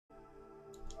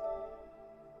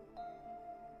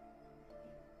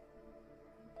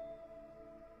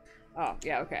Oh,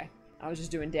 yeah, okay. I was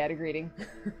just doing data greeting.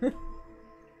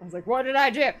 I was like, what did I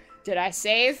do? Did I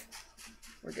save?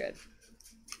 We're good.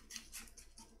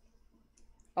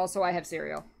 Also, I have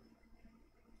cereal.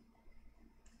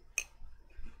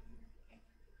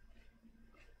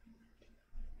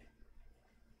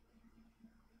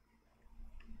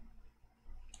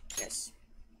 Yes.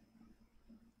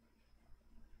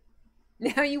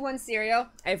 Now you want cereal?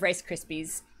 I have Rice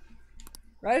Krispies.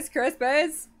 Rice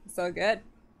Krispies? So good.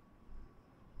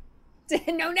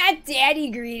 No, not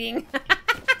daddy greeting.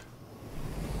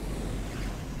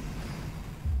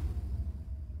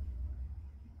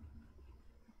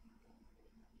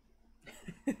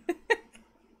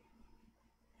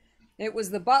 It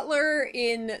was the butler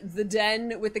in the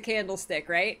den with the candlestick,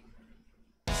 right?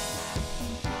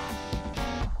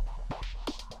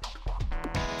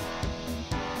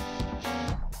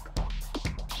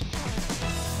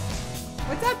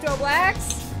 What's up,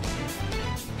 Doblax?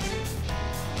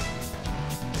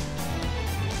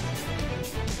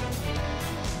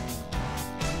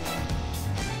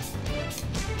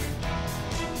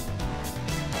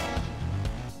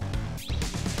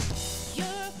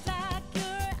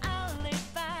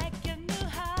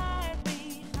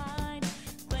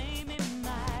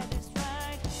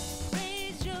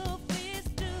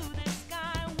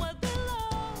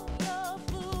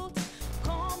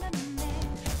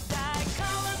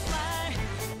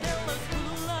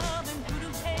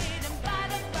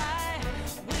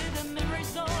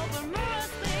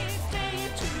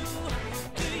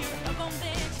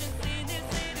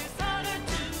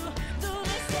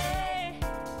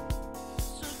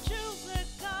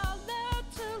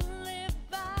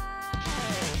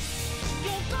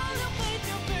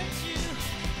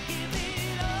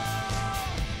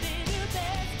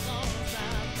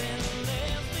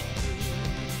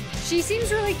 She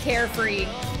seems really carefree.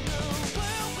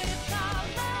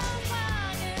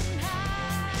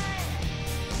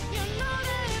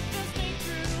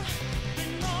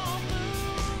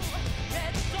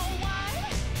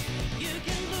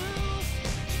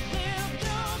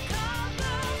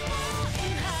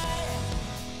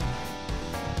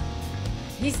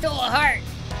 He stole a heart.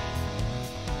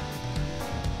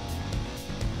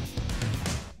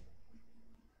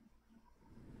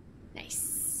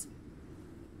 Nice.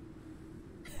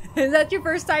 Is that your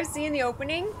first time seeing the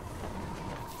opening?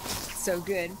 So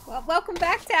good. Well, welcome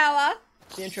back, Tala.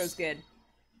 The intro's good.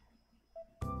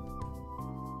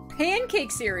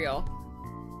 Pancake cereal.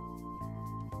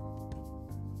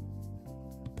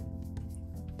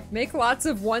 Make lots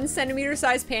of 1 centimeter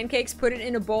sized pancakes, put it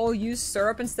in a bowl, use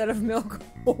syrup instead of milk.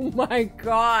 Oh my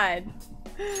god.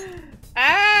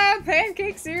 Ah,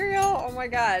 pancake cereal. Oh my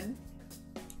god.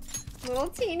 Little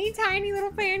teeny tiny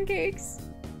little pancakes.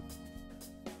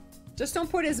 Just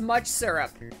don't put as much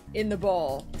syrup in the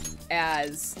bowl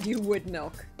as you would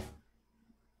milk.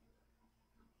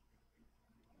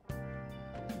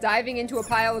 Diving into a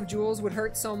pile of jewels would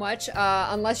hurt so much,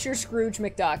 unless you're Scrooge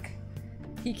McDuck.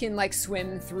 He can, like,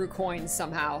 swim through coins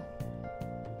somehow.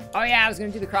 Oh yeah, I was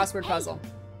gonna do the crossword puzzle.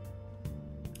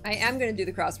 I am gonna do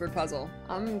the crossword puzzle.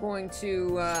 I'm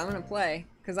gonna play.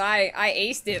 Because I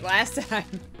aced it last time.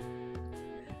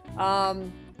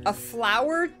 A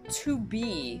flower to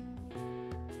be.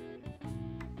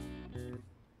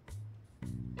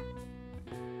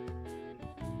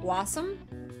 Blossom?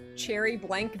 Cherry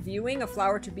blank viewing, a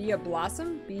flower to be a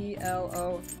blossom?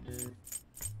 B-L-O.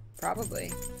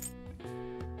 Probably.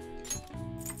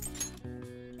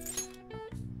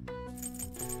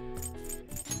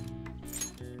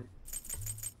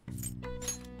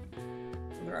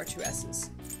 There are 2 S's.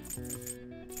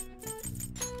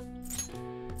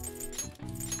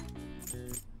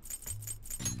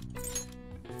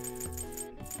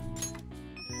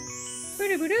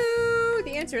 Boo-doo-boo-doo!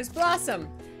 The answer is blossom.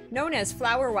 Known as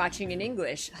flower watching in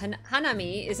English,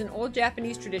 Hanami is an old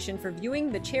Japanese tradition for viewing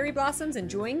the cherry blossoms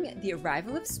enjoying the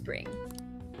arrival of spring.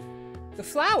 The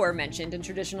flower mentioned in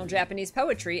traditional Japanese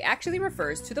poetry actually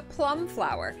refers to the plum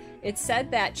flower. It's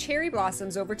said that cherry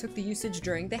blossoms overtook the usage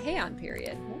during the Heian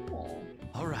period. Oh.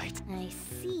 All right. I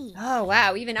see. Oh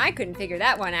wow, even I couldn't figure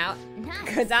that one out. Nice.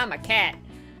 Because I'm a cat.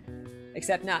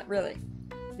 Except not really.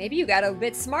 Maybe you got a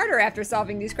bit smarter after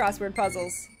solving these crossword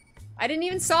puzzles. I didn't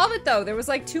even solve it though. There was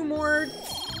like two more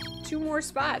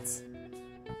spots.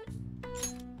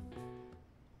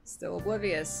 Still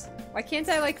oblivious. Why can't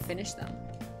I like finish them?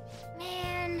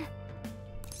 Man.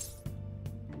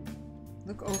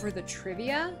 Look over the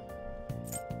trivia?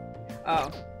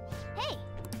 Oh. Hey.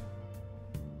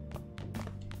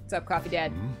 What's up, Coffee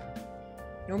Dad?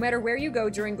 No matter where you go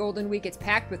during Golden Week, it's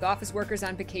packed with office workers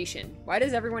on vacation. Why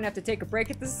does everyone have to take a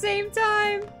break at the same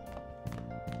time?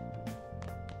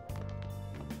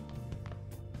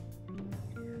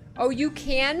 Oh, you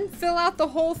can fill out the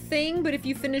whole thing, but if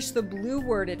you finish the blue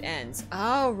word, it ends.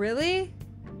 Oh, really?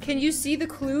 Can you see the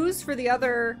clues for the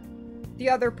other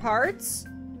parts?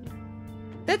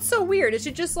 That's so weird. It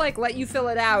should just, like, let you fill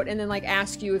it out and then, like,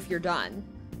 ask you if you're done.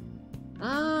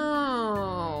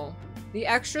 Oh. The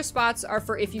extra spots are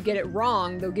for if you get it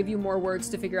wrong, they'll give you more words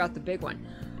to figure out the big one.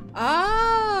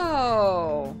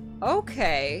 Oh.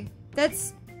 Okay.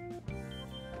 That's...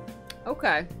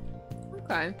 Okay.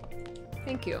 Okay.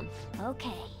 Thank you.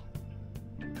 Okay.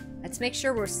 Let's make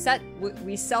sure we're set.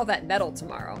 We sell that medal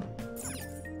tomorrow.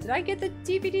 Did I get the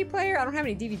DVD player? I don't have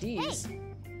any DVDs. Hey.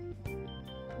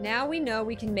 Now we know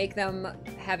we can make them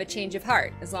have a change of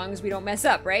heart, as long as we don't mess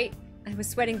up, right? I was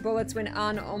sweating bullets when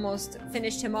An almost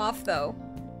finished him off, though.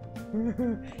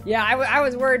 Yeah, I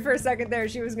was worried for a second there.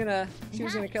 She was gonna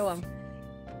kill him.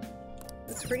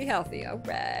 That's pretty healthy.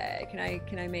 Alright.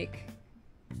 Can I make...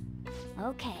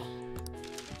 Okay.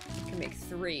 I can make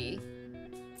 3.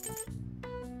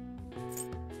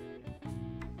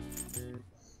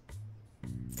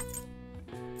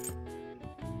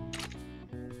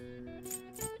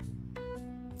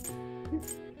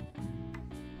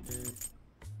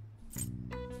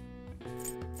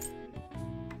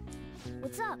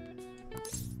 What's up?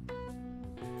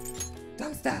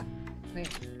 Don't stop. Wait.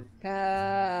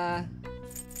 Yeah.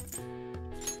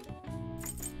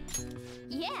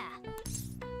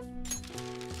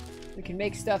 We can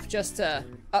make stuff just to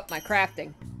up my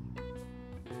crafting.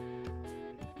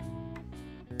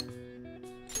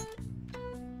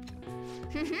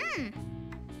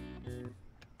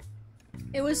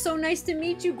 It was so nice to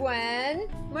meet you, Gwen.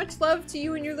 Much love to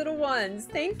you and your little ones.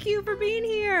 Thank you for being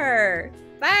here.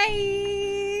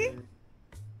 Bye.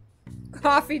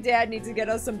 Coffee Dad needs to get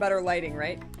us some better lighting,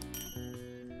 right?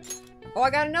 Oh, I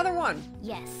got another one.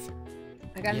 Yes.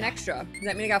 I got an extra. Does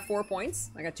that mean I got 4 points?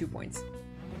 I got 2 points.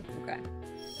 Okay.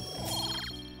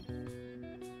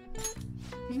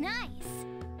 Nice.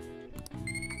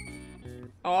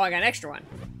 Oh, I got an extra one.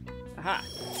 Aha.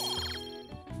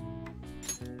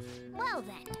 Well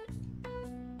then.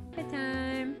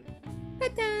 Bedtime.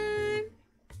 Bedtime.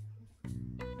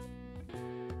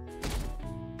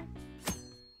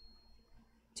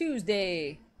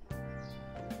 Tuesday.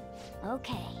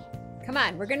 Okay. Come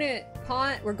on, we're going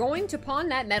to pawn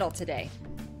that medal today.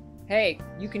 Hey,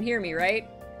 you can hear me, right?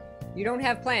 You don't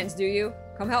have plans, do you?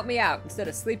 Come help me out instead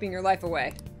of sleeping your life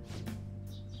away.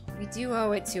 We do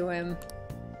owe it to him.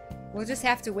 We'll just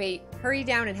have to wait. Hurry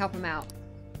down and help him out.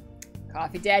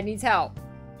 Coffee Dad needs help.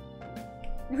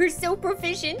 We're so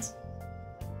proficient.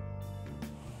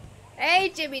 Hey,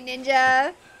 Jimmy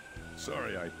Ninja.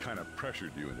 Sorry I kind of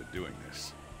pressured you into doing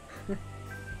this.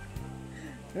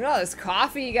 Look at all this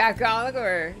coffee you got going. Look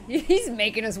where he's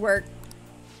making us work.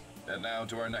 And now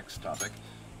to our next topic,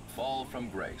 Fall from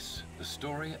Grace, the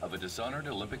story of a dishonored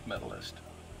Olympic medalist.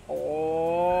 Oh.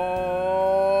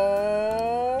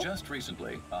 Just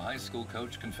recently, a high school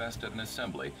coach confessed at an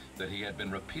assembly that he had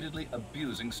been repeatedly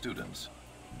abusing students.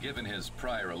 Given his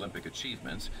prior Olympic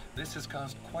achievements, this has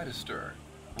caused quite a stir.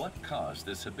 What caused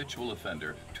this habitual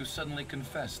offender to suddenly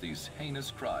confess these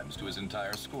heinous crimes to his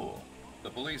entire school? The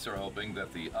police are hoping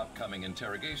that the upcoming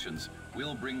interrogations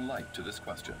will bring light to this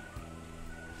question.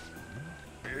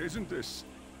 Isn't this...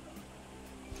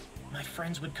 My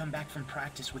friends would come back from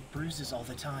practice with bruises all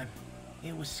the time.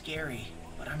 It was scary,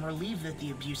 but I'm relieved that the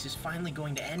abuse is finally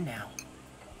going to end now.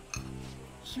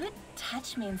 He would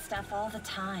touch me and stuff all the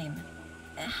time.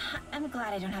 I'm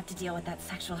glad I don't have to deal with that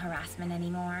sexual harassment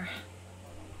anymore.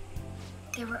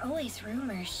 There were always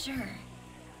rumors, sure.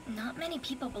 Not many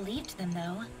people believed them,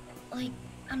 though. Like,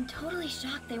 I'm totally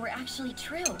shocked they were actually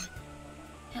true.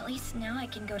 At least now I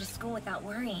can go to school without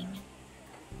worrying.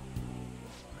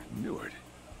 I knew it.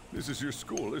 This is your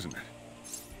school, isn't it?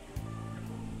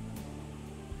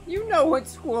 You know what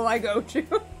school I go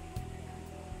to.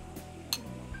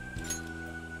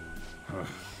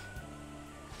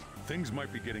 Things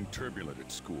might be getting turbulent at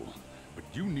school, but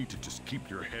you need to just keep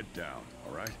your head down,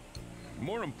 all right?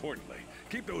 More importantly,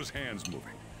 keep those hands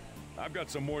moving. I've got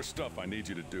some more stuff I need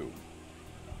you to do.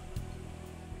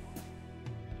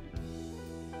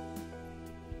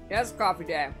 Yes, Coffee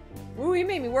Dad. Ooh, he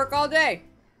made me work all day.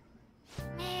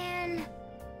 Man.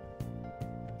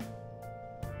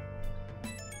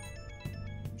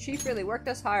 Chief really worked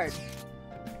us hard.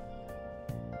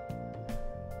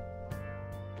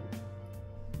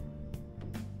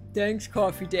 Thanks,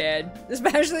 Coffee Dad.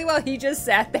 Especially while he just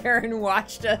sat there and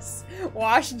watched us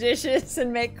wash dishes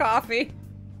and make coffee.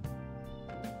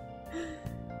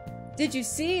 Did you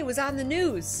see? It was on the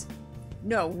news.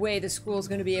 No way the school's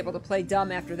gonna be able to play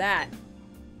dumb after that.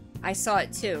 I saw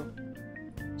it too.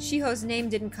 Shiho's name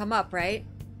didn't come up, right?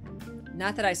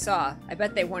 Not that I saw. I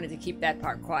bet they wanted to keep that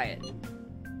part quiet.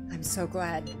 I'm so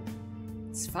glad.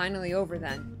 It's finally over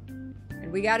then.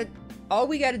 And all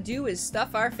we gotta do is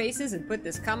stuff our faces and put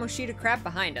this Kamoshida crap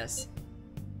behind us.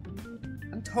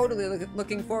 I'm totally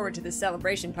looking forward to this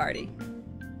celebration party.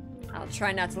 I'll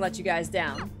try not to let you guys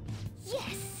down.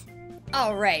 Yes!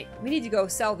 Alright, we need to go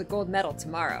sell the gold medal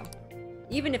tomorrow.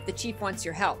 Even if the chief wants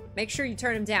your help, make sure you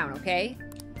turn him down, okay?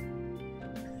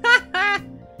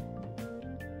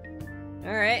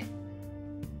 Alright.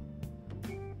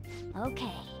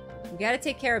 Okay. We gotta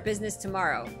take care of business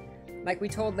tomorrow. Like we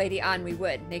told Lady An we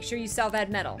would. Make sure you sell that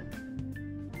medal.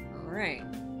 Alright.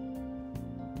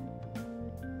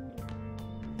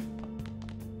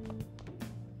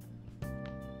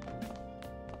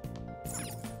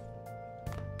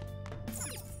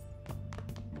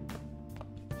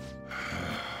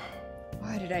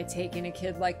 Why did I take in a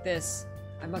kid like this?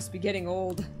 I must be getting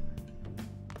old.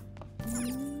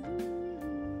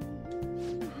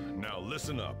 Now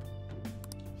listen up.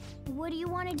 What do you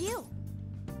want to do?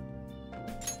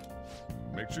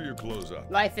 Make sure you close up.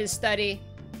 Life is study.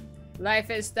 Life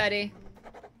is study.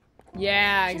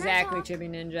 Yeah, Can I exactly, talk? Chibi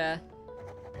Ninja.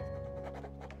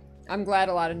 I'm glad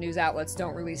a lot of news outlets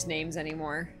don't release names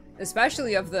anymore.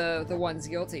 Especially of the ones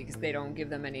guilty, because they don't give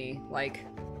them any, like,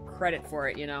 credit for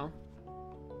it, you know?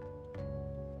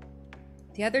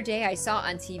 The other day I saw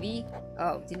on TV...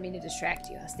 Oh, didn't mean to distract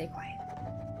you. I'll stay quiet.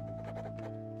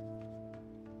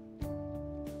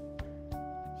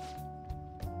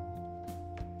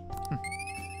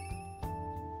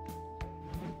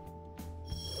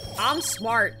 I'm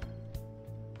smart.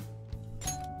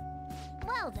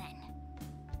 Well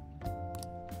then.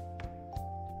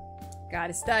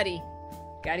 Gotta study.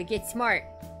 Gotta get smart.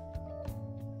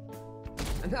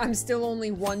 I'm still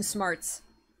only 1 smarts.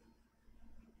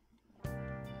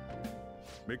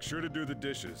 Make sure to do the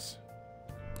dishes.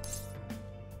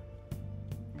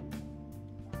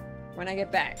 When I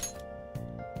get back.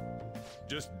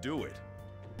 Just do it.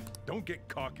 Don't get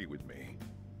cocky with me.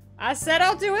 I said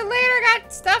I'll do it later.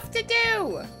 Got stuff to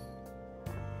do.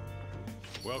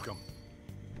 Welcome.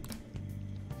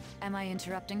 Am I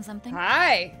interrupting something?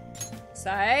 Hi.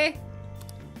 Sai.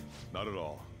 Not at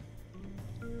all.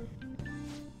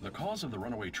 The cause of the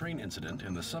runaway train incident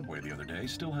in the subway the other day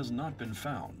still has not been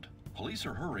found. Police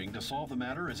are hurrying to solve the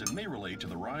matter as it may relate to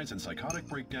the rise in psychotic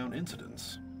breakdown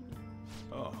incidents.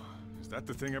 Oh, is that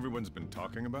the thing everyone's been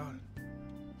talking about?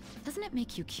 Doesn't it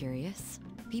make you curious?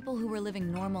 People who were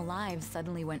living normal lives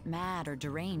suddenly went mad or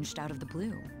deranged out of the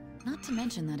blue. Not to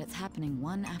mention that it's happening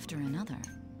one after another.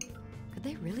 Could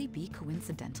they really be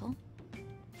coincidental?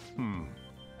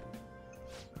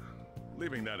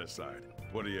 Leaving that aside,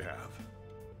 what do you have?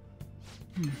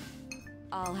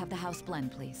 I'll have the house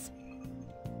blend, please.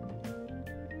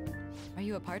 Are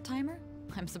you a part-timer?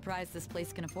 I'm surprised this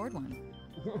place can afford one.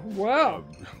 Whoa.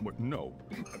 No,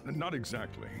 not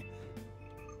exactly.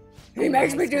 He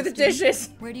makes me do the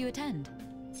dishes. Where do you attend?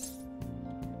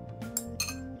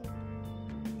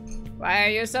 Why are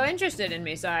you so interested in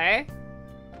me, Sai?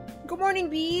 Good morning,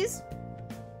 bees.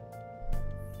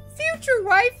 Future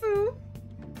waifu.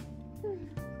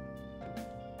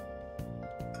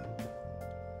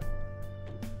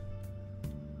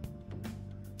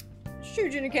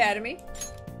 Shujin Academy.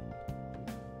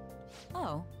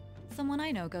 Oh, someone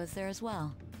I know goes there as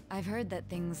well. I've heard that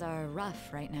things are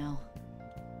rough right now.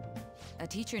 A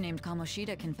teacher named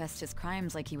Kamoshida confessed his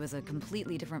crimes like he was a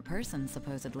completely different person,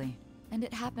 supposedly. And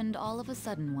it happened all of a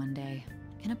sudden one day.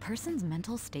 Can a person's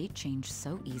mental state change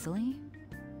so easily?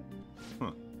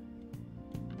 Huh.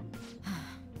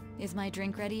 Is my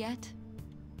drink ready yet?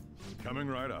 Coming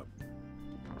right up.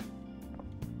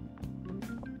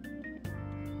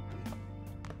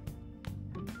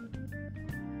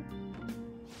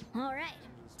 All right.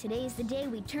 Today's the day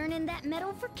we turn in that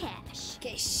medal for cash.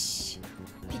 Cash.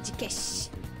 Pizza cash.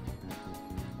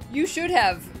 You should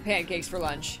have pancakes for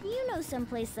lunch. You know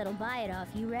someplace that'll buy it off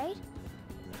you, right?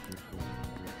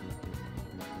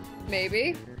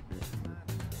 Maybe.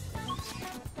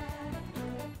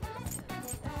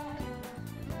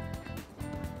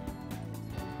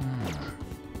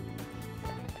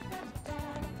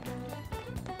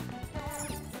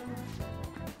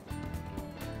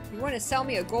 You want to sell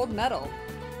me a gold medal?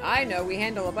 I know we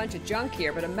handle a bunch of junk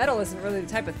here, but a medal isn't really the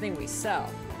type of thing we sell.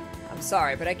 I'm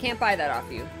sorry, but I can't buy that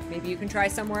off you. Maybe you can try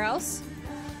somewhere else?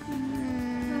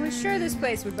 I was sure this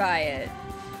place would buy it.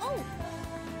 Oh,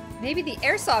 Maybe the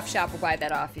airsoft shop will buy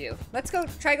that off you. Let's go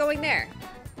try going there.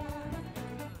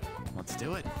 Let's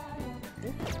do it.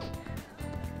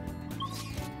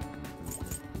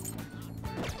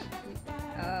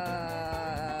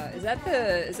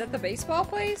 Is that the baseball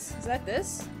place? Is that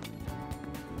this?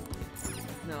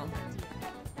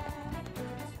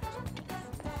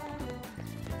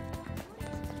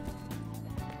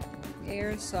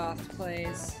 Airsoft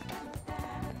place.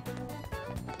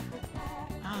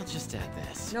 I'll just add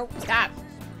this. Nope, stop.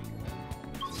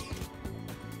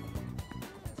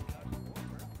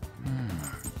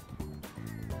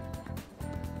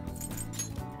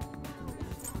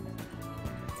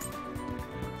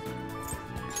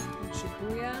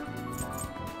 Shibuya.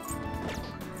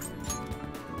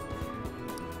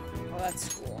 Oh,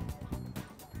 that's cool.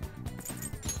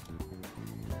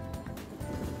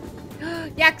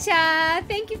 Yaksha!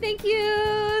 Thank you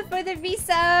for the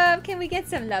resub. Can we get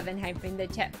some love and hype in the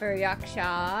chat for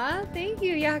Yaksha? Thank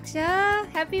you, Yaksha.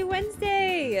 Happy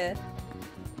Wednesday.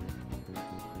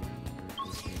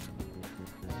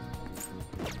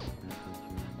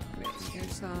 Wait,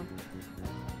 here's some.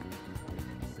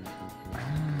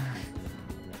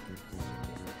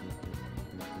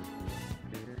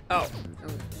 Oh,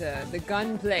 the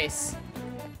gun place.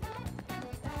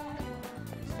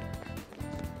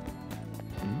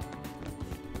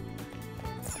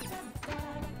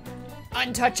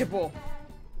 Untouchable.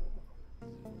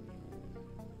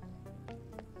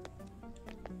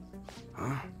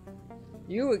 Huh?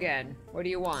 You again. What do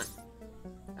you want?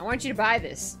 I want you to buy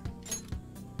this.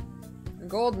 A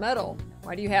gold medal.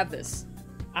 Why do you have this?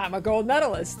 I'm a gold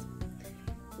medalist.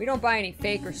 We don't buy any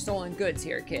fake or stolen goods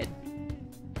here, kid.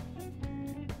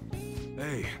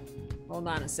 Hey. Hold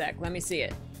on a sec. Let me see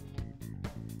it.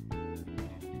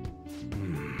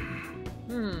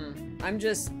 I'm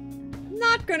just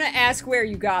not gonna ask where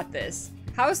you got this.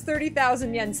 How's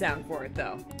 30,000 yen sound for it,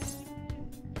 though?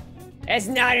 It's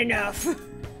not enough.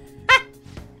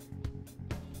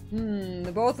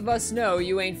 The both of us know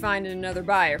you ain't finding another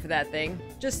buyer for that thing.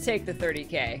 Just take the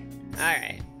 30K.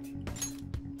 Alright.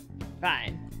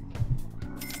 Fine.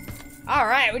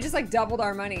 Alright, we just like doubled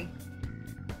our money.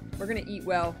 We're gonna eat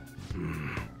well.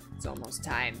 It's almost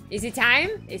time. Is it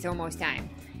time? It's almost time.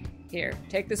 Here,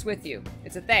 take this with you.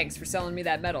 It's a thanks for selling me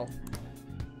that medal.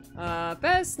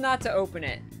 Best not to open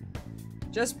it.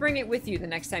 Just bring it with you the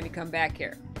next time you come back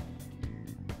here.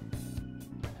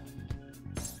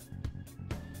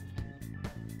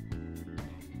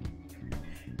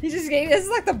 He just gave, this is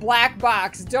like the black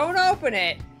box. Don't open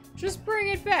it. Just bring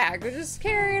it back. Or just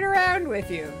carry it around with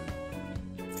you.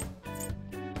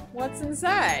 What's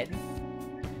inside?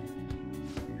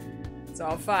 It's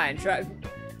all fine. Try.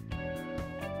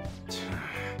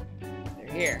 They're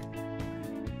here.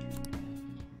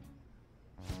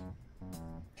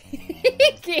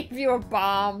 He gave you a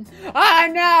bomb. Oh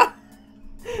no!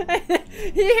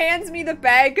 He hands me the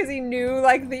bag because he knew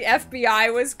like the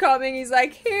FBI was coming. He's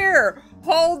like, here,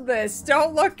 hold this.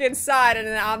 Don't look inside. And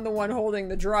then I'm the one holding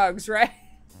the drugs, right?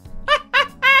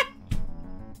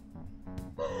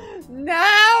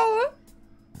 No!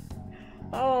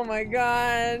 Oh my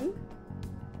god.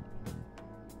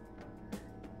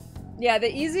 Yeah,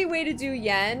 the easy way to do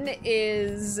yen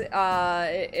is like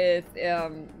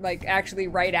actually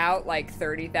write out like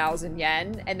 30,000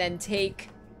 yen and then take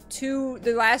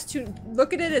the last two,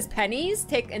 look at it as pennies,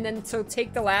 take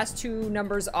the last two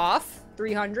numbers off,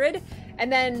 300,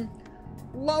 and then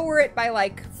lower it by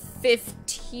like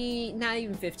 15, not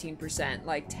even 15%,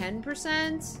 like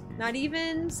 10%, not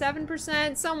even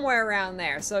 7%, somewhere around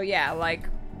there. So yeah, like,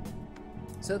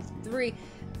 so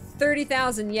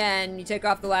 30,000 yen, you take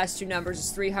off the last two numbers, is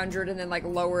 300, and then like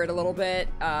lower it a little bit.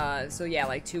 So yeah,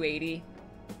 like 280,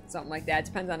 something like that.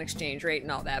 Depends on exchange rate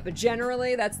and all that. But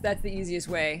generally, that's the easiest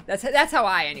way. That's how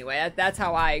I, anyway. That's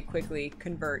how I quickly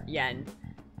convert yen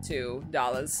to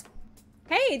dollars.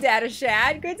 Hey, Data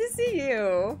Shad, good to see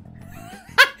you.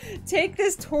 Take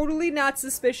this totally not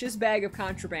suspicious bag of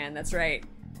contraband. That's right.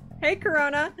 Hey,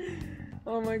 Corona.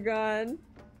 Oh my god.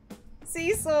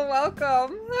 Cecil,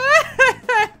 welcome.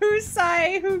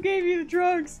 Who gave you the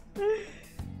drugs?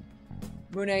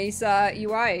 Munaisa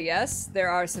Iwaya, yes? There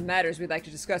are some matters we'd like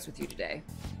to discuss with you today.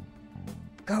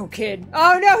 Go, kid.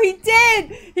 Oh no, he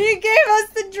did! He gave us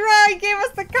the drug! He gave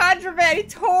us the contraband! He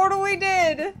totally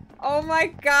did! Oh my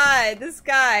god, this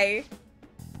guy.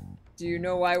 Do you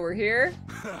know why we're here?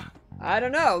 I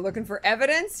don't know. Looking for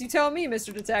evidence? You tell me,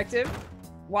 Mr. Detective.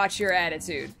 Watch your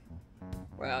attitude.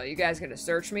 Well, you guys gonna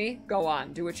search me? Go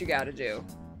on, do what you gotta do.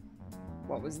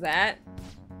 What was that?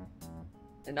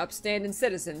 An upstanding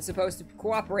citizen supposed to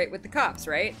cooperate with the cops,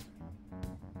 right?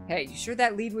 Hey, you sure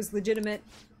that lead was legitimate?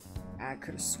 I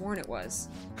could have sworn it was.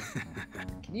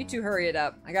 Can you two hurry it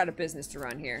up? I got a business to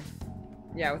run here.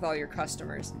 Yeah, with all your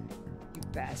customers. You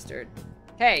bastard.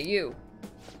 Hey, you.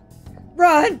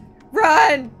 Run!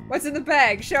 Run! What's in the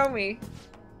bag? Show me.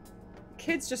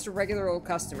 Kid's just a regular old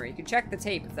customer. You can check the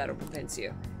tape if that'll convince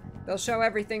you. They'll show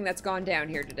everything that's gone down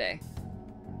here today.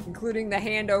 Including the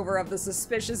handover of the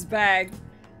suspicious bag.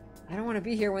 I don't want to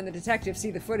be here when the detectives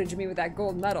see the footage of me with that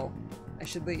gold medal. I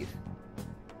should leave.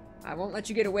 I won't let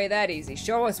you get away that easy.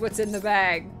 Show us what's in the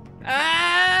bag.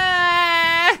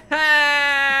 Ah!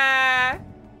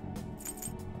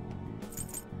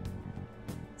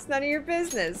 It's none of your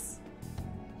business.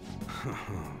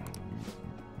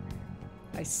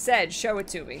 I said show it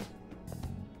to me.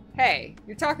 Hey,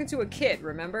 you're talking to a kid,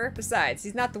 remember? Besides,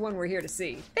 he's not the one we're here to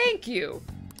see. Thank you!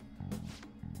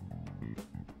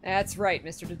 That's right,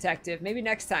 Mr. Detective. Maybe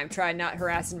next time try not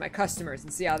harassing my customers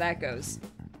and see how that goes.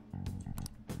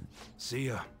 See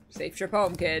ya. Safe trip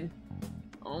home, kid.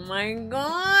 Oh my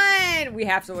god! We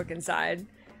have to look inside.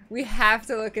 We have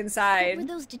to look inside. What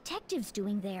were those detectives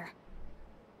doing there?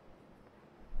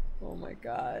 Oh my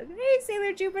god. Hey,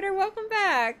 Sailor Jupiter, welcome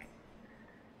back!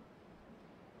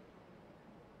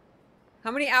 How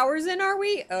many hours in are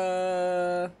we?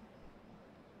 An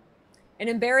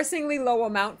embarrassingly low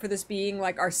amount for this being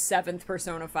like our 7th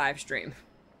Persona 5 stream.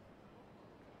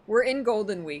 We're in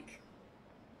Golden Week.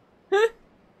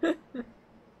 Oh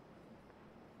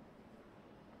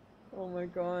my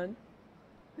god.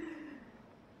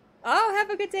 Oh,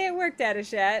 have a good day at work,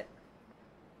 Dadashat.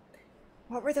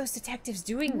 What were those detectives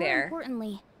doing there? More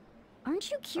importantly,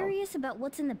 aren't you curious about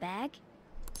what's in the bag?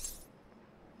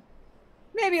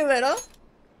 Maybe a little.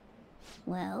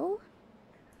 Well,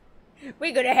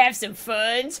 we're gonna have some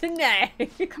fun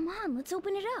tonight. Come on, let's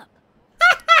open it up.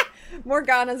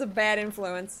 Morgana's a bad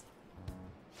influence.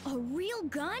 A real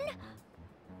gun?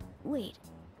 Wait,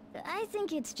 I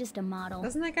think it's just a model.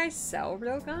 Doesn't that guy sell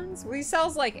real guns? Well, he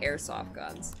sells like airsoft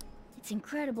guns. It's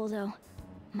incredible though.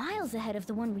 Miles ahead of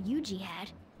the one Ryuji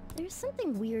had. There's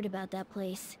something weird about that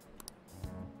place.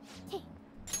 Hey,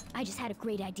 I just had a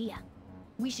great idea.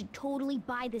 We should totally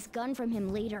buy this gun from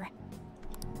him later.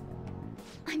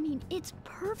 I mean, it's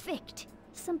perfect.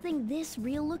 Something this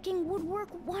real-looking would work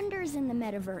wonders in the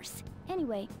metaverse.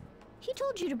 Anyway, he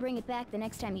told you to bring it back the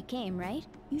next time you came, right?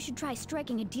 You should try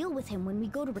striking a deal with him when we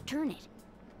go to return it.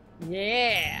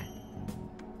 Yeah.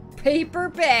 Paper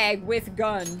bag with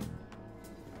gun.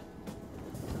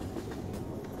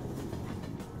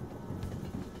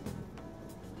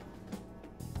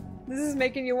 This is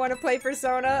making you want to play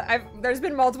Persona. There's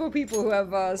been multiple people who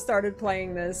have started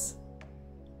playing this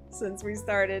since we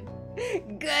started.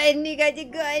 Gun, you got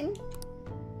your gun.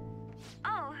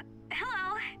 Oh,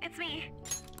 hello, it's me.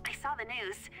 I saw the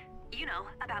news. You know,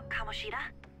 about Kamoshida.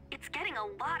 It's getting a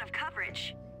lot of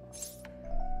coverage.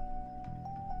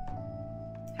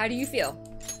 How do you feel?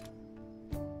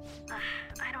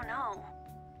 I don't know.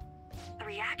 The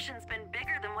reaction's been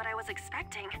bigger than what I was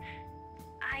expecting.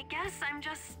 I guess I'm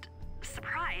just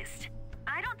surprised.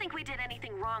 I don't think we did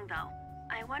anything wrong, though.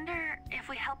 I wonder if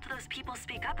we helped those people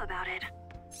speak up about it.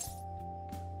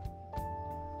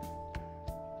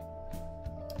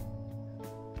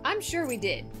 I'm sure we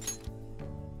did.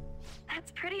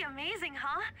 That's pretty amazing,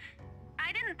 huh?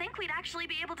 I didn't think we'd actually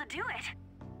be able to do it.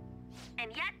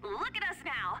 And yet, look at us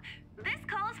now. This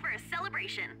calls for a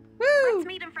celebration. Woo! Let's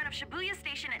meet in front of Shibuya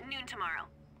Station at noon tomorrow.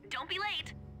 Don't be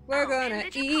late. We're gonna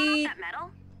did you pawn off eat. that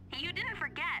medal? You didn't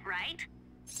forget, right?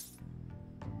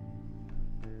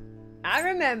 I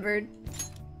remembered.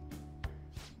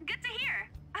 Good to hear.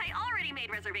 I already made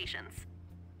reservations.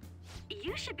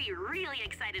 You should be really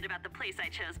excited about the place I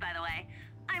chose, by the way.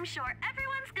 I'm sure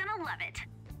everyone's gonna love it.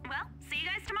 Well, see you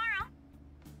guys tomorrow.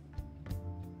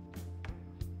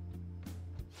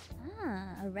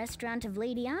 Ah, a restaurant of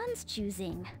Lady Ann's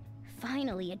choosing.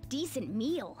 Finally, a decent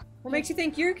meal. What makes you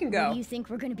think you can go? What do you think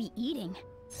we're gonna be eating?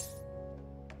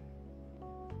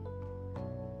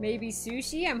 Maybe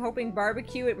sushi? I'm hoping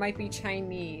barbecue. It might be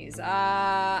Chinese.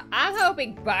 I'm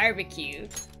hoping barbecue.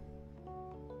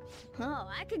 Oh,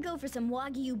 I could go for some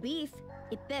Wagyu beef.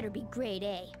 It better be grade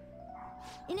A.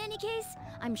 In any case,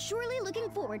 I'm surely looking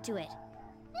forward to it.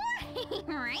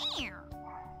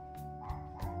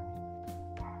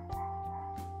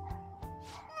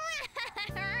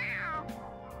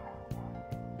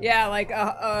 Yeah, like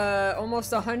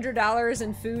almost $100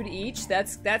 in food each. That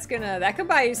could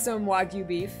buy you some Wagyu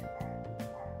beef.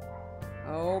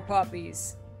 Oh,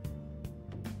 puppies.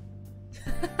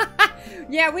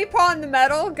 Yeah, we pawned the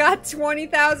medal, got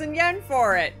 20,000 yen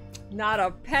for it. Not a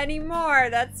penny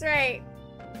more, that's right.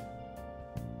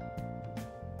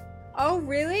 Oh,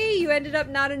 really? You ended up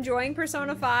not enjoying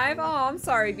Persona 5? Oh, I'm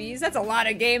sorry, Bees. That's a lot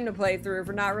of game to play through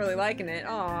for not really liking it.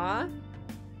 Aw.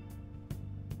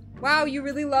 Wow, you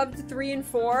really loved 3 and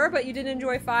 4, but you didn't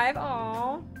enjoy 5?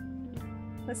 Aw.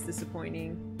 That's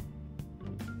disappointing.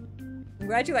 I'm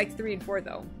glad you liked 3 and 4,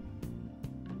 though.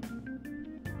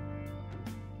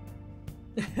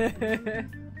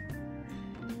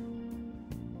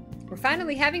 We're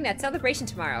finally having that celebration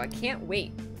tomorrow. I can't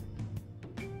wait.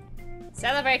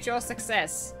 Celebrate your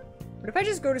success. What if I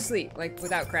just go to sleep, like,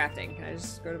 without crafting? Can I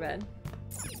just go to bed?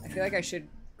 I feel like I should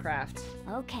craft.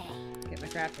 Okay. Get my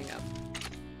crafting up.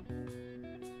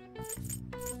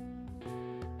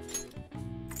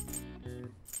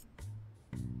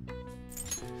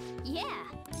 Yeah.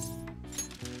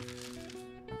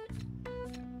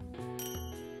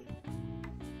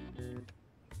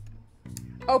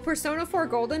 Oh, Persona 4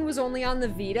 Golden was only on the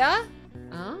Vita?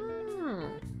 Oh.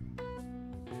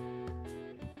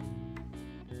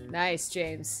 Nice,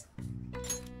 James.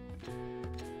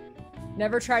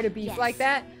 Never tried a beef like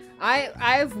that?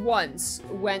 I've once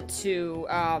went to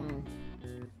a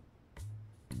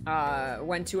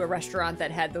restaurant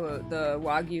that had the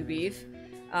Wagyu beef.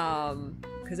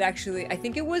 Because actually, I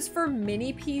think it was for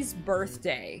Minnie P's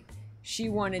birthday. She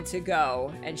wanted to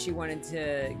go, and she wanted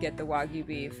to get the Wagyu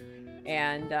beef.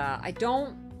 And I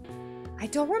don't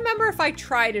remember if I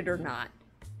tried it or not.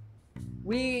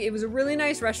 It was a really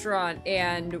nice restaurant,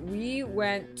 and we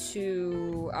went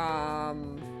to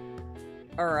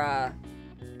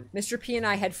Mr. P and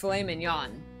I had filet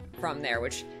mignon from there,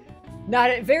 which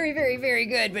not very, very, very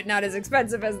good, but not as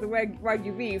expensive as the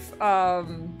Wagyu beef.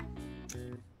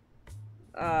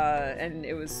 And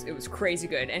it was crazy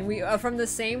good. And we from the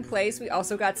same place we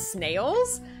also got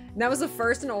snails. And that was the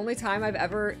first and only time I've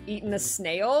ever eaten a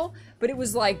snail, but it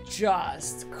was like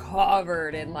just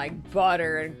covered in like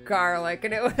butter and garlic,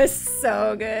 and it was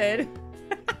so good.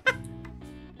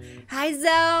 Hi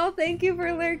Zell, thank you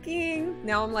for lurking.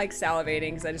 Now I'm like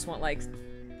salivating because I just want like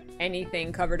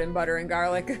anything covered in butter and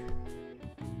garlic.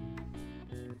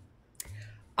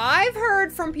 I've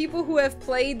heard from people who have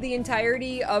played the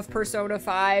entirety of Persona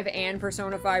 5 and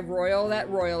Persona 5 Royal that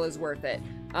Royal is worth it.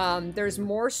 There's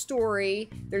more story,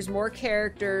 there's more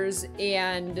characters,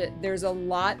 and there's a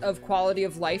lot of quality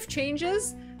of life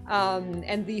changes.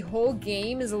 And the whole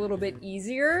game is a little bit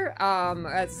easier,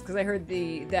 because I heard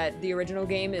that the original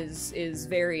game is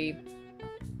very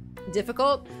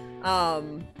difficult.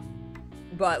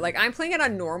 But like I'm playing it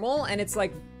on normal, and it's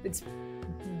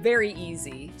very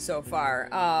easy so far,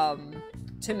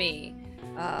 to me.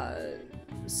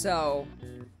 So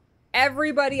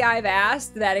everybody I've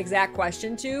asked that exact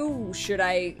question to,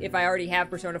 if I already have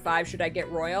Persona 5, should I get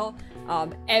Royal?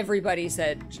 Everybody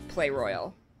said play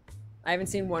Royal. I haven't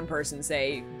seen one person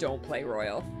say don't play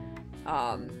Royal.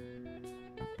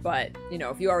 But, you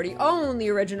know, if you already own the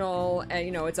original,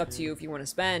 you know, it's up to you if you want to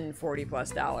spend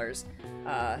 $40+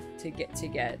 to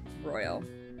get Royal.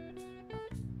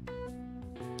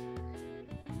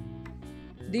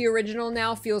 The original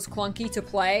now feels clunky to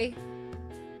play.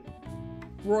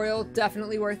 Royal,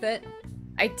 definitely worth it.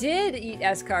 I did eat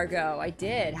escargot. I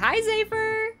did. Hi,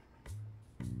 Zafer!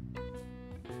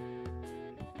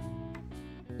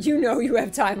 You know you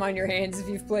have time on your hands if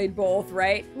you've played both,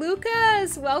 right?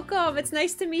 Lucas, welcome. It's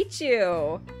nice to meet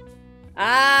you.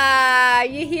 Ah,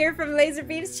 you here from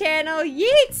Laserbeam's channel?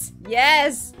 Yeet!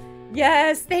 Yes!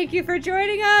 Yes, thank you for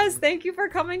joining us. Thank you for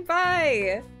coming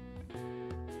by.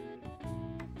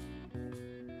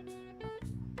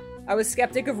 I was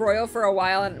skeptic of Royal for a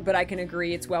while, but I can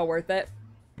agree it's well worth it.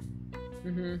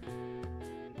 Mm-hmm.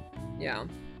 Yeah.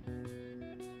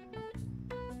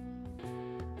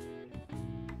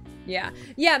 Yeah.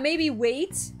 Yeah, maybe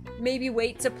wait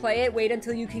to play it. Wait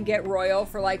until you can get Royal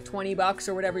for like $20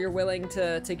 or whatever you're willing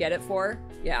to get it for.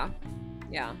 Yeah.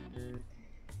 Yeah.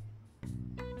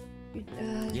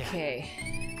 Okay.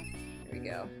 There we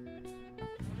go.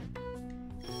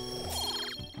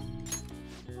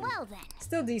 Well then.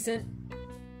 Still decent.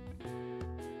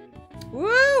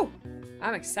 Woo!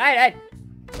 I'm excited.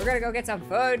 We're gonna go get some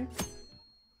food.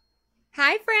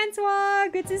 Hi, Francois.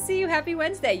 Good to see you. Happy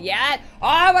Wednesday. Yeah.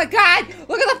 Oh my God.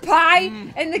 Look at the pie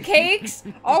and the cakes.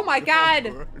 Oh my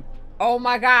God. Oh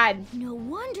my God. No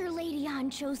wonder Lady Ann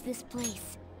chose this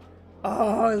place.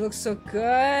 Oh, it looks so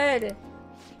good.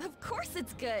 Of course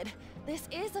it's good. This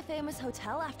is a famous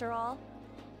hotel after all.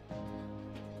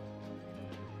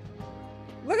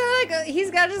 Look at he's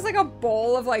got just like a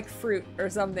bowl of like fruit or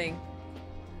something.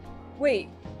 Wait,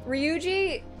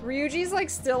 Ryuji's like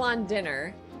still on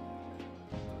dinner.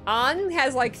 An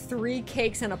has like 3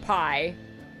 cakes and a pie.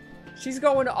 She's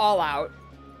going all out.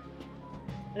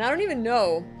 And I don't even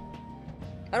know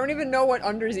what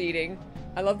Under's eating.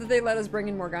 I love that they let us bring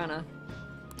in Morgana.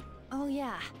 Oh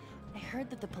yeah, I heard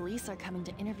that the police are coming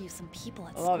to interview some people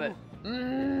at school. I love it.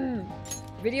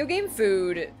 Video game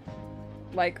food,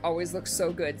 like, always looks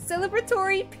so good.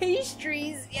 Celebratory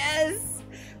pastries, yes!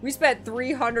 We spent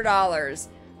 $300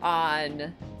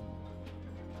 on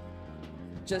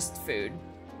just food.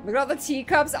 Look at all the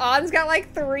teacups. On's got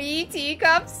like 3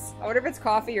 teacups. I wonder if it's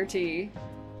coffee or tea.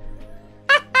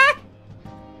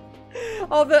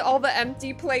 all the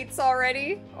empty plates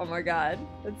already. Oh my god,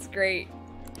 that's great.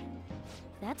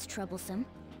 That's troublesome.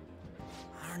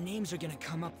 Our names are gonna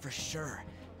come up for sure.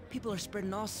 People are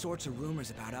spreading all sorts of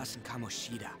rumors about us and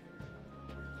Kamoshida.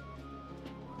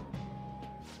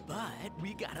 But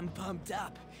we got him pumped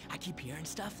up. I keep hearing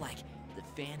stuff like the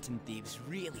Phantom Thieves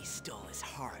really stole his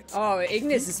heart. Oh,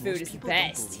 Ignis's food is the people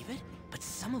best. Don't believe it, but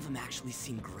some of them actually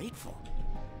seem grateful.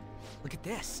 Look at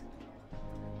this.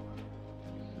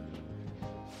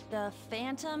 The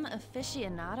Phantom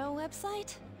Aficionado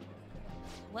website?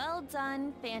 Well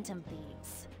done, Phantom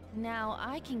Thieves. Now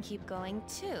I can keep going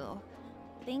too.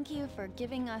 Thank you for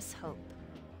giving us hope.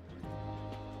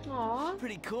 Aww.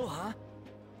 Pretty cool, huh?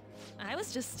 I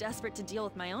was just desperate to deal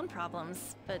with my own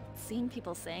problems, but seeing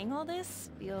people saying all this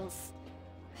feels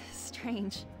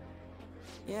strange.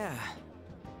 Yeah.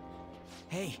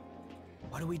 Hey,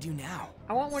 what do we do now?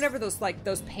 I want whatever those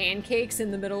pancakes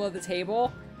in the middle of the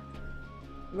table.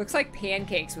 It looks like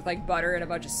pancakes with like butter and a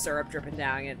bunch of syrup dripping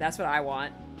down it. That's what I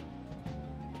want.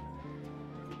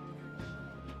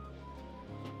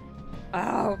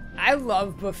 Oh, I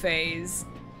love buffets.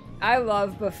 I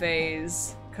love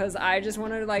buffets. Cause I just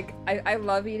want to like, I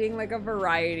love eating like a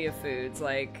variety of foods,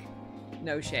 like,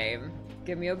 no shame.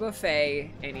 Give me a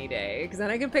buffet any day. Cause then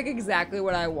I can pick exactly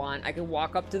what I want. I can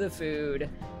walk up to the food.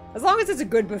 As long as it's a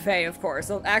good buffet, of course.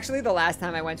 So actually the last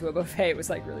time I went to a buffet, it was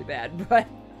like really bad, but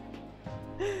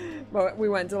we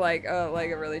went to like a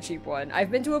really cheap one. I've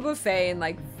been to a buffet in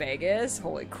like Vegas.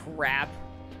 Holy crap.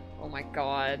 Oh my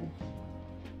god.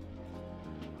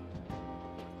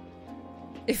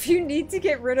 If you need to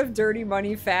get rid of dirty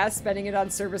money fast, spending it on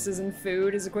services and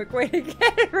food is a quick way to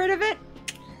get rid of it.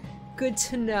 Good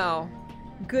to know.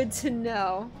 Good to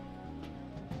know.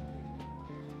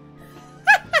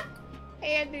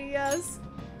 Andy, yes.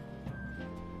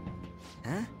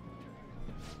 Huh?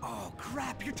 Oh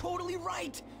crap, you're totally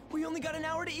right! We only got an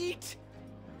hour to eat!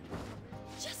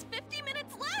 Just 50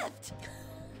 minutes left!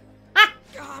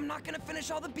 I'm not gonna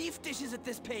finish all the beef dishes at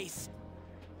this pace!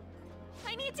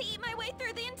 I need to eat my way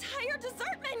through the entire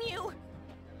dessert menu!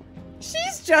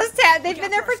 She's just had- they've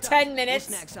been there for 10 minutes.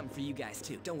 We'll snag something for you guys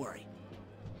too, don't worry.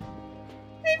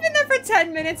 They've been there for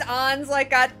 10 minutes. On's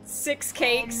like got 6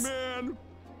 cakes. Oh man!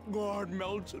 God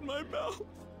melts in my mouth.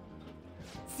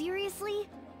 Seriously?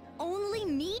 Only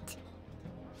meat?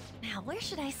 Now, where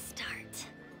should I start?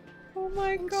 Oh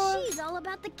my god. She's all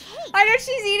about the cake. I know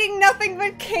she's eating nothing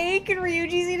but cake and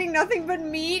Ryuji's eating nothing but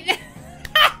meat.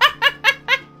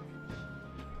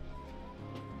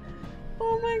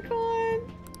 Oh my god.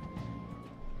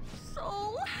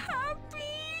 So happy!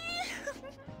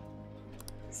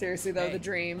 Seriously though, the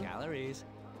dream. Calories.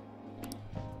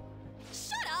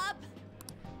 Shut up!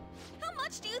 How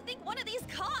much do you think one of these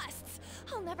costs?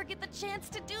 I'll never get the chance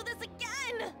to do this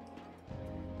again!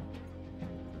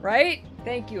 Right?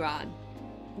 Thank you, On.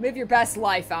 Live your best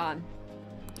life, On.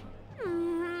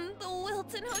 The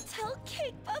Wilton Hotel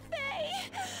Cake Buffet!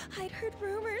 I'd heard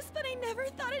rumors, but I never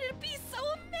thought it'd be so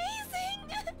amazing!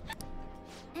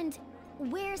 And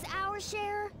where's our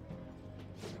share?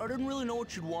 I didn't really know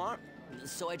what you'd want,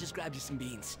 so I just grabbed you some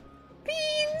beans.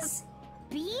 Beans?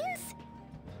 Beans?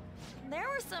 There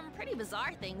were some pretty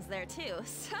bizarre things there too,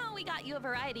 so we got you a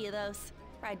variety of those.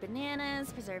 Fried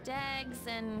bananas, preserved eggs,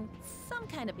 and some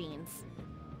kind of beans.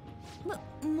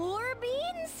 More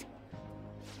beans?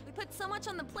 We put so much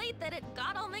on the plate that it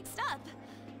got all mixed up.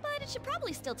 But it should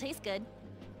probably still taste good.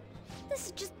 This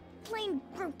is just plain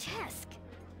grotesque.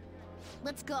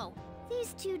 Let's go.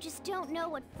 These two just don't know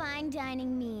what fine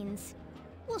dining means.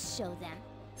 We'll show them.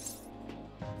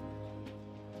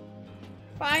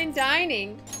 Fine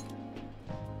dining?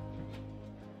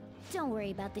 Don't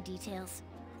worry about the details.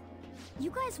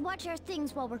 You guys watch our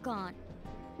things while we're gone.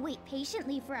 Wait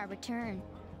patiently for our return.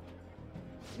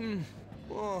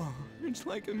 Oh, it's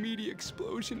like a meaty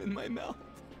explosion in my mouth.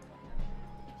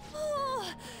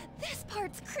 Oh, this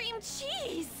part's cream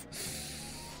cheese!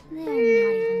 They're not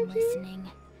even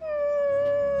listening.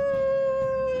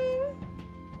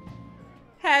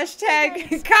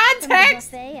 Hashtag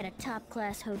context! Buffet at a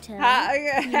top-class hotel.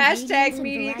 Hashtag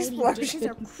meaty explosion. Dishes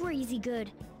are crazy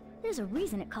good. There's a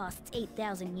reason it costs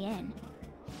 8,000 yen.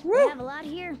 Woo. We have a lot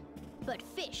here, but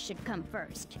fish should come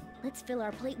first. Let's fill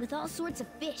our plate with all sorts of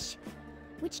fish.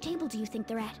 Which table do you think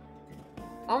they're at?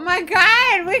 Oh my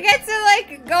god, we get to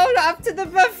like go up to the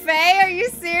buffet? Are you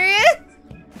serious?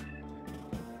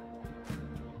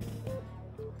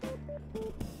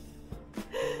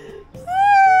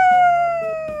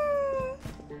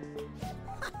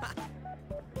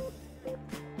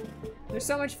 They're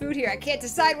so much food here. I can't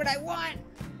decide what I want.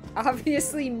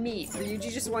 Obviously meat.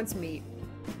 Ryuji just wants meat.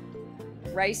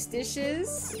 Rice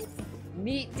dishes.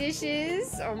 Meat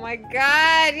dishes. Oh my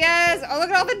god, yes. Oh, look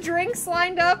at all the drinks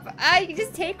lined up. You can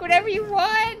just take whatever you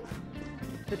want.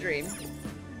 The dream.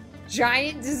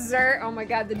 Giant dessert. Oh my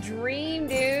god, the dream,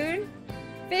 dude.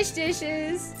 Fish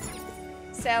dishes.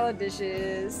 Salad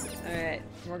dishes. Alright,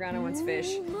 Morgana wants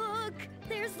fish. Ooh, look!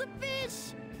 There's the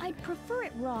fish! I'd prefer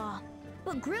it raw,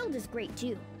 but grilled is great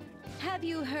too. Have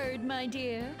you heard, my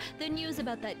dear? The news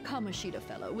about that Kamoshida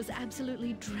fellow was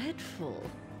absolutely dreadful.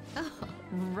 Oh,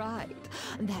 right.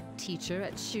 That teacher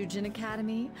at Shujin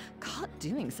Academy, caught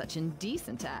doing such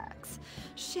indecent acts.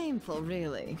 Shameful,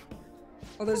 really.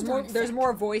 Oh, there's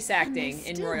more voice acting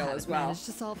in Royal as well. Managed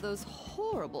to solve those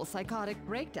horrible psychotic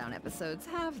breakdown episodes,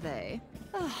 have they?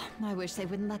 Oh, I wish they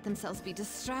wouldn't let themselves be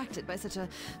distracted by such a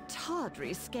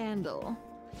tawdry scandal.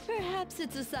 Perhaps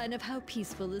it's a sign of how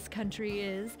peaceful this country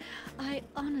is. I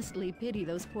honestly pity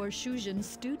those poor Shujin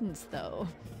students, though.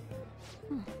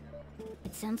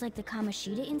 It sounds like the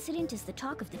Kamoshida incident is the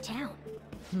talk of the town.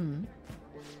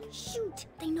 Shoot!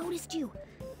 They noticed you!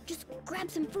 Just grab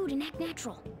some food and act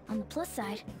natural. On the plus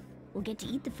side, we'll get to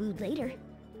eat the food later.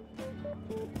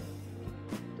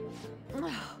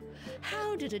 Oh,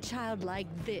 how did a child like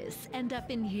this end up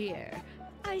in here?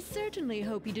 I certainly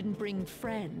hope you didn't bring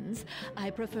friends. I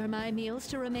prefer my meals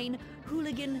to remain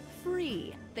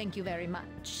hooligan-free. Thank you very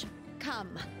much.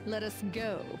 Come, let us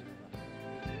go.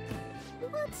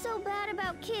 What's so bad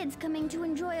about kids coming to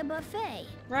enjoy a buffet?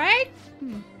 Right?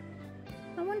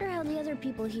 I wonder how the other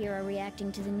people here are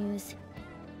reacting to the news.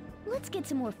 Let's get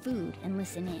some more food and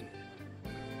listen in.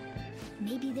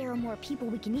 Maybe there are more people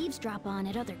we can eavesdrop on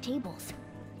at other tables.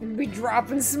 We'll be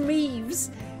dropping some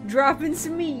eaves. Dropping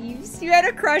some eaves. You had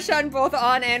a crush on both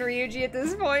An and Ryuji at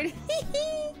this point.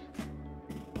 They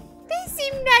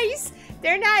seem nice.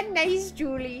 They're not nice,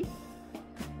 Julie.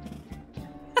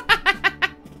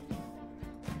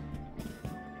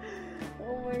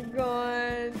 Oh my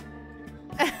god.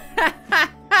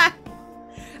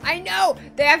 I know!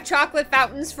 They have chocolate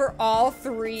fountains for all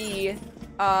three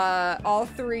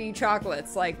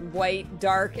chocolates, like white,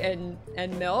 dark, and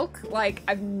milk. Like,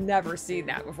 I've never seen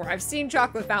that before. I've seen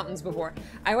chocolate fountains before.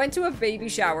 I went to a baby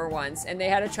shower once, and they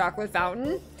had a chocolate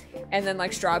fountain, and then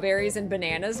like strawberries and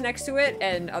bananas next to it,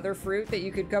 and other fruit that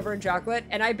you could cover in chocolate,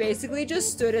 and I basically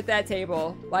just stood at that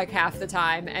table, like half the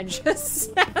time, and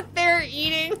just sat there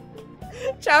eating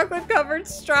chocolate covered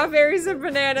strawberries and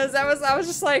bananas. I was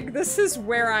just like, this is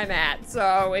where I'm at.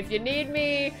 So if you need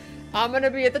me, I'm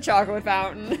gonna be at the chocolate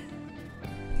fountain.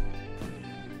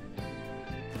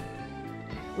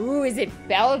 Ooh, is it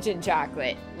Belgian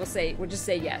chocolate? We'll just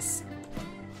say yes.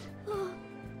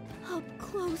 Up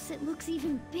close, it looks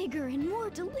even bigger and more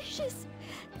delicious.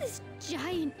 This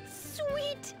giant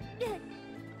sweet.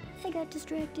 I got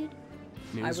distracted.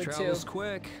 News travels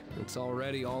quick. It's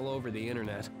already all over the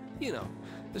internet. You know,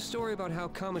 the story about how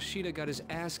Kamoshida got his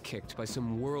ass kicked by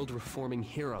some world-reforming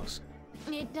heroes.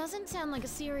 It doesn't sound like a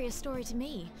serious story to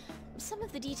me. Some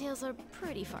of the details are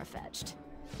pretty far-fetched.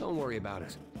 Don't worry about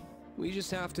it. We just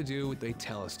have to do what they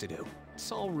tell us to do.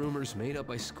 It's all rumors made up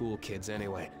by school kids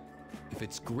anyway. If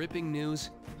it's gripping news,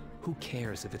 who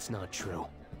cares if it's not true?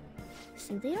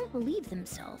 So they don't believe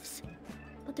themselves.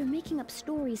 But they're making up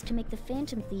stories to make the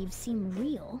Phantom Thieves seem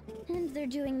real. And they're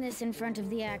doing this in front of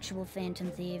the actual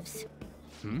Phantom Thieves.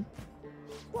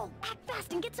 Whoa, act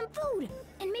fast and get some food!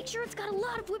 And make sure it's got a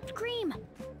lot of whipped cream!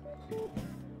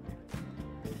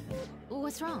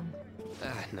 What's wrong?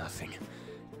 Nothing.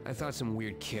 I thought some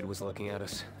weird kid was looking at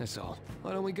us, that's all.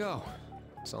 Why don't we go?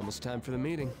 It's almost time for the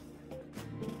meeting.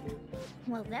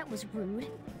 Well, that was rude.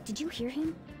 Did you hear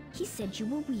him? He said you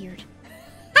were weird.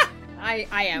 I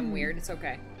am weird, it's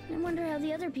okay. I wonder how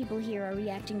the other people here are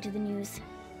reacting to the news.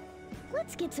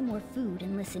 Let's get some more food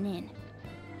and listen in.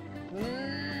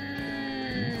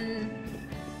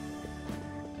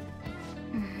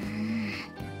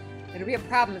 It'll be a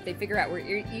problem if they figure out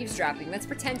we're eavesdropping. Let's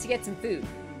pretend to get some food.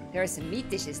 There are some meat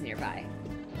dishes nearby.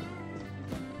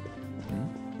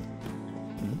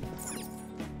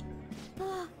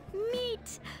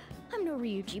 Meat! I'm no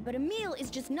Ryuji, but a meal is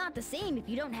just not the same if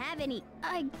you don't have any.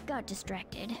 I got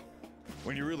distracted.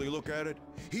 When you really look at it,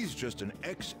 he's just an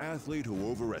ex-athlete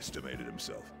who overestimated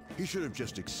himself. He should have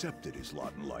just accepted his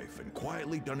lot in life and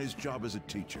quietly done his job as a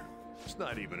teacher. It's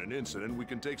not even an incident we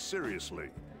can take seriously.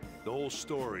 The whole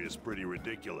story is pretty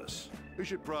ridiculous. We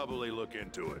should probably look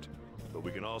into it. But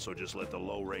we can also just let the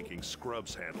low-ranking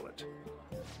scrubs handle it.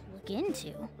 Look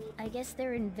into? I guess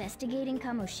they're investigating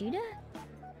Kamoshida?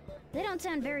 They don't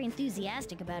sound very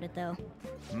enthusiastic about it, though.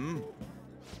 Hmm?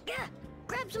 Gah!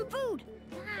 Grab some food!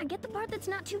 Yeah, get the part that's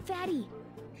not too fatty.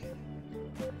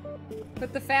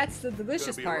 But the fat's the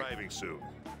delicious Gonna be part. arriving soon.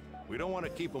 We don't want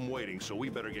to keep him waiting, so we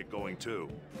better get going too.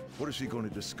 What is he going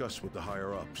to discuss with the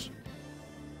higher-ups?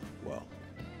 Well,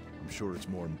 I'm sure it's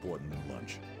more important than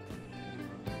lunch.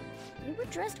 They were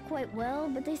dressed quite well,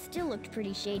 but they still looked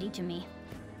pretty shady to me.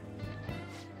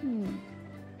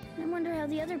 I wonder how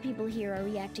the other people here are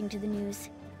reacting to the news.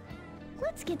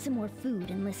 Let's get some more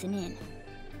food and listen in.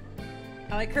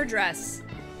 I like her dress.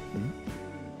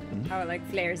 How it like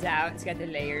flares out. It's got the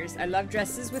layers. I love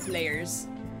dresses with layers.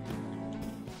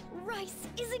 Rice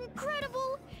is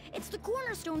incredible! It's the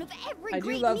cornerstone of every I do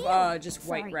great love meal. just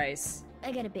white Sorry, rice.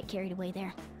 I got a bit carried away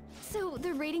there. So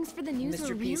the ratings for the news Mr.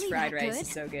 were P's really fried that rice good?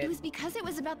 is so good. It was because it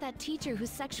was about that teacher who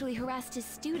sexually harassed his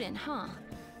student, huh?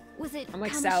 Was it I'm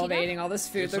like Kamoshida? salivating. All this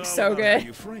food It's looks all so about good. How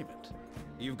you frame it.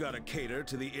 You've got to cater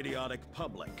to the idiotic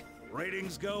public.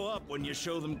 Ratings go up when you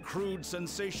show them crude,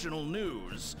 sensational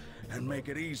news and make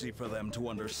it easy for them to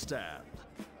understand.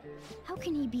 How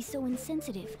can he be so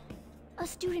insensitive? A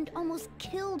student almost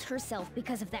killed herself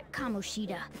because of that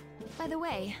Kamoshida. By the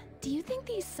way, do you think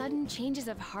these sudden changes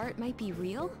of heart might be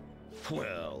real?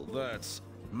 Well, that's...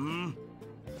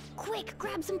 Quick,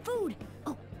 grab some food!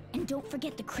 Oh, and don't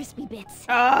forget the crispy bits.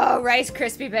 Oh, Rice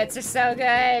Krispie bits are so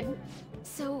good.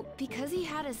 So, because he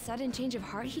had a sudden change of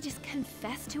heart, he just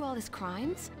confessed to all his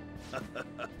crimes?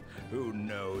 Who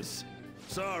knows?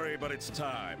 Sorry, but it's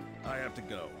time. I have to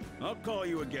go. I'll call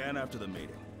you again after the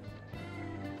meeting.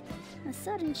 A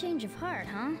sudden change of heart,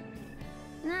 huh?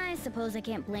 I suppose I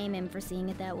can't blame him for seeing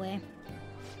it that way.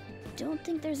 Don't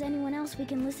think there's anyone else we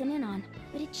can listen in on,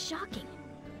 but it's shocking.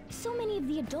 So many of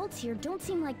the adults here don't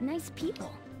seem like nice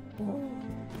people.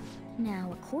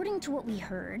 Now, according to what we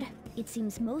heard, it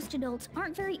seems most adults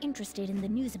aren't very interested in the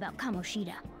news about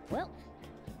Kamoshida. Well,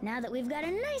 now that we've got a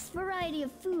nice variety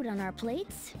of food on our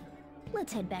plates,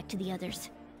 let's head back to the others.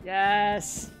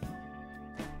 Yes.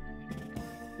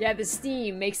 Yeah, the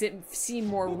steam makes it seem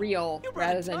more real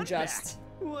rather than just...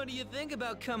 What do you think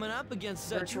about coming up against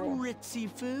such virtual. ritzy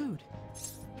food?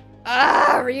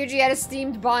 Ah, Ryuji had a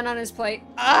steamed bun on his plate.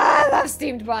 Ah, I love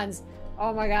steamed buns.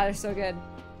 Oh my god, they're so good.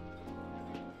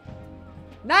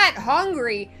 Not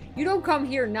hungry. You don't come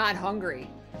here not hungry.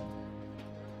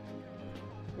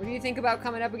 What do you think about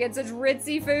coming up against such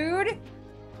ritzy food?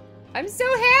 I'm so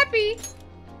happy.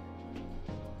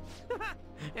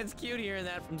 It's cute hearing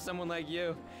that from someone like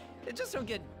you. Just don't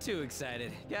get too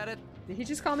excited. Got it? Did he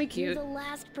just call me You're cute? the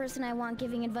last person I want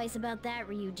giving advice about that,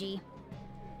 Ryuji.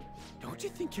 Don't you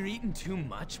think you're eating too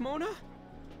much, Mona?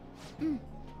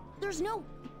 There's no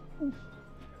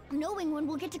knowing when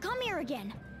we'll get to come here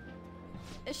again.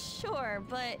 Sure,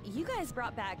 but you guys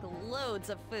brought back loads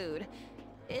of food.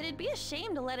 It'd be a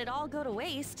shame to let it all go to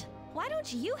waste. Why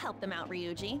don't you help them out,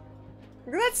 Ryuji?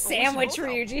 Look at that sandwich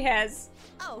Ryuji has.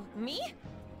 Oh, me?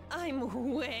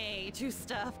 I'm way too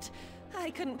stuffed. I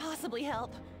couldn't possibly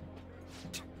help.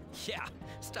 Yeah,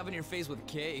 stuffing your face with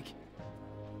cake.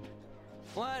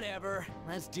 Whatever,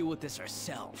 let's deal with this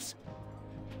ourselves.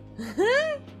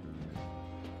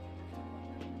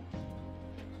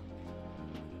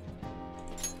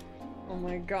 Oh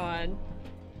my god.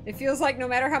 It feels like no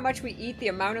matter how much we eat, the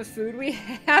amount of food we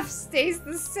have stays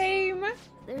the same.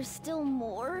 There's still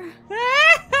more?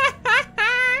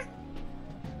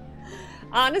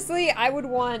 Honestly, I would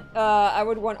want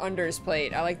Under's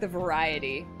plate. I like the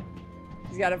variety.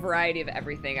 He's got a variety of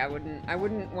everything. I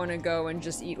wouldn't want to go and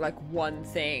just eat like one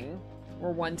thing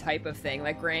or one type of thing.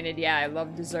 Like granted, yeah, I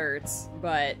love desserts,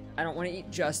 but I don't want to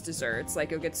eat just desserts.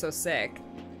 Like you'll get so sick.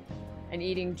 And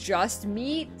eating just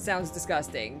meat sounds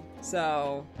disgusting.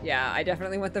 So, yeah, I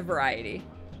definitely want the variety.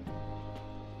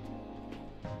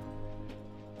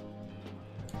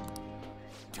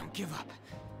 Don't give up.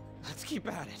 Let's keep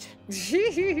at it.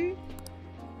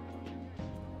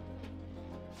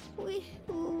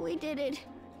 We did it.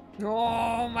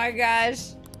 Oh my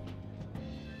gosh.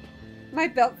 My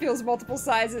belt feels multiple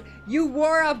sizes. You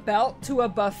wore a belt to a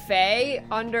buffet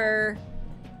under...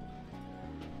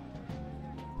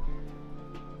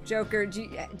 Joker,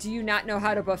 do you not know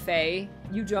how to buffet?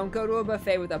 You don't go to a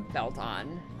buffet with a belt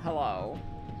on. Hello.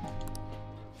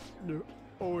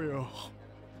 Oh yeah.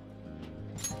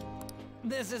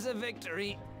 This is a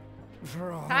victory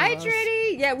for all Hi, of us.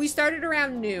 Trinity! Yeah, we started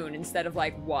around noon instead of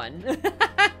like 1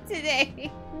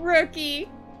 today. Rookie.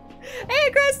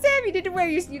 Hey, Kristen, you didn't wear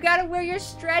you gotta wear your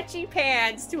stretchy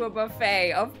pants to a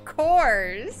buffet, of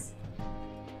course.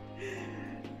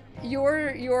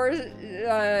 Your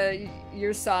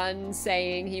son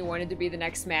saying he wanted to be the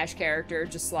next Smash character,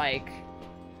 just like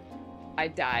I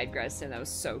died, Greston. That was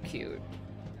so cute.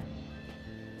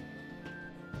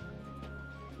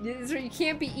 So you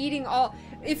can't be eating all...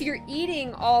 If you're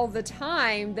eating all the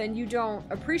time, then you don't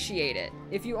appreciate it.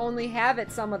 If you only have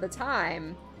it some of the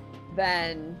time,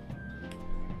 then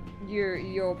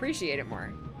you'll appreciate it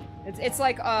more. It's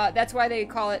like, that's why they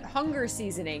call it hunger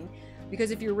seasoning.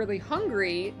 Because if you're really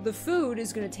hungry, the food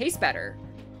is going to taste better.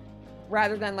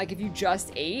 Rather than like if you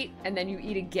just ate and then you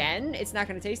eat again, it's not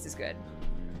going to taste as good.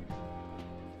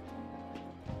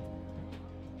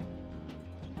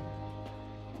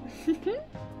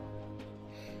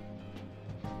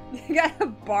 You gotta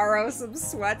borrow some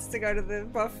sweats to go to the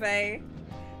buffet.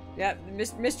 Yep,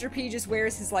 Mr. P just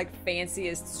wears his like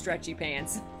fanciest stretchy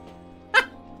pants.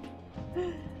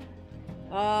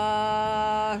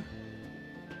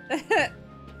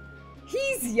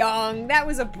 He's young. That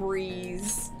was a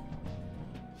breeze.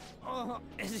 Oh,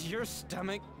 is your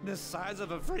stomach the size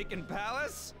of a freaking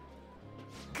palace?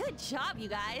 Good job, you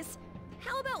guys.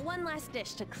 How about one last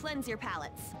dish to cleanse your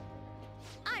palates?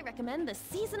 I recommend the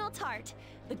seasonal tart.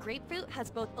 The grapefruit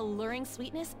has both alluring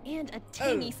sweetness and a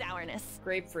tangy sourness.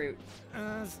 Grapefruit.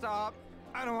 Stop.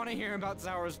 I don't want to hear about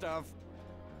sour stuff.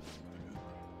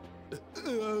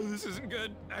 This isn't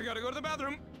good. I gotta go to the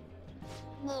bathroom.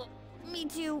 Well, me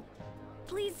too.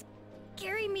 Please,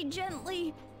 carry me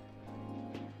gently.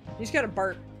 You just gotta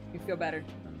burp. You feel better.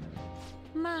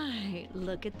 My,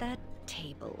 look at that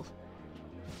table.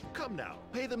 Come now,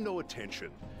 pay them no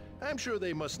attention. I'm sure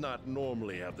they must not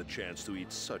normally have the chance to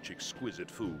eat such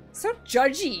exquisite food. So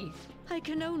judgy. I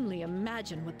can only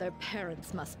imagine what their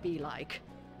parents must be like.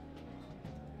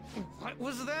 What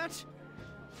was that?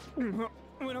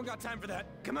 We don't got time for that.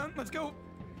 Come on, let's go.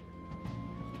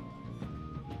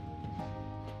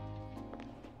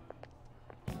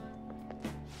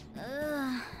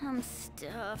 I'm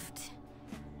stuffed.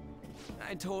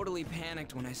 I totally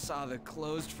panicked when I saw the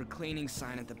closed for cleaning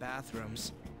sign at the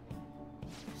bathrooms.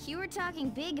 You were talking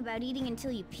big about eating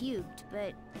until you puked,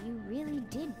 but you really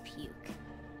did puke.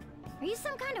 Are you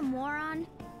some kind of moron?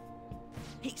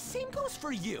 Hey, same goes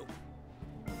for you.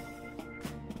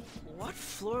 What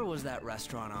floor was that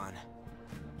restaurant on?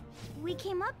 We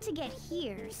came up to get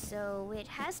here, so it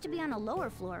has to be on a lower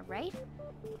floor, right?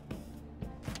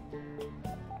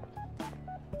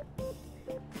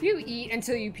 If you eat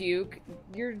until you puke,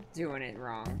 you're doing it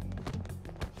wrong.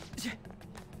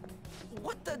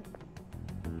 What the?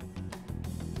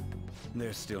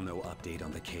 There's still no update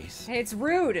on the case. Hey, it's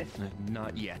rude.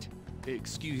 Not yet.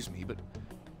 Excuse me, but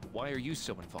why are you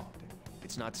so involved?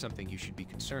 It's not something you should be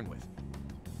concerned with.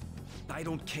 I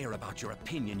don't care about your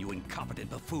opinion, you incompetent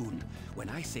buffoon. When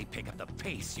I say pick up the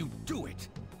pace, you do it.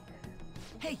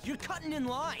 Hey, you're cutting in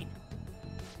line.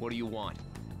 What do you want?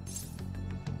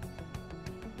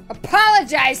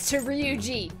 Apologize to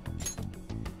Ryuji.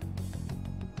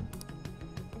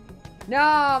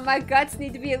 No, my guts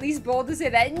need to be at least bold to say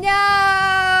that.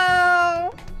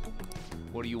 No!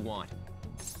 What do you want?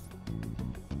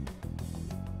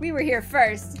 We were here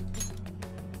first.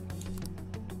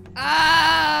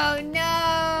 Oh,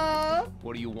 no!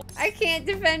 What do you want? I can't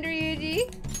defend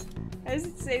Ryuji. I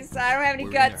say so. I don't have any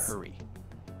We're guts. in a hurry.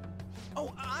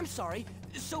 Oh, I'm sorry.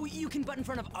 So you can butt in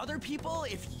front of other people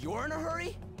if you're in a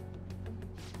hurry?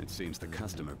 It seems the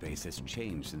customer base has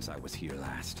changed since I was here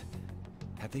last.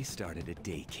 Have they started a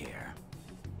daycare?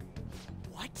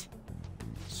 What?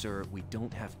 Sir, we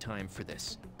don't have time for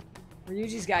this.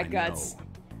 Ryuji's got guts.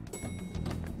 Know.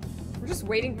 We're just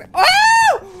waiting for—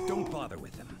 Oh! Don't bother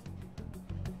with them.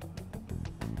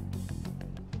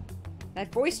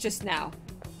 That voice just now.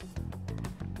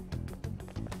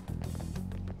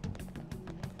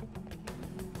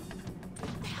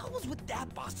 What the hell was with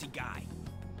that bossy guy?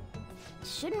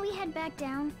 Shouldn't we head back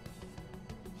down?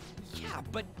 Yeah,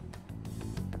 but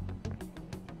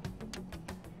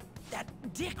that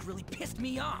dick really pissed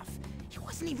me off. He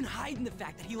wasn't even hiding the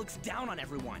fact that he looks down on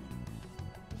everyone.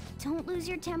 Don't lose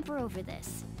your temper over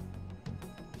this.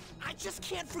 I just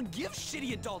can't forgive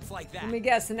shitty adults like that. Let me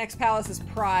guess, the next palace is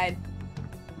Pride.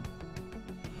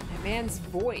 That man's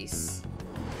voice.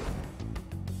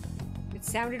 It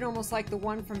sounded almost like the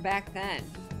one from back then.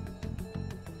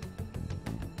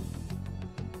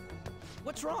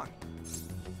 What's wrong?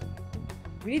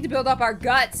 We need to build up our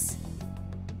guts.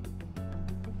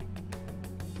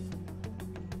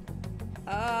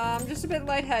 I'm just a bit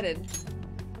lightheaded.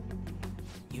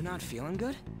 You not feeling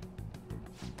good?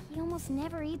 He almost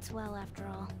never eats well after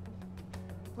all.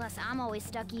 Plus, I'm always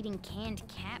stuck eating canned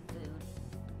cat food.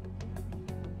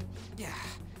 Yeah,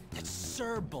 that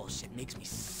Sir bullshit makes me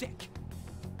sick.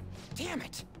 Damn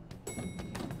it!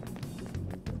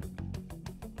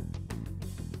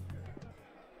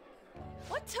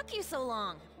 What took you so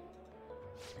long?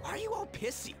 Why are you all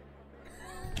pissy?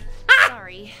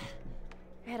 Sorry.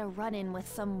 I had a run-in with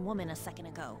some woman a second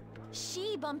ago.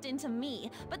 She bumped into me,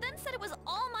 but then said it was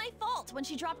all my fault when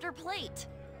she dropped her plate.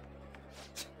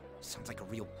 Sounds like a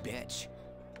real bitch.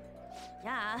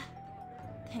 Yeah.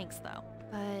 Thanks, though.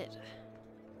 But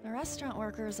the restaurant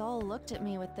workers all looked at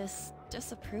me with this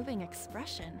disapproving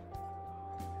expression.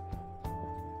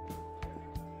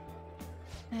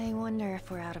 I wonder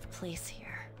if we're out of place here.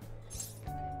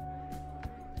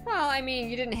 Well, I mean,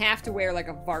 you didn't have to wear like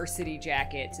a varsity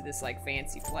jacket to this like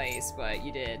fancy place, but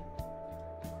you did.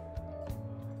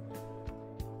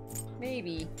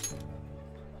 Maybe.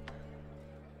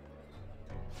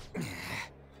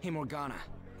 Hey, Morgana.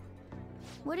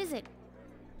 What is it?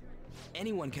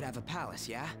 Anyone could have a palace,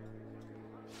 yeah?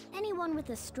 Anyone with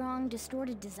a strong,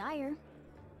 distorted desire.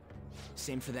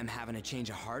 Same for them having a change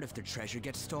of heart if their treasure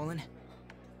gets stolen?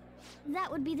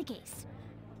 That would be the case.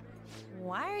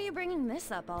 Why are you bringing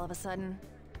this up all of a sudden?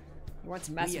 What's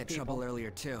messing We had trouble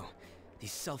earlier too.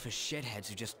 These selfish shitheads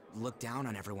who just look down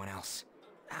on everyone else.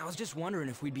 I was just wondering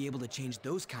if we'd be able to change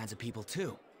those kinds of people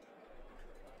too.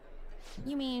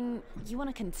 You mean, you want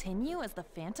to continue as the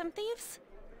Phantom Thieves?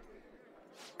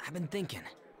 I've been thinking,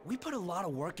 we put a lot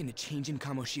of work into changing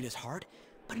Kamoshida's heart,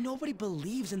 but nobody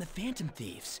believes in the Phantom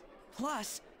Thieves.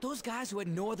 Plus, those guys who had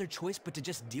no other choice but to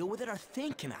just deal with it are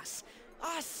thanking us.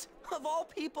 Us, of all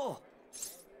people!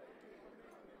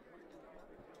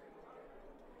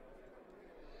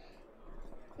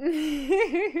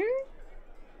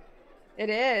 It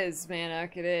is,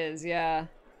 Manuk, it is, yeah.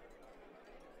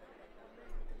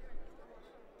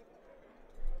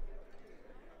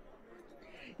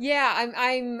 Yeah,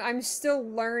 I'm still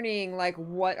learning like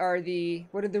what are the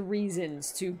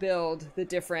reasons to build the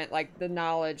different, like the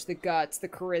knowledge, the guts, the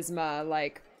charisma,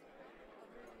 like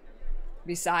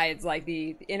besides like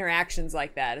the interactions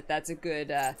like that. That's a good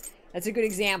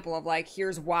example of like,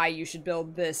 here's why you should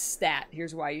build this stat.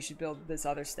 Here's why you should build this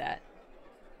other stat.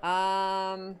 There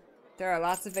are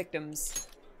lots of victims.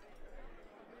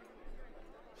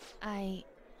 I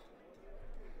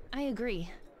agree.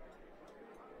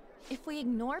 If we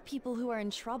ignore people who are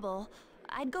in trouble,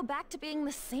 I'd go back to being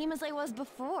the same as I was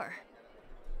before.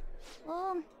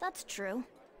 Well, that's true.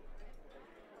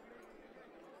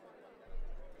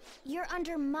 You're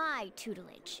under my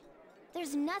tutelage.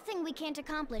 There's nothing we can't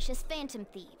accomplish as Phantom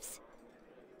Thieves.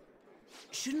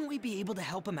 Shouldn't we be able to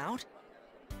help him out?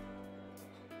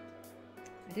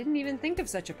 I didn't even think of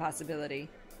such a possibility.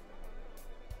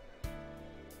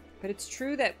 But it's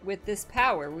true that with this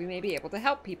power, we may be able to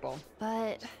help people.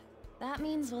 But that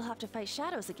means we'll have to fight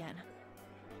shadows again,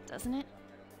 doesn't it?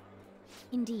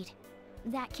 Indeed.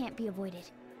 That can't be avoided.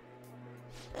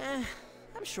 I'm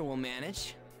sure we'll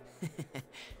manage.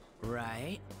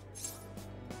 Right?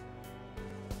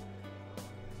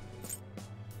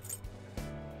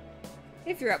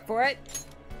 If you're up for it.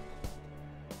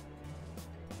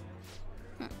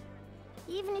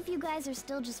 Even if you guys are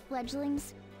still just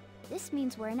fledglings, this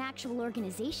means we're an actual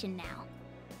organization now.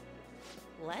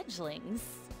 Fledglings?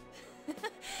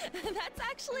 That's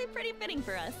actually pretty fitting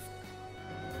for us.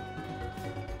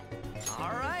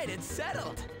 Alright, it's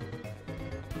settled.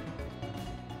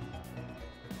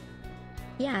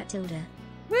 Yeah, Tilda.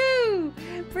 Woo!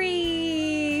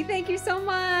 Bree! Thank you so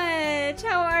much!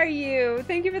 How are you?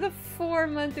 Thank you for the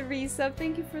 4-month resub.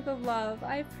 Thank you for the love.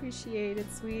 I appreciate it,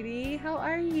 sweetie. How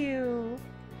are you?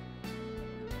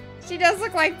 She does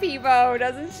look like Peebo,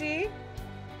 doesn't she?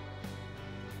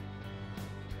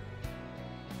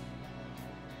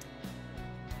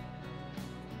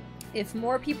 If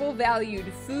more people valued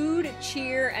food,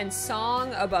 cheer, and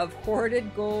song above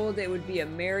hoarded gold, it would be a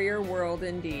merrier world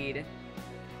indeed.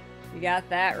 You got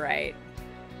that right.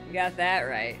 You got that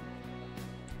right.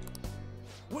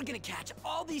 We're gonna catch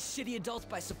all these shitty adults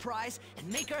by surprise and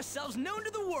make ourselves known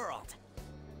to the world!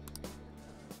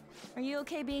 Are you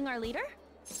okay being our leader?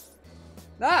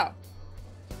 Oh.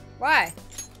 Why?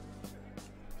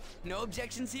 No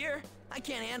objections here? I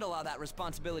can't handle all that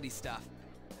responsibility stuff.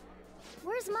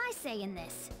 Where's my say in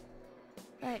this?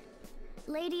 But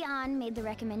Lady Ann made the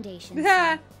recommendation,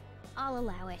 so I'll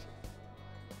allow it.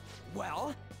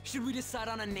 Well, should we decide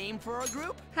on a name for our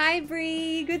group? Hi,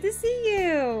 Bree. Good to see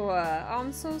you.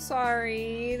 I'm so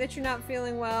sorry that you're not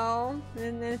feeling well,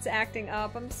 and then it's acting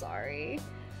up. I'm sorry.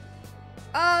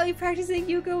 Oh, you're practicing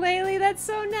ukulele? That's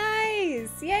so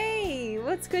nice. Yay. Well,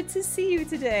 it's good to see you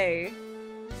today.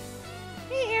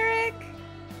 Hey, Eric.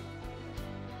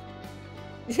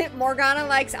 Morgana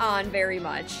likes Ann very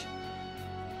much.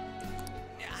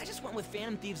 I just went with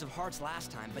Phantom Thieves of Hearts last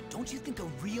time, but don't you think a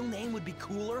real name would be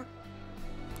cooler?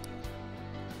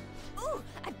 Ooh,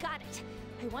 I've got it.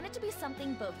 I want it to be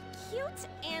something both cute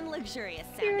and luxurious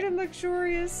sounding. Cute and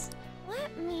luxurious.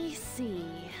 Let me see.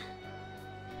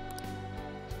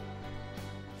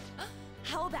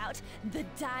 How about the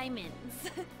diamonds?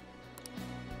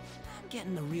 I'm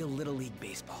getting the real Little League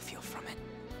Baseball feel from it.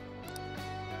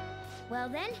 Well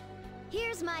then,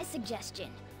 here's my suggestion.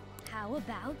 How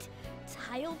about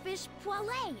Tilefish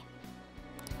Poêlée?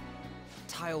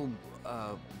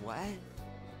 What?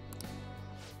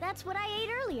 That's what I ate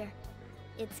earlier.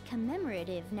 It's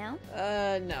commemorative, no?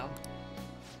 No.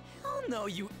 Hell no,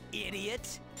 you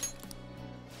idiot!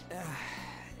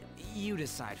 You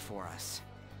decide for us.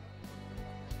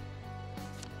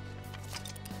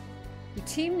 Your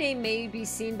team name may be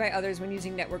seen by others when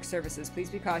using network services. Please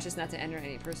be cautious not to enter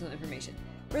any personal information.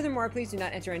 Furthermore, please do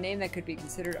not enter a name that could be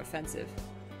considered offensive.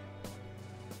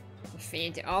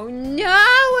 Oh no!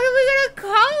 What are we gonna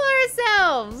call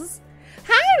ourselves?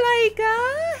 Hi, Laika!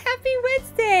 Happy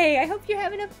Wednesday! I hope you're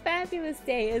having a fabulous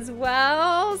day as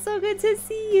well. So good to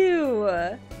see you.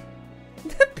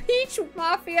 The Peach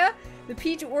Mafia, the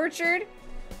Peach Orchard.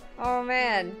 Oh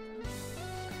man.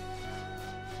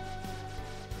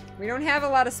 We don't have a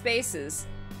lot of spaces.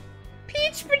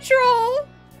 Peach Patrol!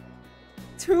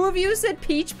 2 of you said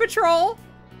Peach Patrol?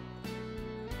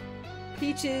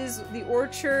 Peaches, the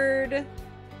Orchard,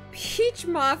 Peach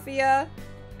Mafia,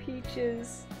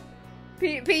 Peaches,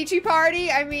 Peachy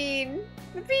Party, I mean,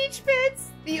 the Peach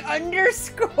Pits, the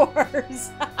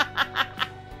underscores.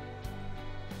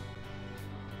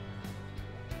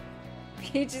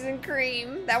 Peaches and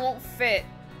cream, that won't fit,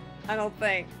 I don't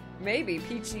think. Maybe,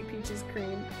 Peaches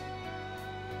cream.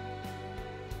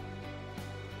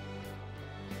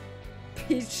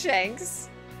 Peach Shanks.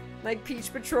 Like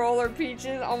Peach Patrol or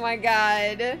Peaches. Oh my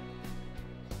god.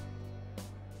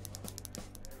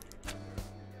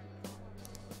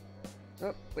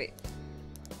 Oh, wait.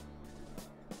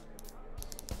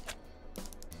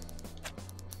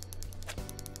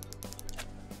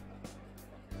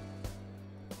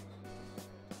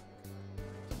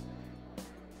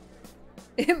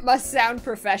 It must sound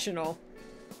professional.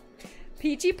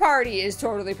 Peachy Party is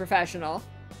totally professional.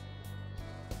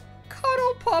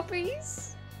 Cuddle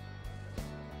puppies.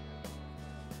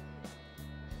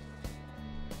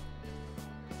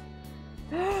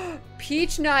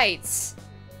 Peach Knights.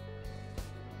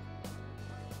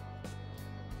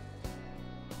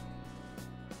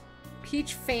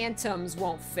 Peach Phantoms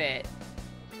won't fit.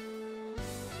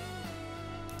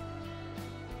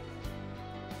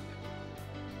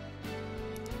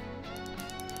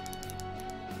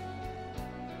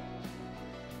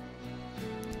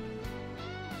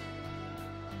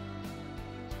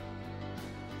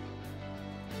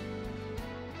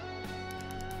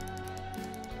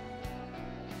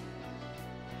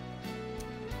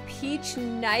 Peach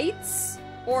Knights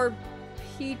or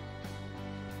Peach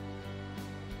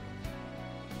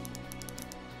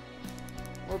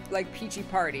or like Peachy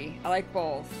Party. I like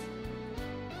both.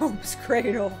 Hope's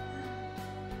Cradle.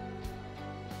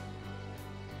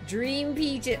 Dream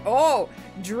Peaches. Oh,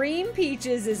 Dream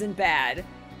Peaches isn't bad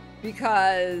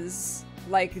because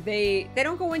like they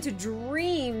don't go into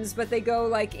dreams, but they go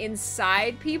like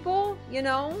inside people, you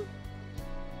know?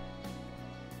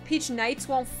 Peach Knights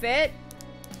won't fit.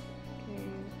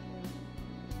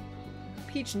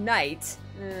 Peach Knight.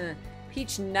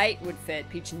 Peach Knight would fit.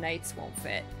 Peach Knights won't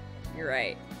fit. You're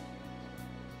right.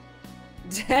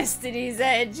 Destiny's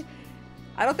Edge.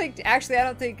 I don't think, actually, I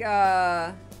don't think,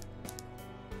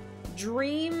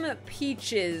 Dream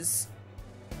Peaches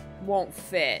won't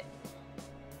fit.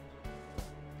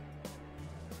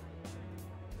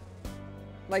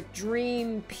 Like,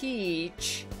 Dream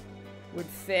Peach would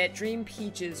fit. Dream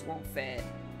Peaches won't fit.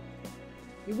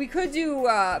 We could do,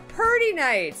 Purdy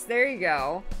Nights. There you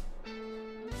go.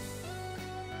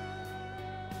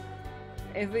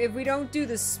 If we don't do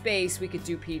the space, we could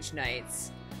do Peach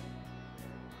Nights.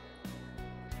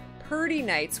 Purdy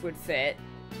Nights would fit.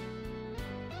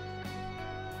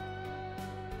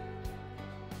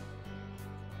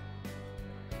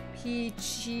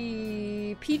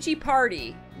 Peachy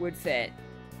Party would fit.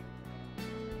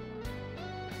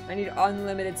 I need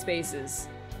unlimited spaces.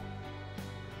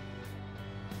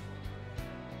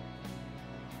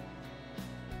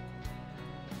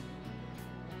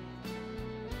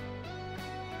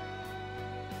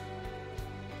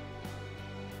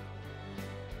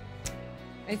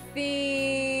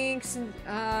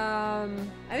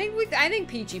 I think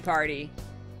Peachy Party.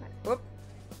 Whoop.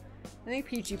 I think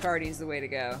Peachy Party is the way to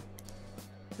go.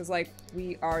 Because, like,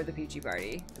 we are the Peachy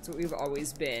Party. That's what we've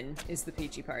always been, is the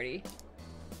Peachy Party.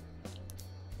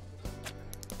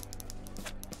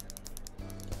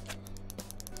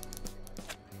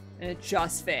 And it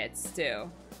just fits, too.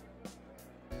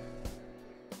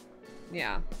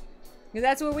 Yeah. Because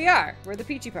that's what we are. We're the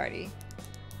Peachy Party.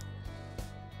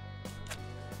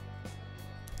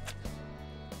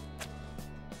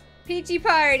 Peachy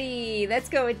Party! Let's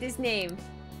go with this name.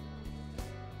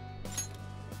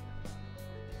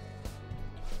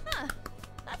 Huh.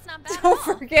 That's not bad Don't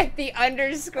forget the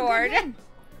underscored.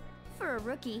 For a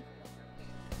rookie.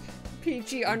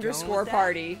 Peachy underscore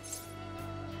party.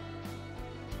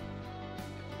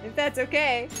 If that's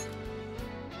okay.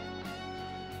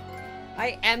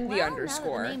 I am the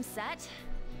underscore. Now that the name's set,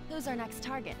 who's our next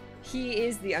target? He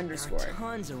is the underscore. There are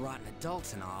tons of rotten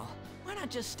adults and all. Why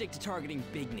not just stick to targeting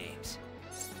big names?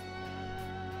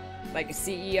 Like a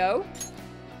CEO?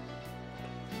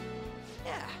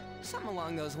 Yeah, something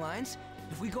along those lines.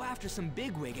 If we go after some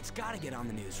bigwig, it's gotta get on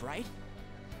the news, right?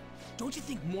 Don't you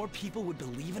think more people would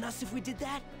believe in us if we did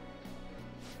that?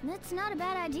 That's not a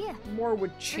bad idea. More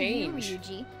would change. For you,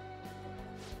 Ryuji.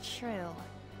 True.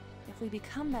 If we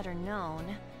become better known,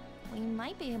 we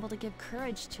might be able to give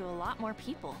courage to a lot more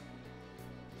people.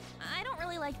 I don't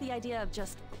really like the idea of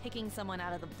just picking someone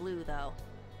out of the blue, though.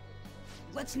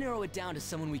 Let's narrow it down to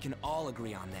someone we can all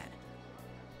agree on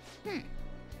then.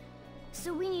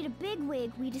 So we need a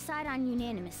bigwig we decide on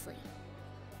unanimously.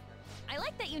 I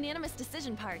like that unanimous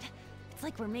decision part. It's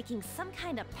like we're making some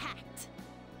kind of pact.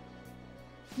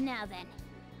 Now then,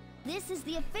 this is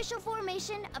the official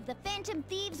formation of the Phantom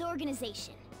Thieves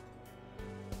organization.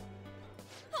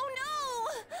 Oh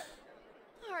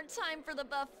no! Our time for the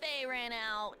buffet ran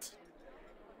out.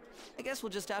 I guess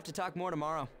we'll just have to talk more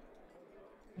tomorrow.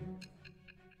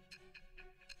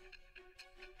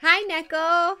 Hi,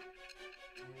 Neko!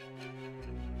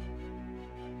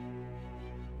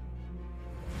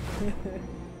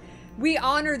 We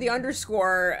honor the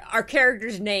underscore. Our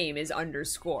character's name is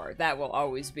underscore. That will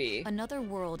always be. Another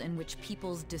world in which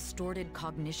people's distorted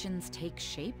cognitions take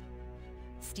shape?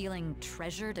 Stealing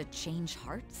treasure to change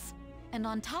hearts? And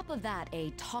on top of that, a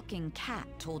talking cat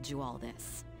told you all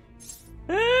this.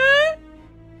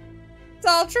 It's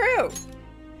all true.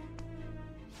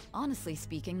 Honestly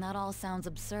speaking, that all sounds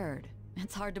absurd.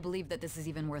 It's hard to believe that this is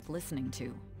even worth listening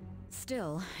to.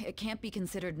 Still, it can't be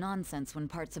considered nonsense when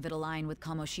parts of it align with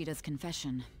Kamoshida's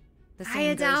confession. The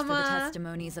same goes for the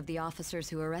testimonies of the officers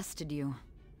who arrested you.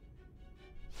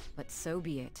 But so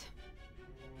be it.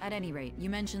 At any rate, you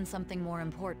mentioned something more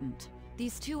important.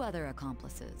 These two other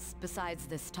accomplices, besides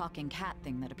this talking cat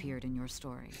thing that appeared in your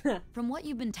story. From what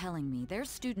you've been telling me, they're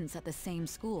students at the same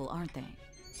school, aren't they?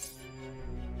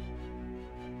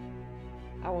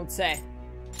 I won't say.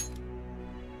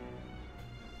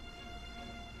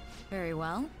 Very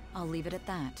well, I'll leave it at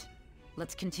that.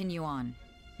 Let's continue on.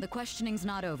 The questioning's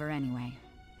not over anyway.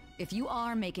 If you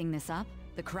are making this up,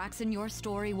 the cracks in your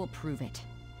story will prove it.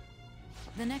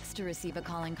 The next to receive a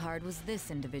calling card was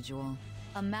this individual,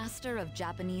 a master of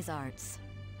Japanese arts,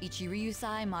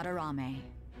 Ichiryusai Madarame.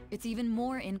 It's even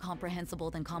more incomprehensible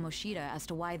than Kamoshida as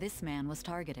to why this man was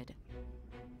targeted.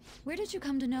 Where did you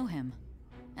come to know him?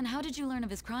 And how did you learn of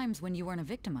his crimes when you weren't a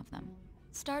victim of them?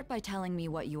 Start by telling me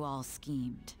what you all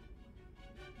schemed.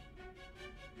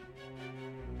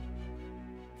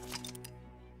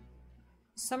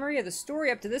 Summary of the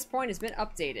story up to this point has been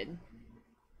updated.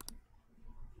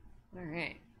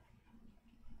 Alright.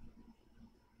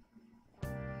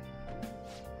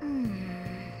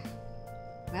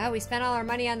 Well, we spent all our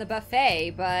money on the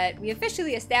buffet, but we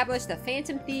officially established the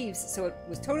Phantom Thieves, so it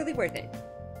was totally worth it.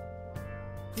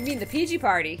 You mean the PG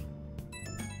Party?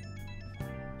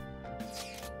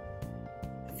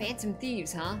 Phantom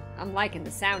Thieves, huh? I'm liking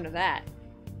the sound of that.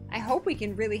 I hope we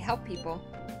can really help people.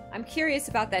 I'm curious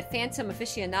about that Phantom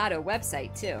Aficionado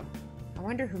website, too. I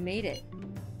wonder who made it.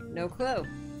 No clue.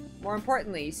 More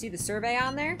importantly, you see the survey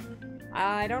on there?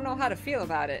 I don't know how to feel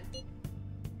about it.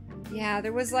 Yeah,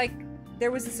 there was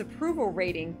this approval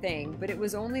rating thing, but it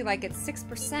was only like at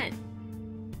 6%.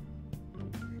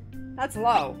 That's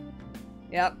low.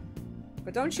 Yep.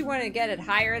 But don't you want to get it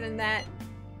higher than that?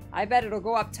 I bet it'll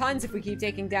go up tons if we keep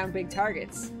taking down big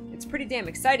targets. It's pretty damn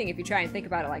exciting if you try and think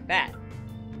about it like that.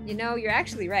 You know, you're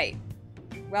actually right.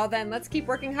 Well then, let's keep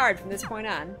working hard from this point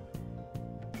on.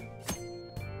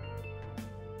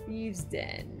 Thieves'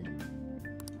 Den.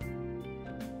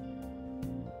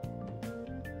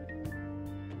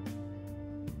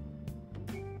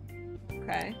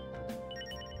 Okay.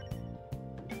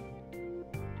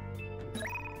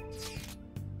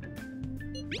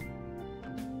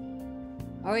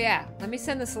 Oh yeah, let me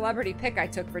send the celebrity pic I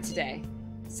took for today.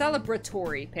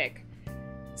 Celebratory pic.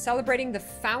 Celebrating the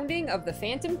founding of the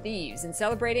Phantom Thieves and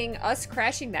celebrating us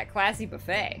crashing that classy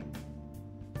buffet.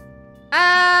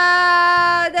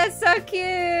 Ah, that's so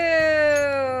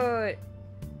cute!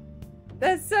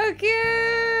 That's so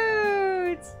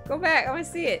cute! Go back. I want to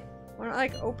see it. I want to,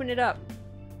 like, open it up.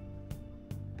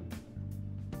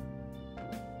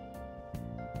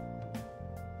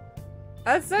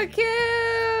 That's so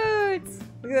cute!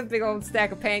 Look at that big old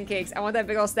stack of pancakes. I want that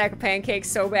big old stack of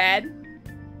pancakes so bad.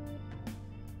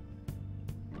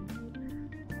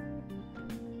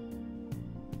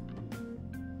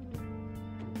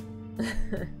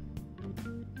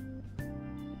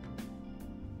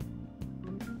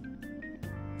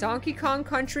 Donkey Kong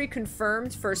Country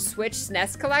confirmed for Switch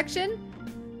SNES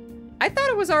collection? I thought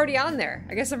it was already on there.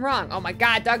 I guess I'm wrong. Oh my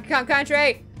god, Donkey Kong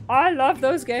Country! I love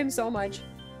those games so much.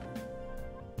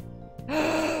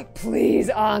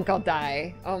 Please, Uncle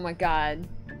die. Oh my god.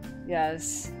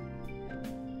 Yes.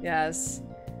 Yes.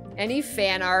 Any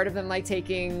fan art of them, like,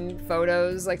 taking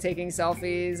photos, like, taking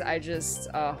selfies, I just,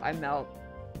 oh, I melt.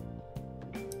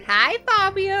 Hi,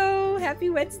 Fabio! Happy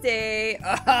Wednesday!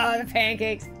 Oh, the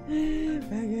pancakes.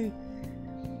 Pancakes.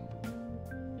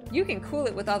 You can cool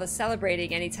it with all the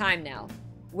celebrating anytime now.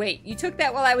 Wait, you took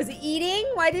that while I was eating?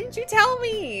 Why didn't you tell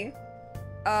me?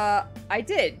 I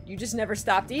did. You just never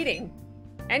stopped eating.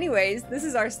 Anyways, this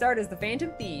is our start as the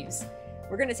Phantom Thieves.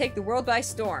 We're gonna take the world by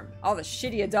storm. All the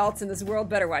shitty adults in this world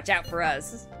better watch out for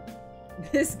us.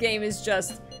 This game is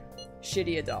just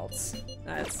shitty adults.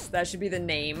 That should be the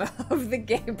name of the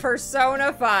game.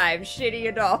 Persona 5, Shitty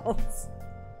Adults.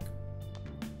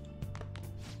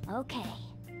 Okay.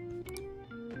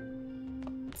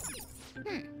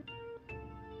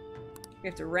 We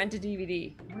have to rent a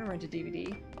DVD. I wanna rent a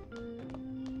DVD.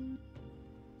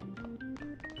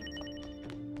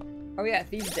 Oh yeah,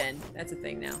 Thieves' Den. That's a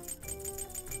thing now.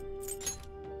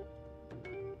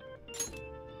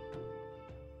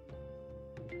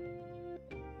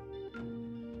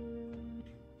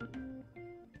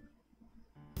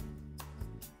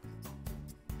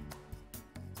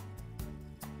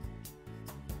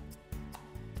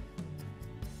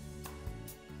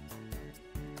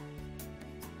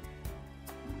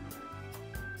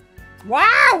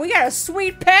 Wow, we got a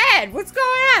sweet pad! What's going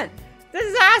on? This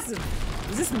is awesome!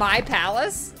 Is this my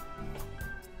palace?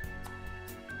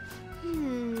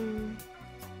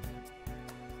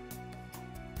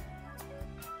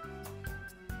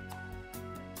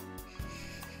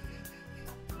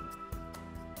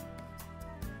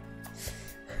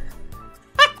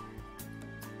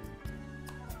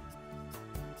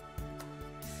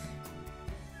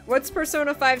 What's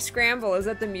Persona 5 Scramble? Is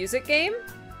that the music game?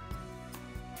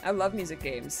 I love music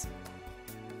games.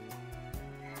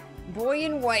 Boy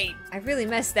in white. I really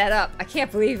messed that up. I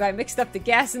can't believe I mixed up the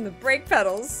gas and the brake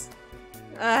pedals.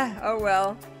 Oh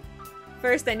well.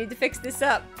 First, I need to fix this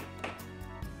up.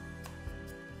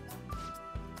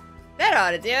 That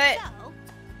ought to do it.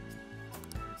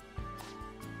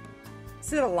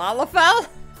 Is it a Lalafell?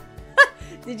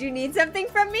 Did you need something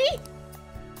from me?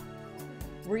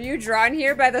 Were you drawn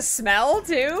here by the smell,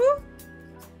 too?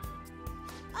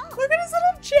 Look at his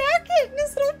little jacket and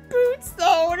his little boots,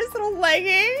 though, and his little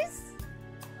leggings.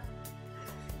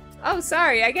 Oh,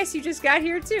 sorry. I guess you just got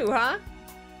here, too, huh?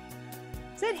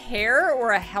 Is that hair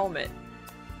or a helmet?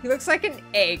 He looks like an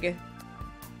egg.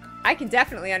 I can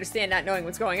definitely understand not knowing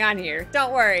what's going on here.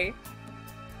 Don't worry.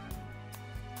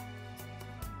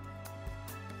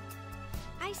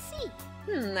 I see.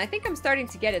 I think I'm starting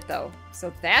to get it, though.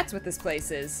 So that's what this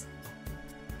place is.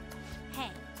 Hey.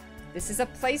 This is a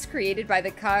place created by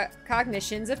the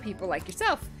cognitions of people like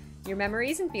yourself. Your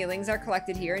memories and feelings are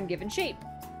collected here and given shape.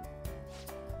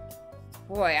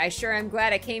 Boy, I sure am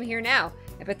glad I came here now.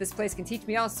 I bet this place can teach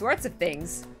me all sorts of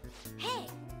things. Hey!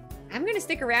 I'm gonna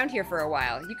stick around here for a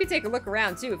while. You could take a look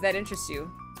around too if that interests you.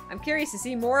 I'm curious to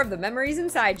see more of the memories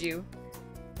inside you.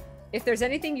 If there's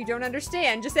anything you don't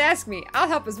understand, just ask me. I'll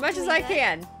help as much as I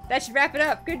can. That should wrap it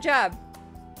up. Good job.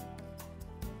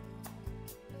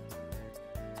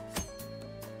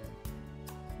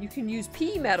 You can use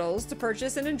P medals to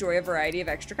purchase and enjoy a variety of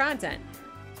extra content.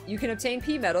 You can obtain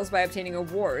P medals by obtaining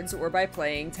awards or by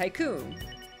playing Tycoon.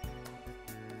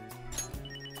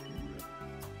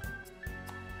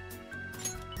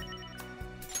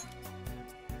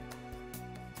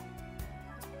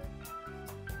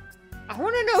 I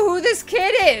want to know who this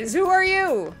kid is. Who are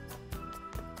you?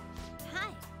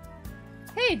 Hi.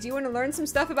 Hey, do you want to learn some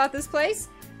stuff about this place?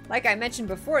 Like I mentioned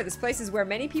before, this place is where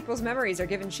many people's memories are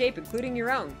given shape, including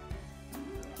your own.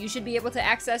 You should be able to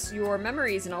access your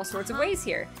memories in all sorts of ways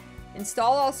here.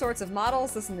 Install all sorts of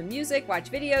models, listen to music, watch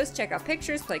videos, check out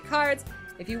pictures, play cards.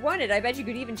 If you wanted, I bet you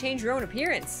could even change your own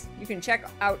appearance. You can check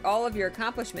out all of your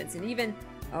accomplishments and even...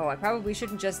 Oh, I probably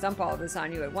shouldn't just dump all of this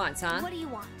on you at once, huh? What do you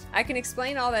want? I can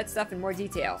explain all that stuff in more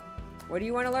detail. What do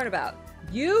you want to learn about?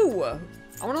 You!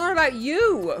 I want to learn about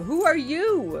you! Who are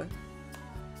you?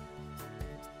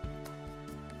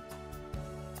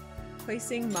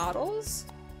 Placing models?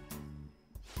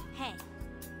 Hey.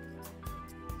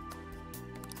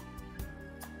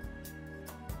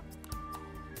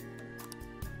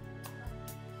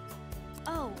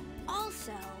 Oh,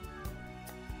 also...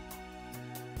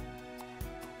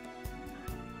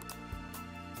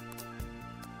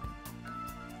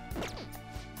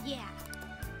 Yeah.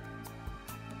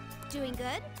 Doing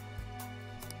good?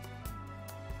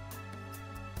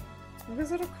 Look at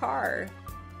this little car.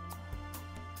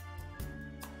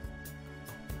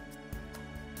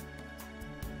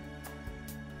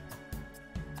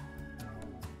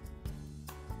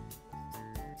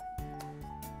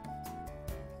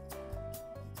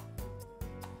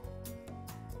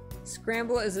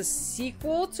 Scramble is a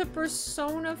sequel to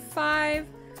Persona 5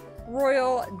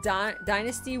 Royal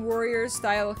Dynasty Warriors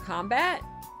style of combat.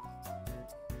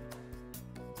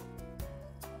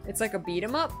 It's like a beat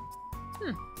 'em up.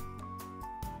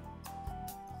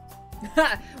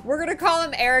 We're gonna call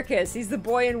him Ericus. He's the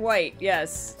boy in white.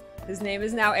 Yes. His name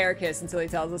is now Ericus until he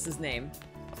tells us his name.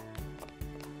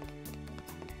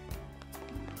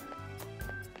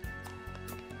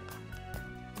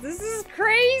 This is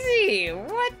crazy!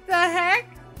 What the heck?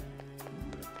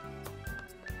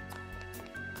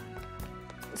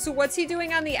 So what's he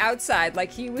doing on the outside?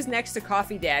 Like, he was next to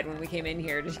Coffee Dad when we came in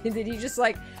here. Did he just,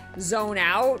 like, zone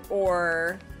out,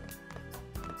 or...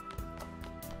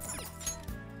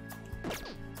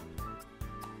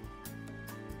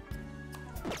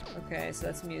 Okay, so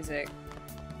that's music.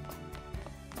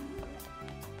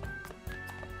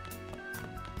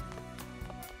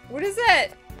 What is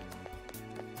it?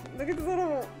 Look at the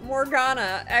little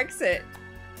Morgana exit.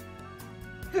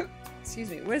 Excuse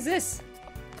me, what is this?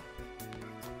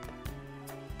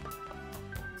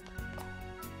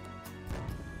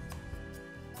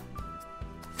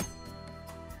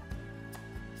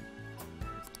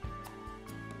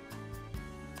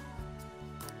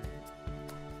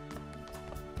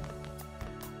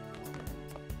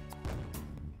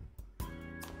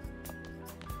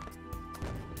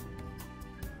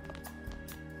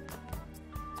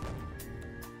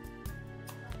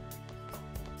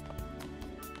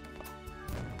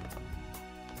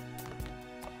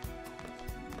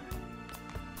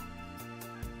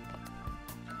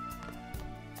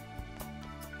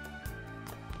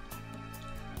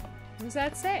 What does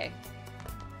that say?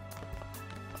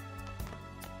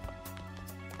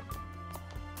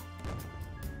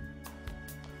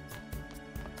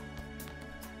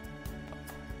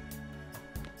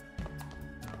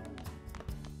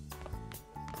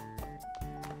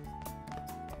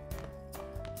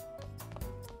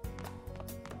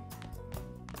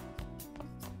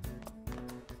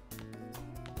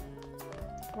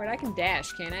 Wait, I can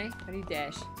dash, can't I? How do you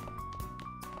dash?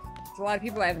 There's a lot of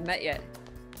people I haven't met yet.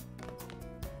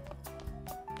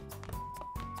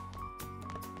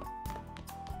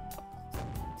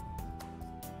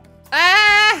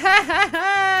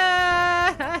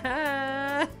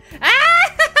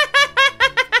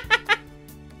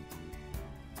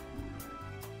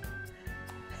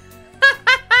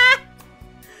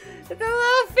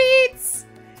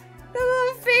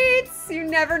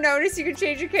 Notice you can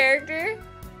change your character.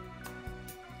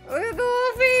 Look at the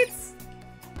little feet.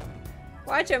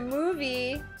 Watch a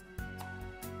movie.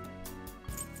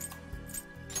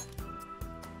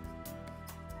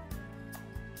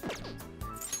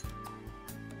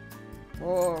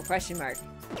 Oh, question mark.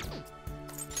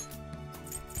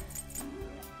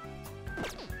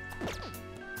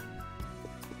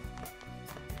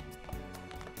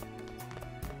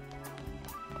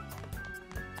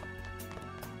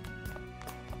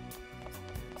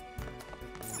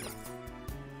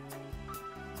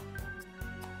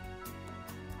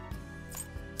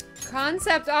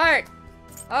 Concept art.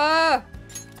 Oh.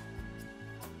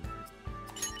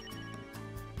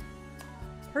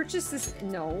 Purchase this.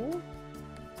 No.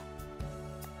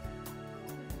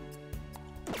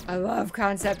 I love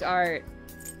concept art.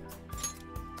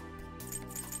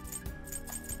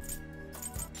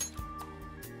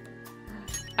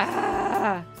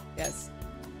 Ah. Yes.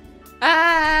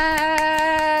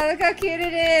 Ah. Look how cute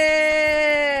it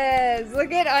is.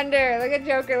 Look at Under. Look at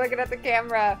Joker looking at the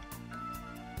camera.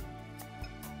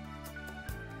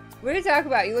 What did we talk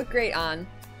about? You look great on.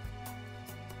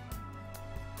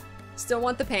 Still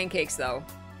want the pancakes, though.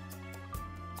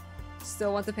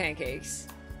 Still want the pancakes.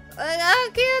 Look how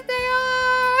cute they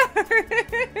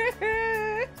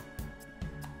are!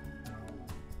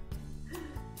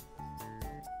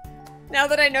 Now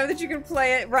that I know that you can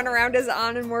play it, run around as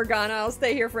Ann and Morgana, I'll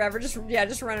stay here forever. Just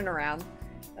running around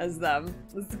as them.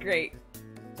 This is great.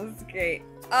 This is great.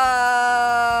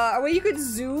 Well, you could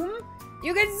zoom?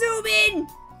 You can zoom in!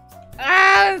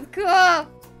 Ah, it's cool.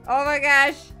 Oh my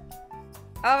gosh.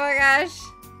 Oh my gosh.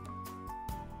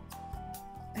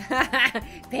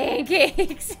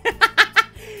 Pancakes.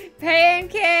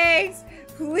 Pancakes.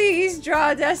 Please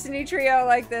draw a Destiny trio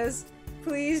like this.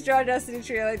 Please draw a Destiny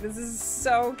trio like this. This is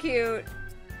so cute.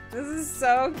 This is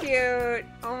so cute.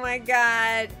 Oh my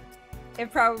god.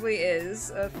 It probably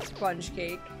is a sponge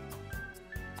cake.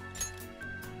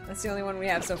 That's the only one we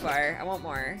have so far. I want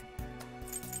more.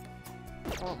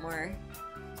 I want more.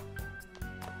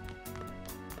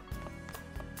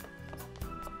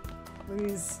 Look at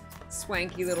these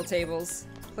swanky little tables.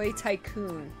 Play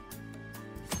Tycoon.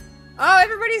 Oh,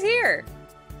 everybody's here!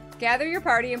 Gather your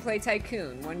party and play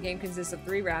Tycoon. One game consists of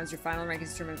 3 rounds. Your final rank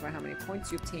is determined by how many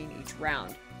points you obtain each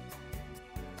round.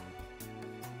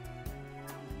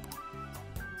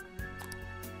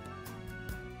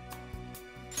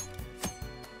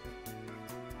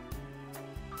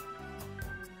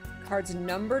 Card's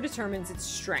number determines its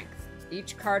strength.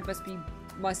 Each card must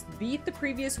beat the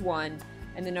previous one,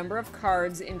 and the number of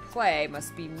cards in play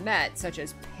must be met, such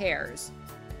as pairs.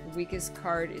 The weakest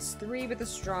card is 3, but the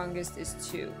strongest is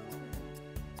 2.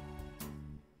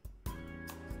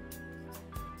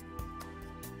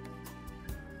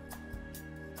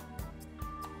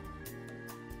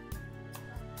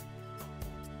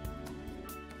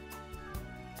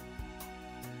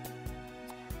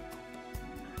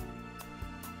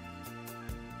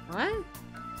 What?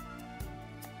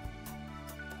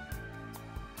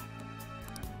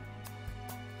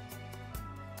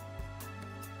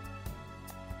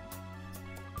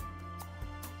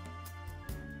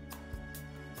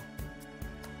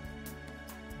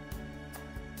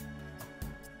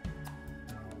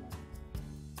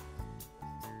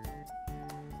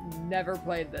 Never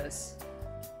played this.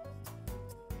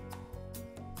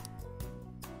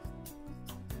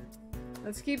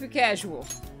 Let's keep it casual.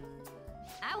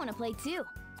 I want to play too.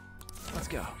 Let's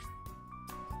go.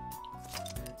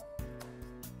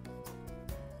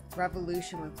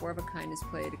 Revolution, when 4 of a kind is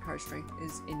played, a card strength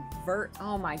is invert.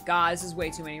 Oh my god, this is way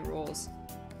too many rules.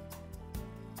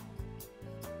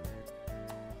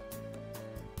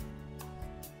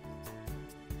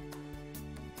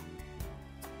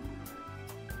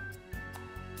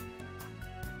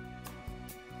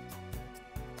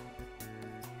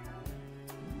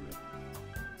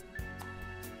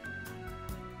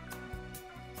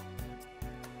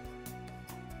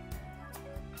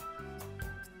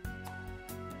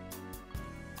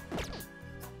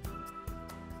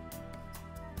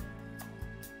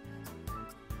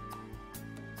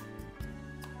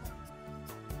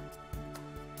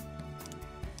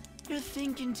 You're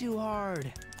thinking too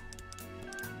hard.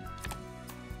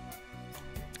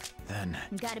 Then.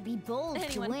 You gotta be bold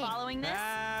Anyone to win. following this?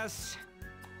 Pass.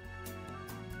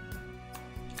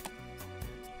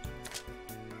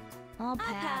 I'll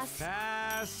pass.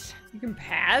 Pass. You can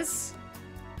pass?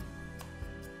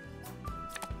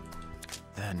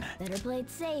 Then. Better play it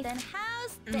safe. Then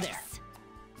how's this? There.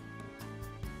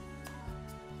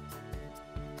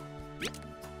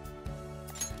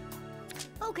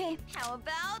 Okay. How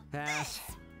about Pass.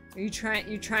 Are you trying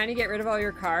to get rid of all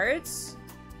your cards?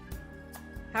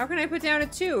 How can I put down a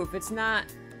 2 if it's not?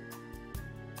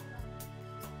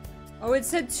 Oh, it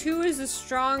said 2 is the Out of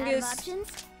strongest.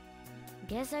 options?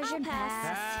 Guess I should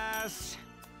pass. Pass.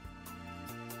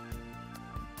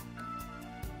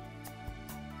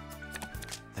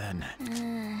 Then.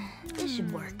 This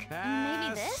should work.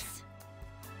 maybe this?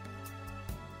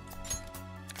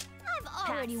 I've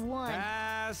already won.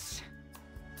 Pass.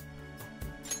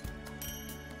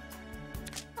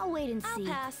 I'll wait and see. I'll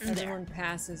pass. Everyone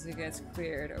passes, it gets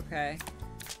cleared. Okay.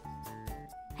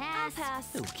 Pass. I'll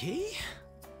pass. Okay.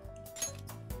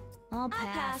 I'll I'll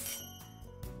pass.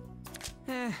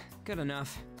 Eh, good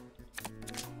enough.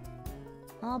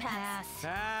 I'll pass.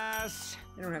 Pass.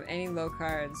 I don't have any low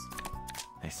cards.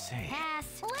 I say.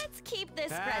 Pass. Let's keep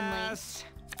this Pass.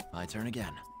 My turn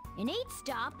again. An 8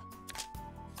 stop.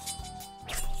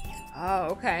 Oh,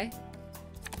 okay.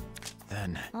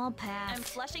 Then. I'll friendly. pass. I'm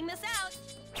flushing this out.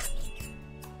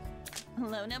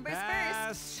 Low numbers first.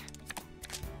 Pass.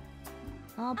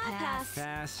 I'll pass. pass.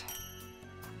 Pass.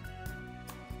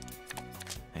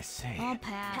 I say. I'll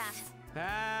pass.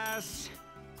 Pass. Pass.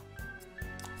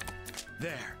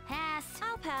 There. Pass.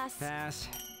 I'll pass. Pass.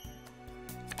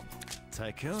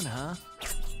 Tycoon, huh?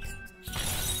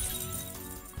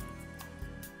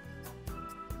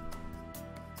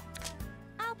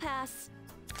 I'll pass.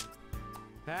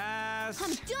 Pass.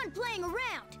 I'm done playing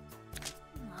around.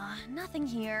 Nothing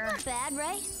here. Not bad,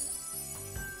 right?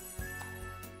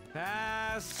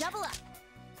 Pass. Double up.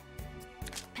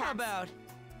 How about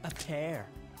a pair?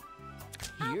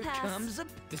 Here comes a...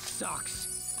 This sucks.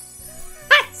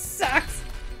 That sucks.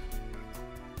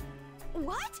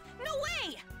 What? No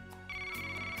way!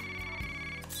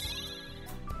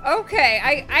 Okay,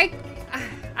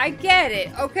 I get it.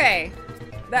 Okay.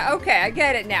 Okay, I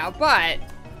get it now, but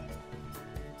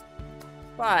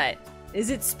is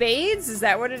it spades? Is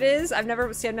that what it is? I've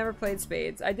never played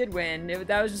spades. I did win.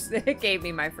 That was just, it gave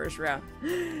me my first round.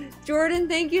 Jordan,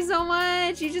 thank you so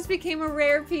much. You just became a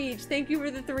rare peach. Thank you for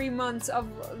the 3 months of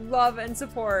love and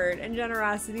support and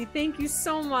generosity. Thank you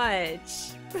so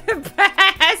much.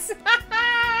 Pass.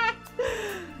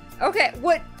 Okay,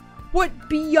 what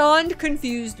beyond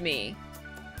confused me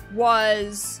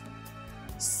was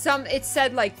it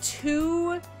said like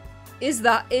 2 is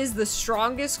the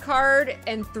strongest card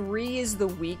and 3 is the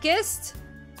weakest.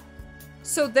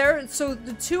 So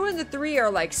the 2 and the 3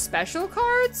 are like special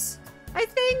cards, I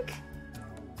think.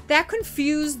 That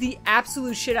confused the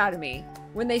absolute shit out of me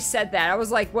when they said that. I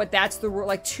was like, what, that's the rule?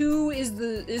 Like 2 is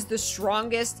the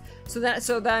strongest. So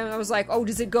then I was like, oh,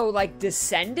 does it go like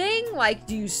descending? Like,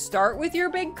 do you start with your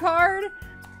big card?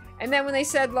 And then when they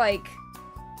said like,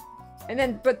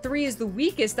 but 3 is the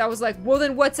weakest, I was like, well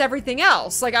then what's everything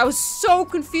else? Like, I was so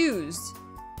confused.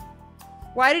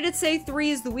 Why did it say 3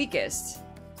 is the weakest?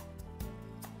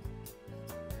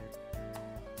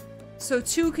 So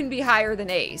 2 can be higher than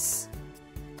ace.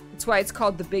 That's why it's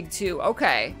called the big 2.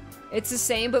 Okay. It's the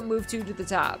same, but move 2 to the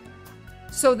top.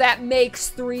 So that makes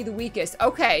 3 the weakest.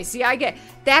 Okay, see, I get...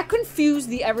 That confused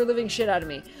the ever-living shit out of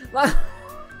me.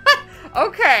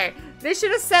 Okay. They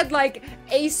should have said, like,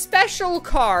 a special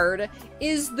card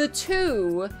is the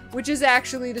 2, which is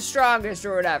actually the strongest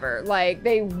or whatever. Like,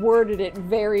 they worded it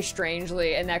very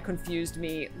strangely, and that confused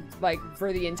me, like,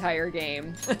 for the entire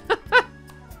game.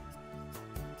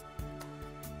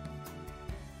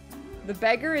 The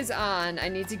beggar is on. I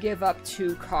need to give up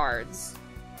 2 cards.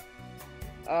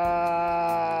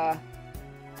 The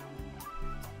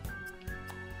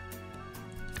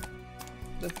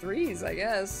 3s, I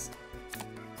guess.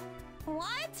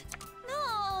 What?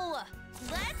 No!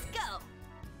 Let's go!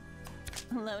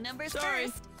 Low numbers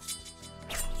first.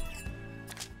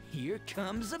 Here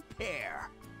comes a pair.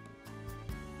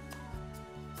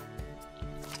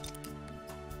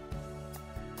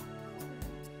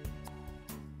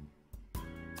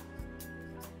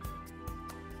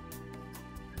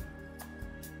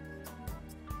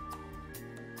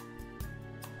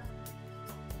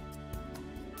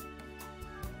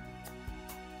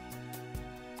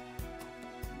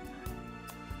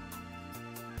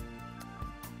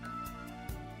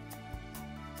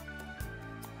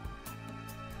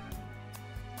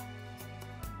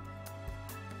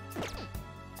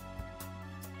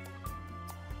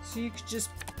 So you could just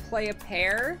play a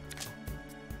pair?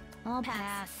 I'll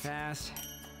pass. Pass.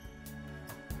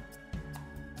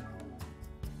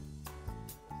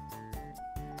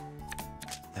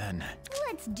 Then.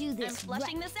 Let's do this. I'm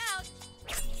flushing this out.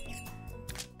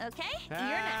 Okay,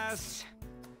 Pass.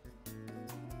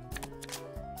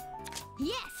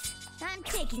 You're next. Yes, I'm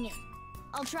taking it.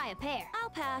 I'll try a pair. I'll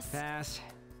pass. Pass.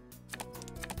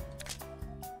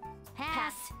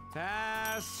 Pass.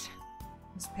 Pass.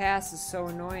 This pass is so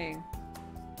annoying.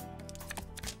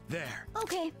 There.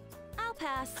 Okay. I'll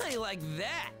pass. How you like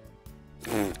that?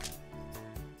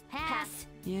 Pass.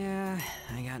 Yeah,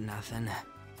 I got nothing.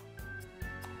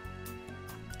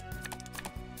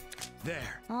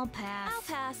 There. I'll pass. I'll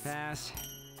pass. Pass.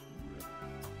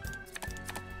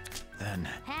 Then.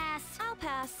 Pass. I'll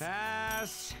pass.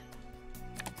 Pass.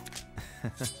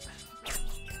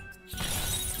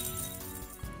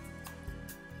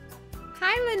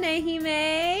 Hi,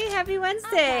 Lanehime. Happy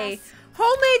Wednesday.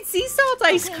 Homemade sea salt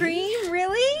ice cream?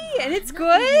 Really? And it's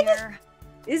good?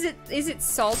 Is it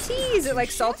salty? Is it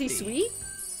like salty sweet?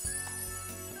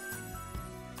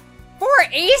 4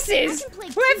 aces? Who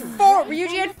had 4?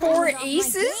 Ryuji had 4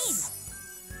 aces?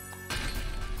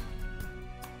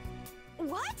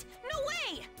 What? No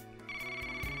way!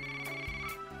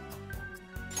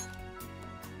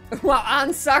 Well,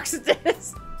 on sucks at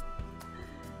this.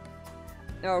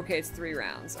 Okay, it's 3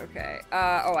 rounds. Okay.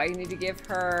 Oh, I need to give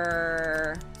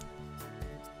her...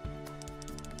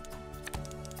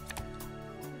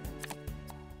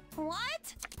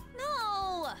 What?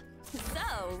 No!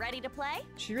 So, ready to play?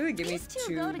 She really gave me These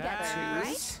 2 go together, right?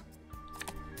 twos.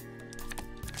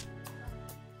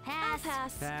 I'll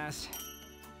pass. Pass.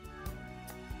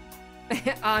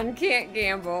 On can't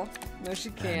gamble. No,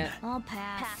 she can't. I'll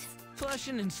pass.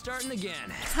 Flushing and starting again.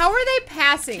 How are they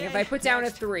passing if I put down a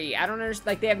 3? I don't understand.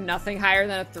 Like, they have nothing higher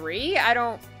than a 3? I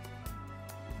don't...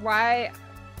 Why...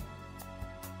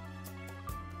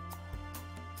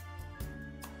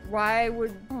 Why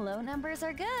would... Low numbers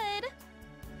are good.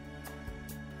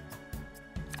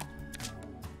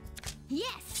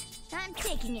 Yes! I'm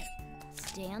taking it.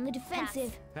 Stay on the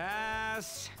defensive.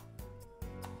 Pass.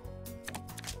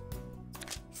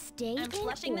 Stay I'm in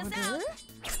flushing order. this out.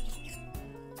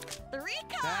 3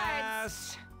 cards.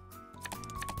 Pass.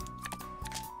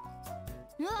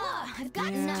 Ugh, I've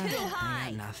got Yeah, nothing. Too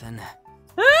high. nothing.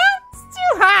 It's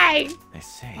too high! I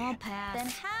see. I'll pass. Then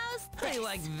how's How this? you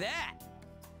like that?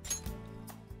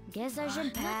 Guess I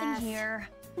should pass. Nothing here.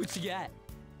 What you got?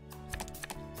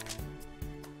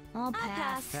 I'll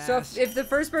pass. So if the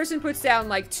first person puts down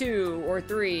like 2 or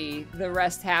 3, the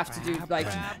rest have to do like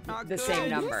the same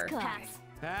number.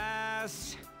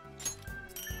 Pass.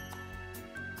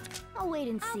 I'll wait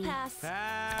and see.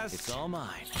 Pass. It's all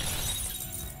mine.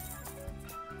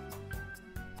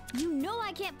 You know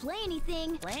I can't play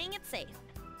anything. Playing it safe.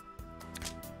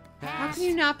 How can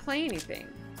you not play anything?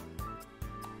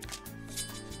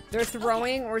 They're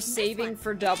throwing or saving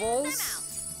for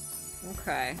doubles?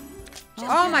 Okay.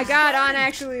 Oh my god, Anna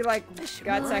actually like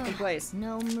got second place.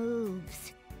 No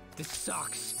moves. This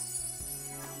sucks.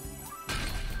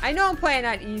 I know I'm playing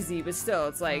on easy, but still,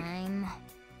 it's like... I'm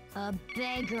a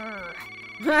beggar.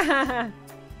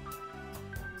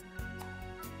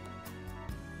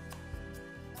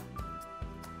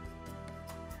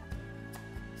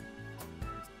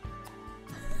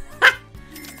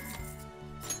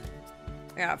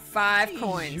 I got 5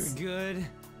 coins. You're good.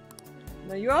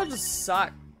 No, you all just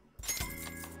suck.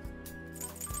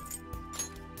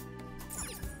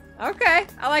 Okay,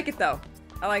 I like it though.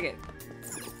 I like it.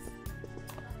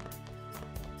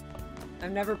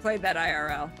 I've never played that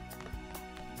IRL.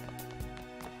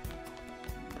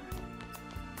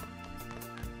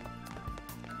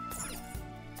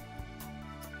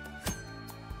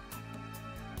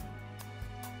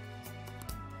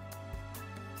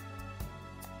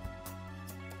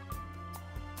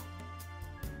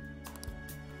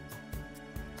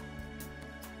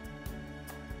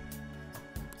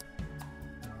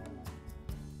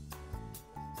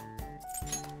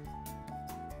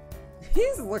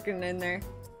 He's looking in there.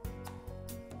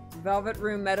 Velvet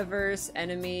Room, Metaverse,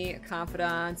 Enemy,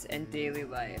 Confidant, and Daily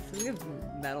Life. We have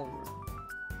Metal Room.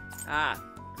 Ah,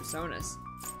 Personas.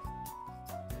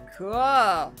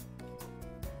 Cool.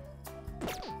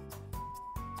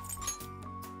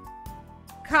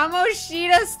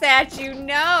 Kamoshida statue,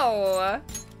 no!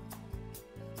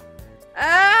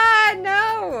 Ah,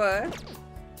 no!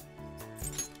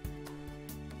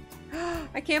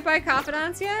 I can't buy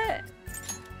Confidants yet?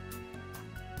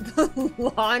 The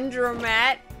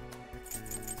laundromat.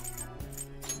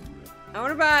 I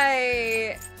want to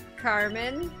buy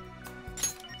Carmen.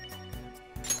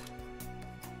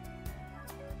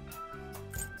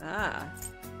 Ah.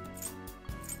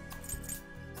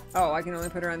 Oh, I can only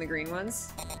put her on the green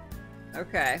ones?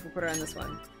 Okay, we'll put her on this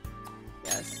one.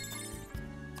 Yes.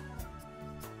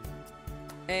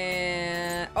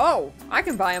 And... oh! I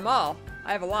can buy them all.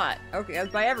 I have a lot. Okay,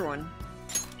 let's buy everyone.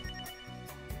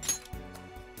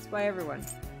 Let's buy everyone.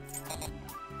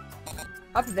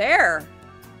 Up there!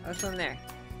 Oh, let's put him there.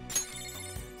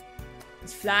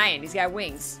 He's flying. He's got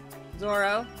wings.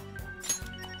 Zoro.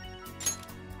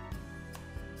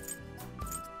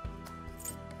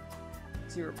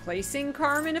 Is he replacing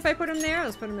Carmen if I put him there?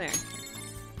 Let's put him there.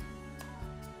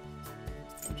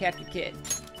 And Captain Kid.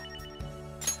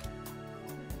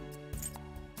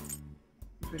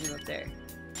 Put him up there.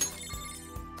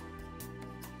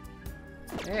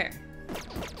 There.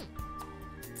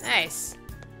 Nice.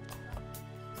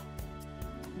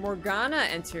 Morgana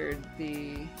entered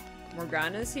the...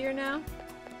 Morgana's here now?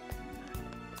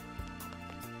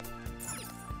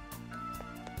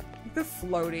 The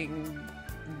floating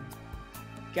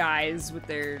guys with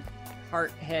their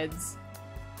heart heads.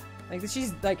 Like,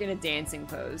 she's like in a dancing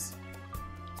pose.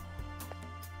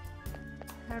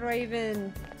 How do I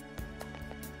even...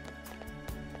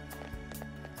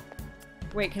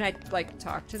 Wait, can I, like,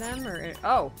 talk to them, or...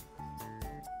 oh!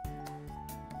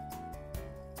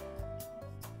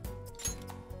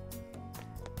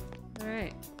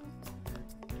 Alright.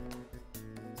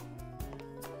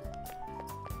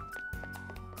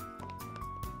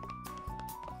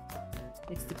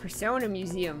 It's the Persona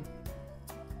Museum.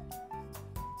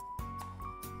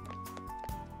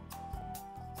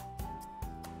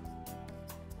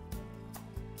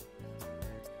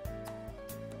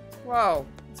 Whoa.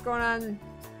 What's going on?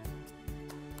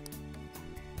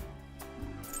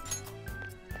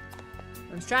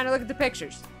 I was trying to look at the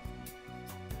pictures.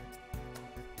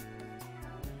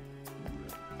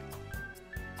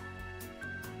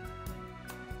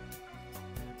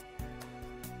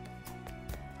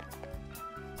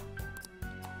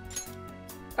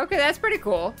 Okay, that's pretty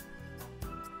cool.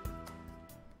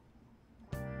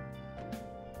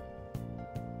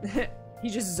 He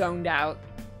just zoned out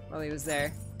while he was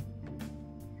there.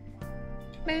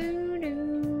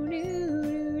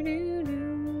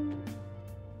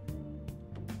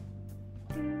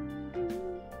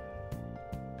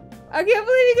 I can't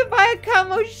believe you can buy a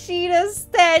Kamoshida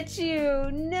statue!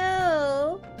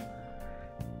 No!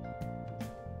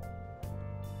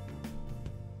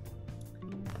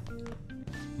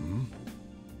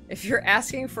 If you're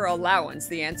asking for allowance,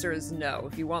 the answer is no.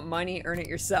 If you want money, earn it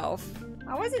yourself.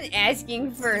 I wasn't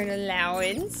asking for an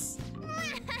allowance.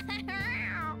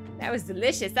 That was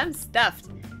delicious. I'm stuffed.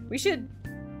 We should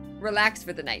relax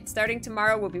for the night. Starting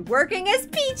tomorrow, we'll be working as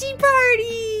Peachy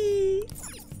Party!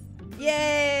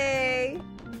 Yay!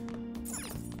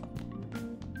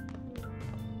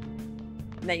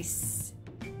 Nice.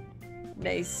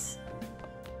 Nice.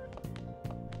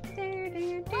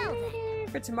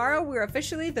 For tomorrow, we're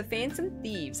officially the Phantom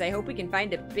Thieves. I hope we can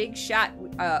find a big shot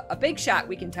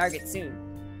we can target soon.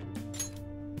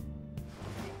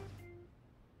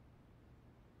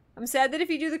 I'm sad that if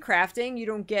you do the crafting, you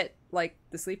don't get, like,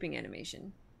 the sleeping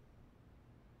animation.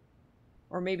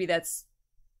 Or maybe that's...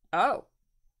 Oh.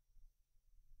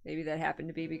 Maybe that happened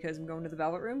to be because I'm going to the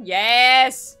Velvet Room?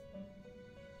 Yes!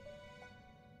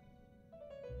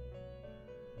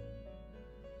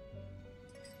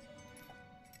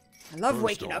 I love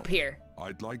waking up here.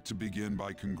 I'd like to begin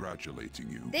by congratulating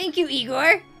you. Thank you,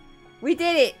 Igor. We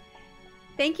did it.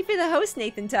 Thank you for the host,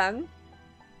 Nathan Tongue.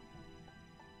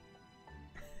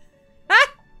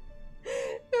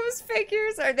 Those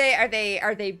figures, are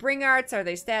they bring arts? Are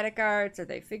they static arts? Are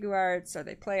they figure arts? Are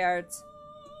they play arts?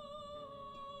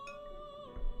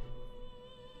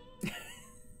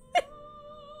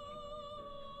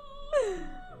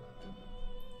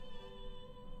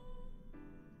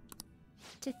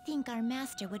 To think our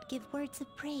master would give words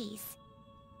of praise.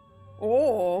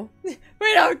 Oh, we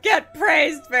don't get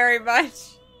praised very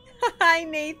much. Hi,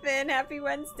 Nathan. Happy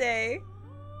Wednesday.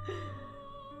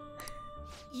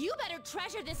 You better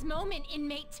treasure this moment,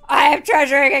 inmate. I am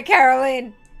treasuring it,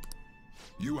 Caroline.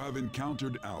 You have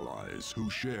encountered allies who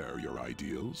share your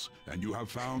ideals, and you have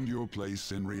found your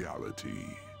place in reality.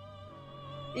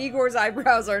 Igor's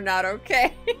eyebrows are not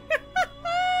okay.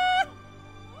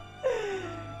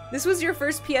 This was your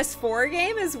first PS4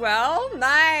 game as well?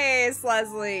 Nice,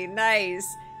 Leslie. Nice.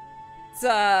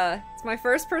 It's my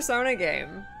first Persona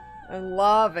game. I'm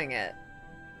loving it.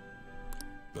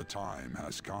 The time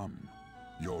has come.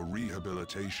 Your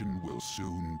rehabilitation will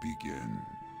soon begin.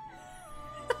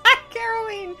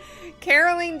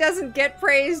 Caroline doesn't get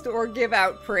praised or give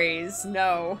out praise.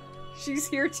 No. She's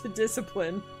here to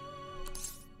discipline.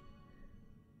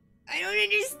 I don't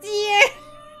understand.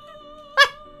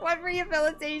 What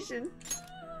rehabilitation?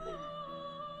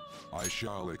 I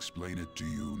shall explain it to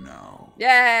you now.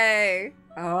 Yay!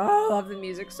 Oh, I love the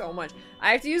music so much.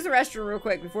 I have to use the restroom real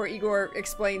quick before Igor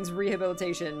explains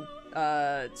rehabilitation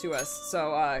to us.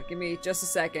 So give me just a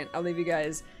second. I'll leave you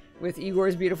guys with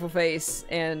Igor's beautiful face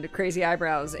and crazy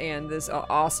eyebrows and this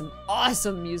awesome,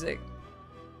 awesome music.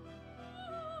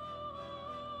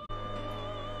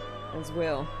 As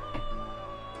well.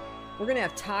 We're gonna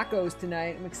have tacos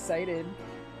tonight. I'm excited.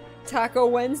 Taco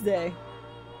Wednesday.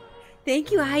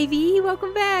 Thank you, Ivy.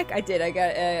 Welcome back. I did.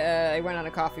 I went on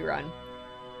a coffee run.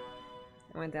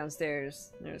 I went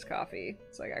downstairs. There was coffee,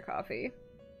 so I got coffee.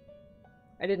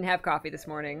 I didn't have coffee this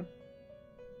morning.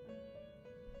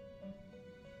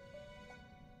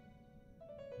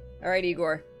 All right,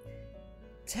 Igor.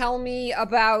 Tell me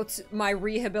about my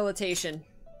rehabilitation.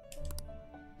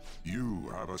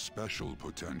 You have a special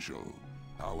potential.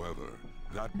 However,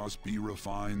 that must be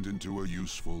refined into a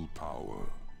useful power.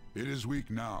 It is weak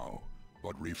now,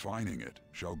 but refining it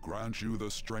shall grant you the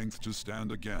strength to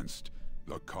stand against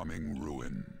the coming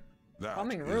ruin. That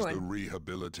is the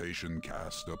rehabilitation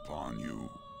cast upon you.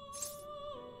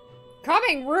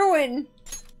 Coming ruin!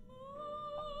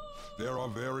 There are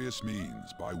various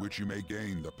means by which you may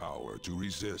gain the power to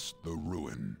resist the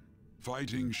ruin.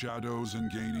 Fighting shadows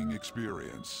and gaining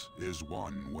experience is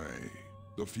one way.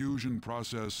 The fusion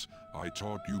process I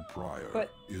taught you prior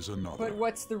is another. But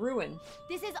what's the ruin?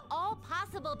 This is all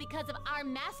possible because of our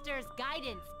master's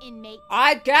guidance, inmate.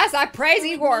 I guess I praise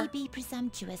Igor. It may be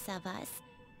presumptuous of us.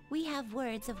 We have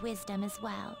words of wisdom as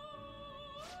well.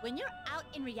 When you're out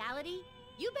in reality,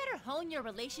 you better hone your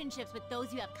relationships with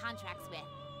those you have contracts with.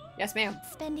 Yes, ma'am.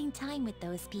 Spending time with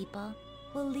those people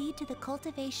will lead to the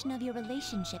cultivation of your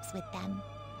relationships with them.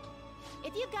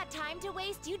 If you've got time to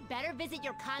waste, you'd better visit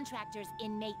your contractors,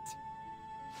 inmate.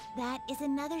 That is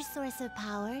another source of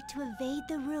power to evade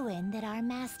the ruin that our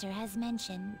master has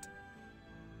mentioned.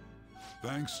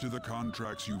 Thanks to the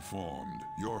contracts you formed,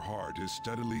 your heart is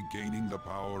steadily gaining the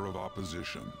power of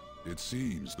opposition. It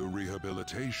seems the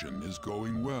rehabilitation is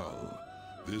going well.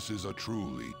 This is a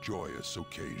truly joyous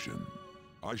occasion.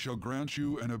 I shall grant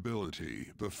you an ability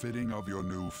befitting of your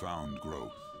newfound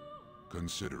growth.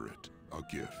 Consider it a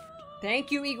gift.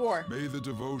 Thank you, Igor. May the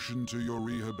devotion to your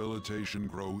rehabilitation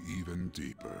grow even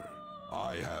deeper.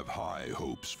 I have high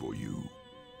hopes for you.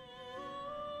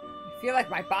 I feel like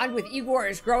my bond with Igor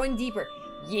is growing deeper.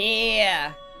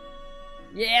 Yeah!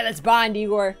 Yeah, let's bond,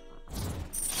 Igor.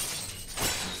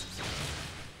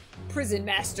 Prison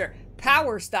Master.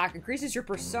 Power stock increases your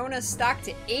persona stock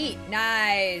to 8.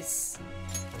 Nice.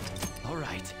 All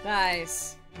right.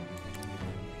 Nice.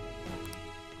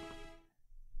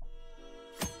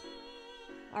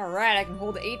 All right, I can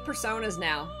hold 8 personas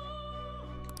now.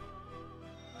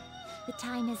 The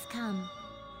time has come.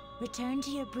 Return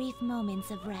to your brief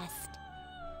moments of rest.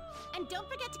 And don't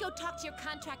forget to go talk to your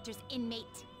contractor's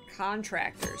inmate.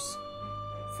 Contractors.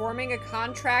 Forming a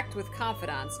contract with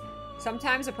confidants.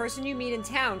 Sometimes a person you meet in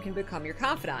town can become your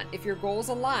confidant. If your goals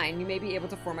align, you may be able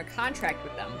to form a contract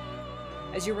with them.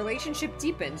 As your relationship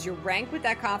deepens, your rank with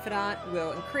that confidant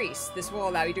will increase. This will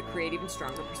allow you to create even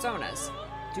stronger personas.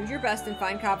 Do your best and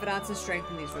find confidants and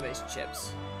strengthen these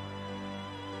relationships.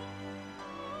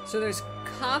 So there's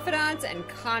confidants and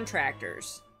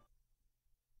contractors.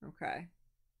 Okay.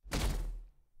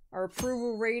 Our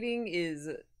approval rating is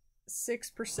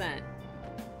 6%.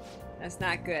 That's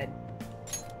not good.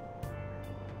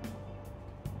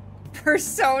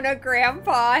 Persona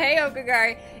Grandpa. Hey,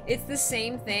 Okagari. It's the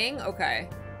same thing? Okay.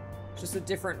 Just a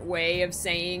different way of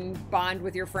saying bond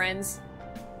with your friends.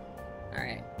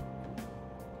 Alright.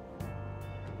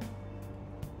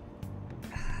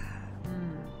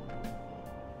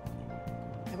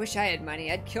 I wish I had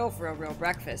money. I'd kill for a real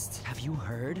breakfast. Have you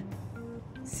heard?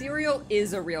 Cereal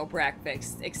is a real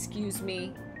breakfast. Excuse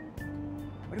me.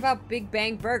 What about Big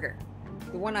Bang Burger?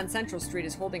 The one on Central Street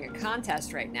is holding a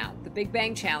contest right now. The Big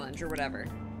Bang Challenge or whatever.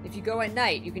 If you go at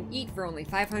night, you can eat for only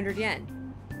 500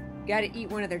 yen. You gotta eat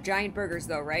one of their giant burgers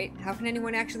though, right? How can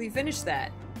anyone actually finish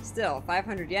that? Still,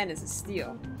 500 yen is a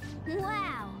steal.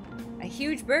 Wow. A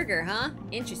huge burger, huh?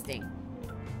 Interesting.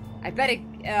 I bet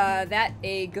that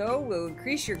a go will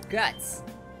increase your guts.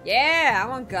 Yeah, I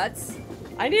want guts.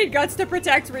 I need guts to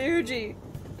protect Ryuji.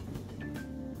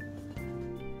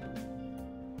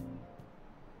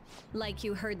 Like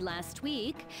you heard last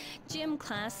week, gym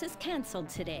class is canceled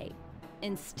today.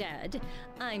 Instead,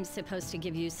 I'm supposed to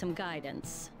give you some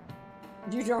guidance.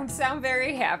 You don't sound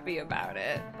very happy about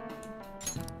it.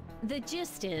 The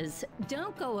gist is,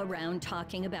 don't go around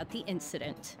talking about the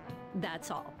incident.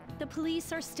 That's all. The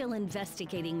police are still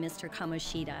investigating Mr.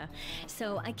 Kamoshida,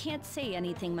 so I can't say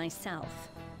anything myself.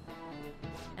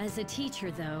 As a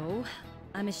teacher, though,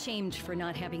 I'm ashamed for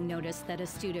not having noticed that a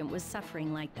student was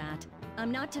suffering like that.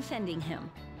 I'm not defending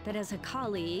him, but as a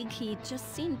colleague, he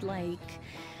just seemed like,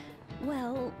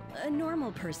 well, a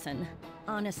normal person.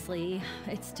 Honestly,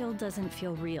 it still doesn't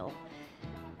feel real.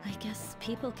 I guess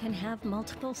people can have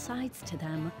multiple sides to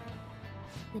them.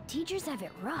 The teachers have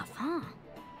it rough, huh?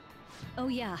 Oh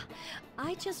yeah,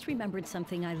 I just remembered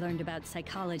something I learned about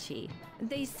psychology.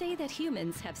 They say that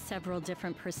humans have several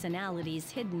different personalities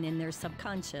hidden in their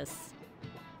subconscious.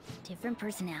 Different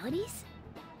personalities?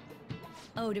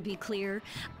 Oh, to be clear,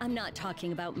 I'm not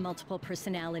talking about multiple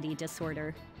personality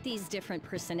disorder. These different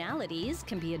personalities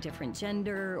can be a different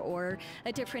gender or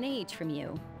a different age from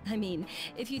you. I mean,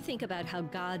 if you think about how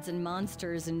gods and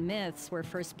monsters and myths were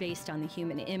first based on the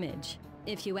human image,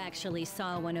 if you actually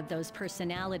saw one of those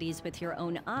personalities with your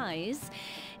own eyes,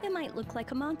 it might look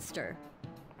like a monster.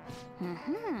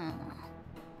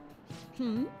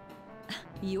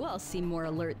 You all seem more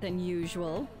alert than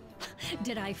usual.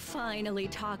 Did I finally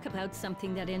talk about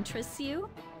something that interests you?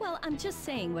 Well, I'm just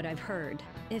saying what I've heard.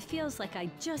 It feels like I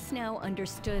just now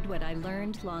understood what I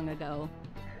learned long ago.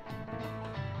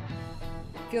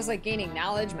 Feels like gaining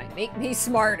knowledge might make me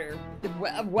smarter.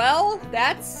 Well,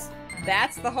 that's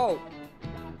the hope.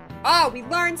 Oh, we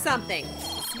learned something.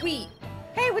 Sweet.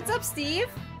 Hey, what's up, Steve?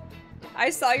 I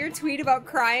saw your tweet about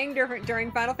crying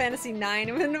during Final Fantasy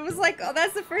IX, and it was like, oh,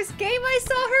 that's the first game I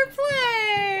saw her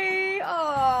play!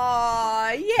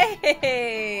 Aww,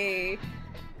 yay!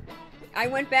 I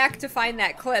went back to find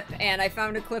that clip, and I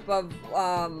found a clip of,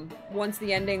 once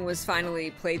the ending was finally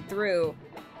played through,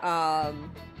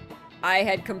 I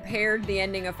had compared the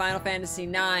ending of Final Fantasy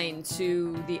IX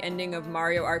to the ending of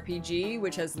Mario RPG,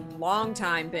 which has long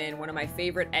time been one of my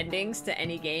favorite endings to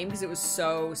any game because it was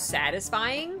so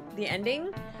satisfying, the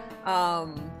ending.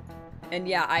 And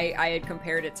yeah, I had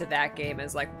compared it to that game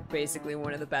as like basically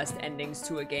one of the best endings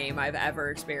to a game I've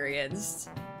ever experienced.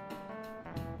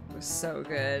 It was so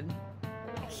good.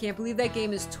 I can't believe that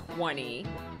game is 20.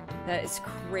 That is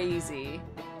crazy.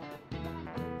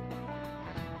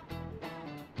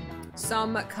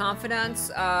 Some confidence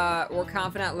or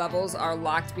confident levels are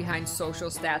locked behind social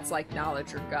stats like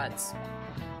knowledge or guts.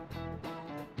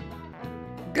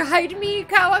 Guide me,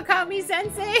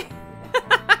 Kawakami-sensei!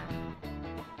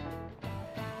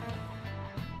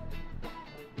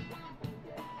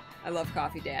 I love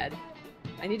Coffee Dad.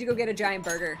 I need to go get a giant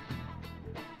burger.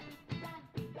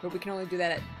 But we can only do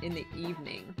that in the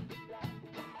evening.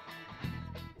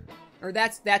 Or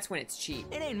that's when it's cheap.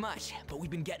 It ain't much, but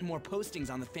we've been getting more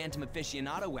postings on the Phantom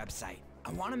Aficionado website.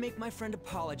 I want to make my friend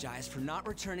apologize for not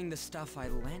returning the stuff I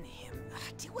lent him.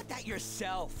 Deal with that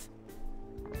yourself.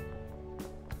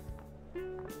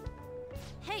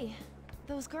 Hey,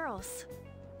 those girls.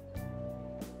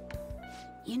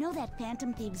 You know that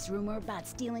Phantom Thieves rumor about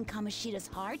stealing Kamoshida's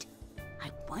heart?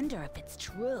 I wonder if it's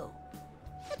true.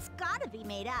 It's gotta be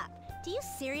made up. Do you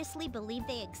seriously believe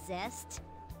they exist?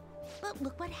 But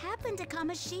look what happened to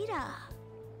Kamoshida.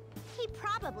 He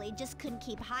probably just couldn't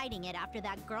keep hiding it after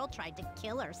that girl tried to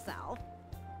kill herself.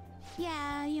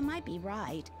 Yeah, you might be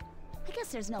right. I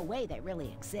guess there's no way they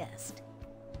really exist.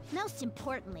 Most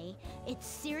importantly, it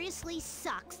seriously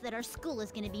sucks that our school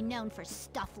is gonna be known for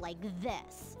stuff like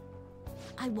this.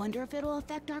 I wonder if it'll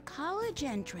affect our college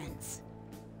entrance.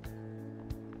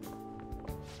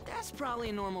 That's probably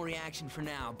a normal reaction for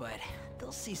now, but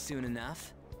they'll see soon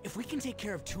enough. If we can take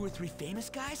care of 2 or 3 famous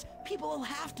guys, people will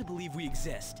have to believe we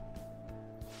exist.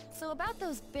 So about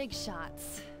those big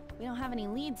shots, we don't have any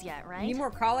leads yet, right? Need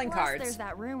more calling Plus, cards. There's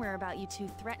that rumor about you two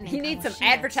threatening. He needs some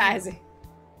Kamoshida, advertising.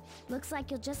 Looks like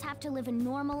you'll just have to live a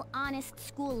normal, honest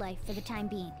school life for the time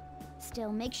being.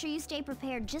 Still, make sure you stay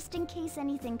prepared just in case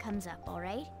anything comes up,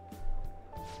 alright?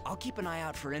 I'll keep an eye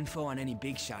out for info on any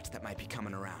big shots that might be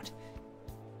coming around.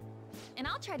 And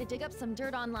I'll try to dig up some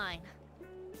dirt online.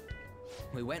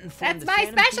 We went and formed That's the my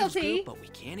Phantom Thieves specialty. group, but we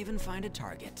can't even find a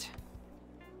target.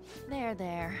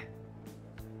 There.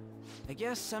 I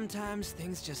guess sometimes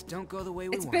things just don't go the way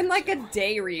we It's want. been like a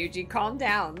day, Ryuji. Calm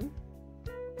down.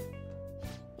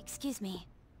 Excuse me.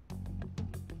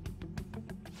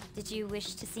 Did you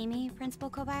wish to see me, Principal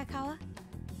Kobayakawa?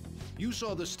 You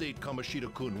saw the state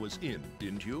Kamoshida-kun was in,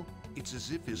 didn't you? It's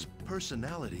as if his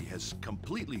personality has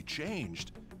completely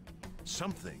changed.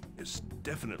 Something is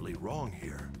definitely wrong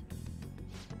here.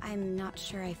 I'm not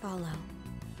sure I follow.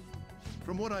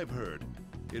 From what I've heard,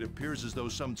 it appears as though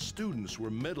some students were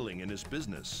meddling in his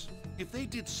business. If they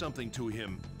did something to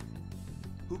him,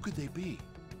 who could they be?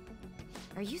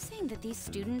 Are you saying that these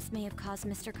students may have caused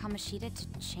Mr. Kamoshida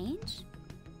to change?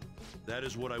 That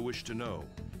is what I wish to know,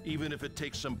 even if it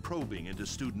takes some probing into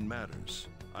student matters.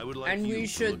 I would like And you we to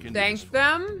should look into thank this.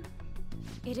 them?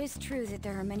 It is true that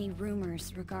there are many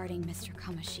rumors regarding Mr.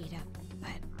 Kamoshida, but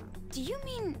do you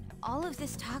mean all of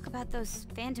this talk about those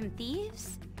Phantom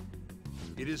Thieves?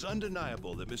 It is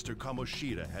undeniable that Mr.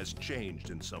 Kamoshida has changed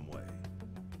in some way.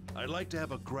 I'd like to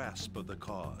have a grasp of the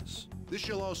cause. This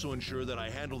shall also ensure that I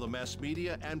handle the mass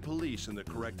media and police in the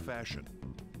correct fashion.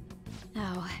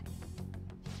 No.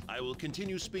 I will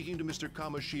continue speaking to Mr.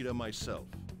 Kamoshida myself.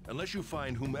 Unless you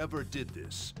find whomever did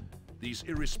this, these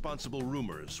irresponsible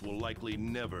rumors will likely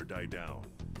never die down.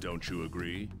 Don't you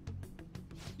agree?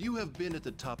 You have been at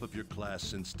the top of your class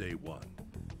since day one.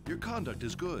 Your conduct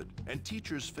is good, and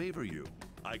teachers favor you.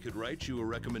 I could write you a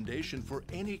recommendation for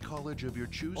any college of your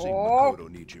choosing, Makoto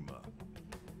Nijima.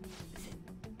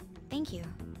 Thank you.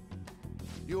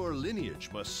 Your lineage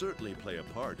must certainly play a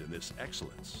part in this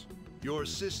excellence. Your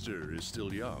sister is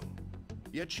still young,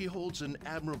 yet she holds an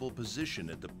admirable position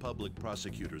at the public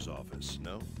prosecutor's office,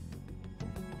 no?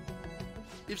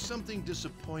 If something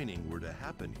disappointing were to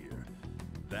happen here,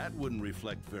 that wouldn't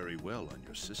reflect very well on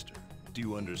your sister. Do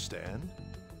you understand?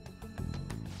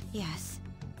 Yes.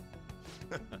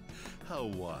 How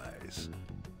wise.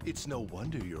 It's no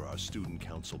wonder you're our student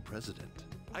council president.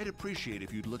 I'd appreciate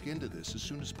if you'd look into this as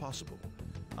soon as possible.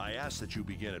 I ask that you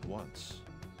begin at once.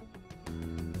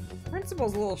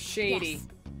 Principal's a little shady. Yes.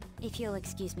 If you'll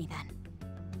excuse me then.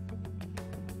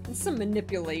 That's some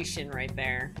manipulation right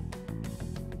there.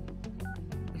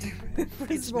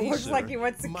 Principal looks like he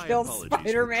wants to kill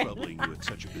Spider-Man. Troubling you at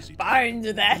such a busy Find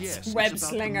time. that yes, web it's about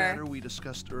slinger. The matter we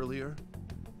discussed earlier.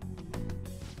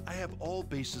 I have all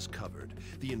bases covered.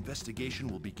 The investigation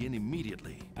will begin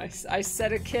immediately. I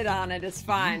set a kid on it. It's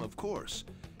fine. Of course.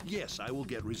 Yes, I will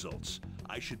get results.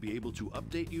 I should be able to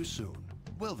update you soon.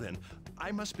 Well then,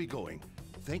 I must be going.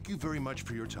 Thank you very much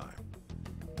for your time.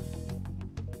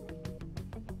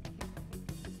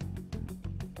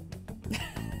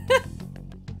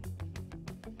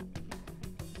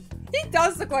 He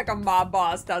does look like a mob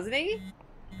boss, doesn't he?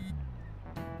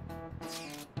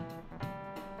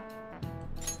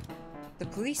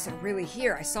 police are really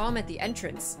here. I saw them at the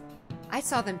entrance. I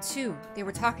saw them too. They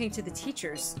were talking to the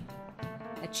teachers.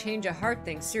 That change of heart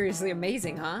thing's seriously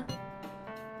amazing, huh?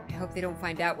 I hope they don't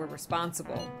find out we're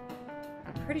responsible.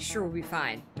 I'm pretty sure we'll be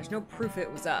fine. There's no proof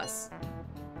it was us.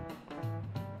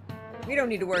 We don't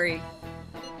need to worry.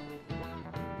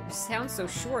 You sound so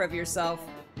sure of yourself.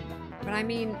 But I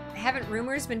mean, haven't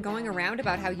rumors been going around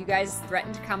about how you guys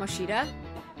threatened Kamoshida?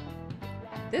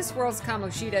 This world's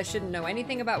Kamoshida shouldn't know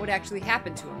anything about what actually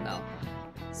happened to him, though.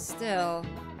 Still,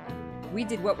 we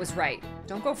did what was right.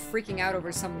 Don't go freaking out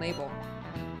over some label.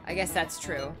 I guess that's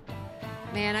true.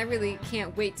 Man, I really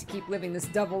can't wait to keep living this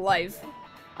double life.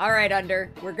 Alright,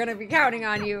 Under. We're gonna be counting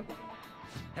on you.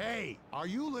 Hey, are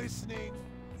you listening?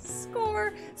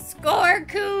 Score! Score,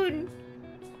 Coon!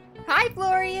 Hi,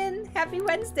 Florian! Happy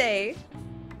Wednesday!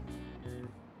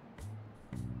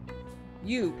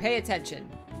 You, pay attention.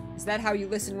 Is that how you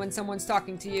listen when someone's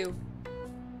talking to you?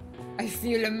 I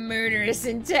feel a murderous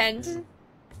intent.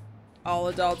 All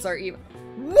adults are evil.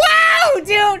 Wow,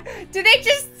 dude! Do they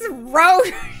just throw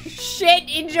shit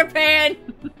in Japan?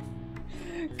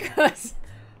 Cause,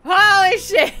 holy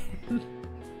shit!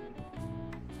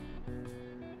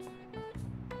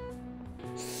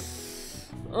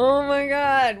 Oh my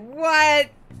god, what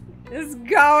is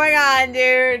going on,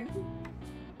 dude?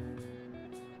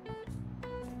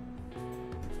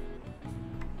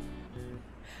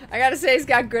 I gotta say, he's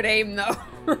got good aim, though.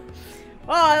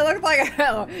 Oh, it looked like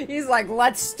he's like,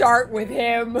 let's start with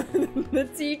him. The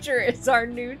teacher is our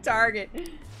new target.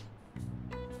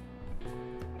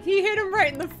 He hit him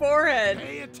right in the forehead.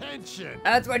 Pay attention.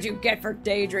 That's what you get for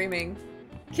daydreaming.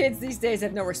 Kids these days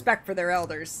have no respect for their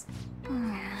elders.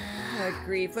 Good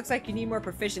grief. Looks like you need more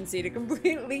proficiency to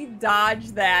completely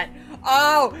dodge that.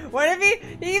 Oh, what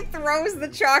if he throws the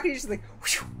chalk and he's just like,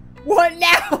 whew, what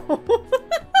now?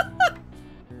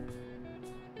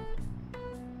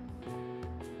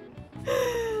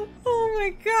 Oh my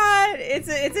god.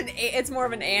 It's more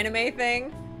of an anime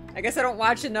thing. I guess I don't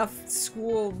watch enough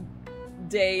school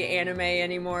day anime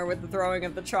anymore with the throwing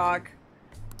of the chalk.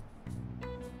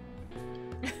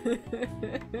 You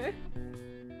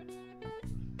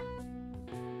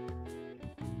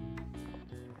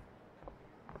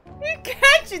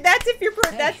catch it. That's if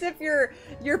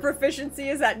your proficiency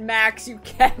is at max. You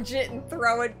catch it and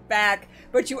throw it back,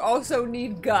 but you also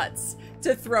need guts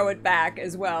to throw it back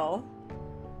as well.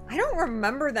 I don't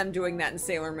remember them doing that in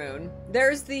Sailor Moon.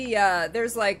 There's the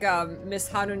there's like Miss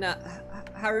Haruna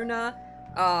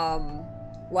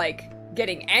like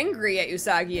getting angry at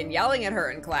Usagi and yelling at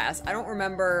her in class. I don't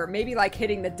remember, maybe like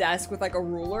hitting the desk with like a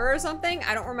ruler or something.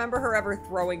 I don't remember her ever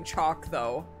throwing chalk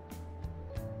though.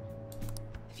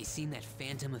 Have you seen that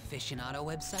Phantom Aficionado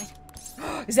website?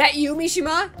 Is that you,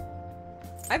 Mishima?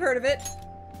 I've heard of it.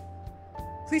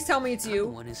 Please tell me it's you.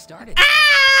 I'm the one who started.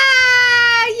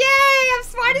 Ah! Yay!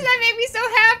 Why does that make me so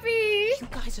happy? You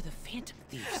guys are the Phantom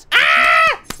Thieves.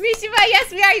 Ah! Mishima, yes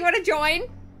we are. You want to join?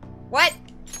 What?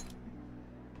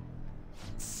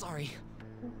 Sorry.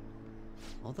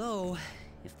 Although,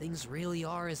 if things really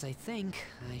are as I think,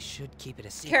 I should keep it a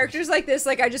secret. Characters like this,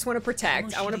 like I just want to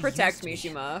protect. I want to protect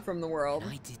Mishima from the world.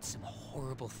 I did some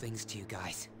horrible things to you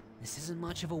guys. This isn't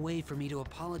much of a way for me to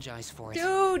apologize for it.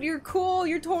 Dude, you're cool.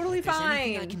 You're totally if there's fine.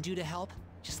 anything I can do to help,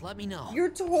 just let me know. You're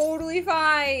totally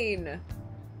fine.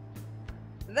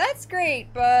 That's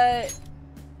great, but...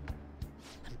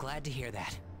 I'm glad to hear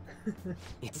that.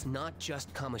 It's not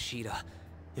just Kamoshida.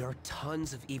 There are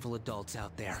tons of evil adults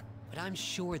out there. But I'm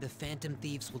sure the Phantom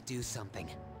Thieves will do something.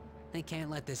 They can't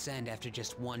let this end after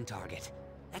just one target.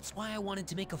 That's why I wanted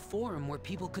to make a forum where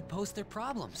people could post their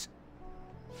problems.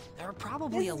 There are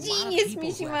probably a lot of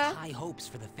people who have high hopes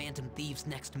for the Phantom Thieves'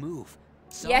 next move.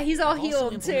 So yeah, he's all I've also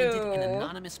healed too. implemented an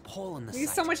anonymous poll in the He's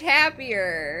site. so much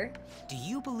happier. Do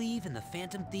you believe in the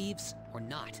Phantom Thieves or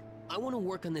not? I want to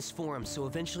work on this forum so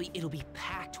eventually it'll be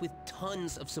packed with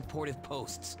tons of supportive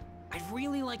posts. I'd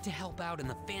really like to help out in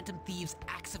the Phantom Thieves'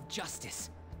 acts of justice.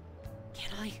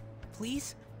 Can I,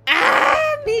 please?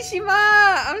 Ah,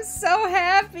 Mishima! I'm so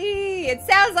happy! It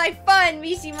sounds like fun,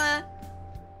 Mishima!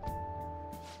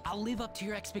 I'll live up to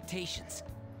your expectations.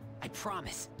 I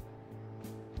promise.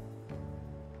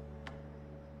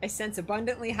 I sense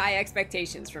abundantly high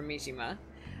expectations from Mishima.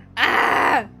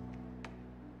 Ah!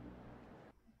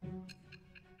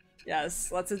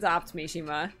 Yes, let's adopt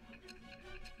Mishima.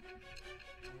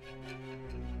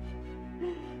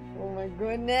 Oh my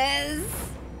goodness!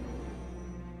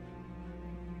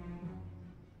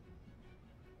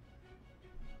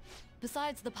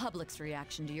 Besides the public's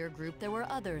reaction to your group, there were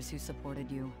others who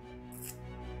supported you.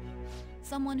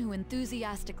 Someone who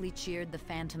enthusiastically cheered the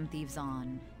Phantom Thieves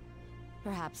on.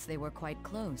 Perhaps they were quite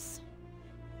close.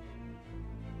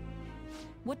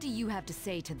 What do you have to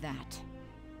say to that?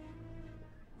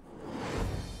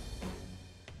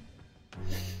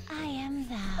 I am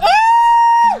thou. Ah!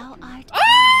 Thou art Ah!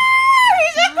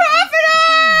 He's a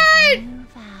crocodile!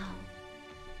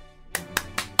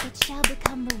 It shall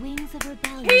become the wings of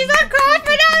rebellion. He's a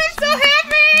crocodile! I'm so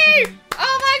happy!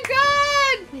 Oh my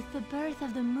god! With the birth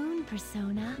of the moon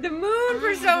persona. The moon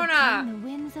persona! The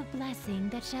winds of blessing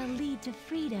that shall lead to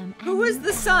freedom. Who was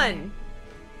the sun?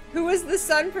 Who was the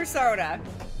sun persona?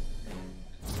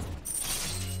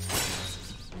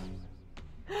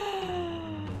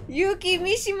 Yuki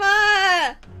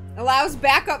Mishima! Allows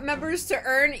backup members to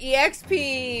earn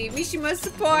EXP. Mishima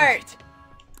support.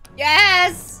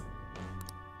 Yes!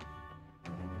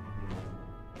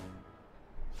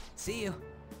 See you.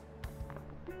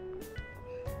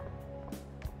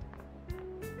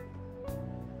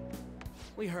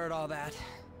 We heard all that.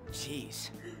 Jeez.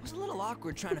 It was a little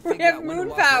awkward trying to We figure have out when to moon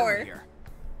walk power. over here.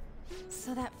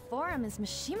 So that forum is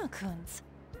Mishima-kun's.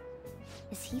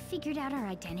 Has he figured out our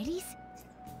identities?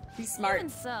 He's smart. Even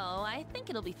so, I think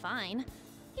it'll be fine.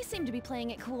 He seemed to be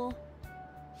playing it cool.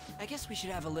 I guess we should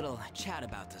have a little chat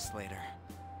about this later.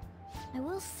 I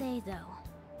will say, though,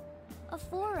 a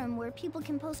forum where people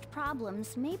can post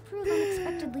problems may prove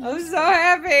unexpectedly I'm useful. so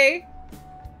happy.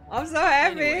 I'm so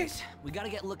happy. Anyways, we gotta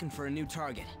get looking for a new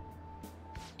target.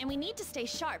 And we need to stay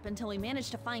sharp until we manage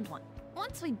to find one.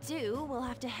 Once we do, we'll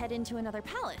have to head into another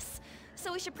palace.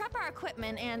 So we should prep our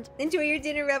equipment and... Enjoy your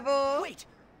dinner, Rebel. Wait!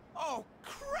 Oh,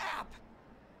 crap!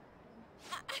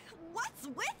 What's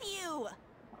with you?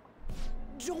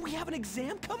 Don't we have an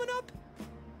exam coming up?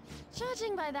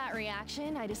 Judging by that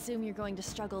reaction, I'd assume you're going to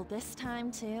struggle this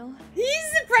time, too.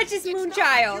 He's the precious moon It's not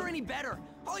like child. you're any better.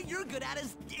 All you're good at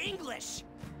is English.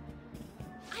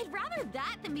 I'd rather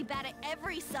that than be bad at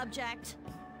every subject.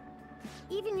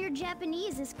 Even your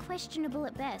Japanese is questionable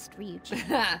at best,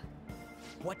 Ryuji.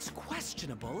 What's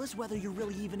questionable is whether you're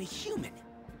really even a human.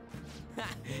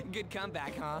 Good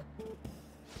comeback, huh?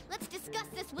 Let's discuss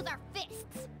this with our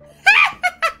fists.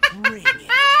 Bring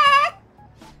it.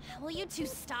 Will you two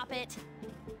stop it?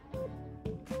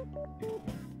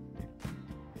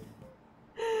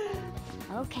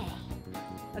 Okay.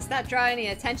 Let's not draw any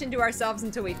attention to ourselves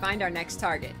until we find our next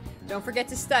target. Don't forget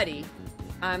to study.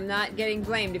 I'm not getting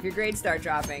blamed if your grades start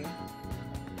dropping.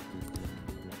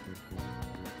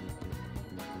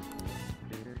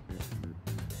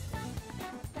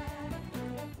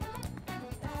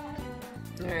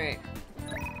 Alright.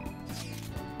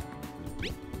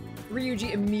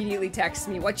 Ryuji immediately texts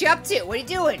me, "What you up to? What are you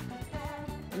doing?"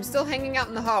 I'm still hanging out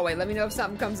in the hallway. Let me know if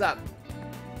something comes up.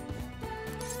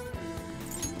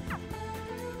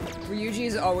 Ryuji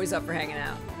is always up for hanging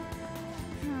out.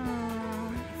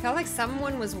 Felt like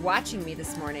someone was watching me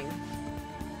this morning.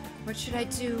 What should I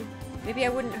do? Maybe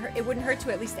it wouldn't hurt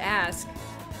to at least ask.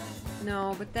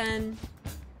 No, but then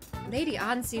Lady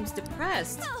Ann seems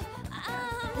depressed.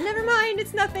 Never mind,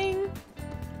 it's nothing.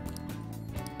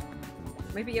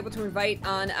 Might be able to invite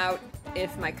Ann out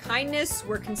if my kindness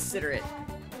were considerate.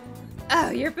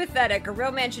 Oh, you're pathetic. A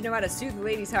real man should know how to soothe a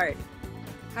lady's heart.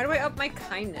 How do I up my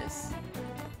kindness?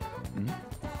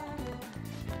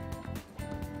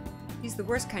 He's the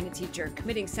worst kind of teacher,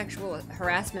 committing sexual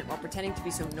harassment while pretending to be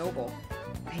so noble.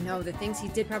 I know, the things he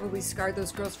did probably scarred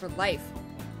those girls for life.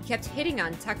 He kept hitting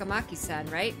on Takamaki-san,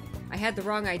 right? I had the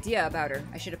wrong idea about her.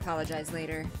 I should apologize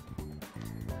later.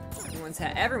 Everyone's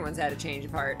had a change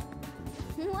of heart.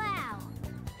 Wow.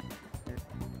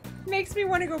 Makes me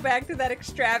want to go back to that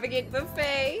extravagant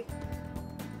buffet.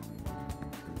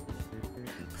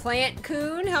 Plant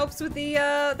Coon helps with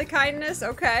the kindness.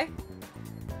 Okay.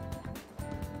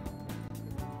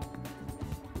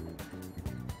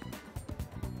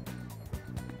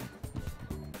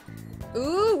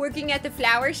 Ooh, working at the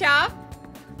flower shop.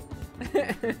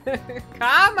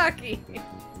 Kamaki.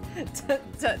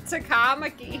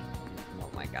 Takamaki. Oh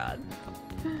my god.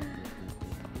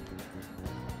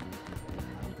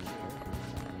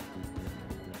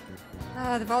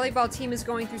 The volleyball team is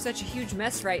going through such a huge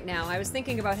mess right now. I was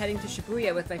thinking about heading to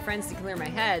Shibuya with my friends to clear my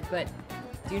head, but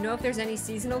do you know if there's any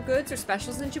seasonal goods or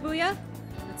specials in Shibuya?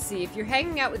 Let's see, if you're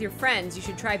hanging out with your friends, you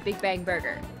should try Big Bang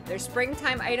Burger. Their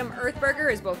springtime item, Earth Burger,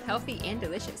 is both healthy and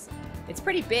delicious. It's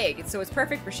pretty big, so it's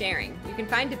perfect for sharing. You can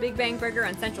find a Big Bang Burger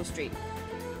on Central Street.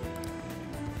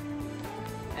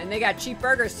 And they got cheap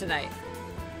burgers tonight.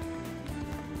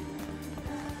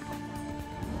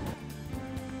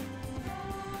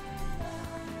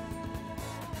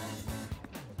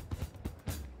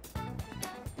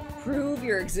 Prove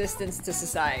your existence to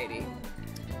society.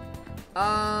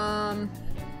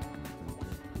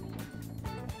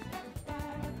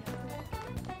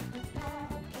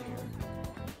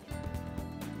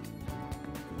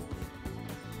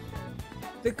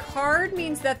 The card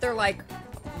means that they're like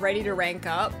ready to rank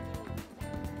up.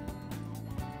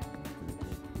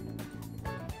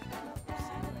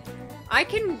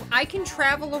 I can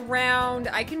travel around,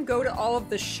 I can go to all of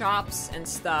the shops and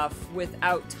stuff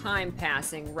without time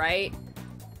passing, right?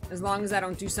 As long as I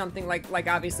don't do something like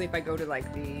obviously if I go to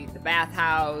like the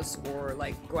bathhouse or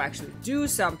like go actually do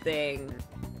something,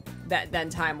 that then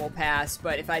time will pass.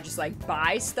 But if I just like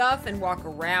buy stuff and walk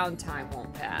around, time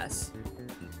won't pass.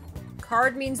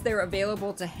 Card means they're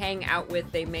available to hang out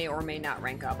with, they may or may not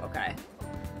rank up, okay.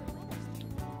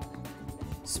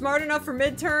 Smart enough for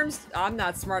midterms? I'm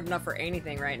not smart enough for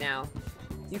anything right now.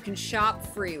 You can shop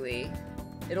freely.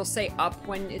 It'll say up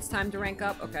when it's time to rank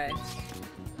up, okay.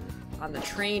 On the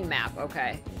train map,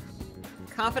 okay.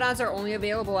 Confidants are only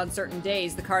available on certain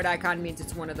days. The card icon means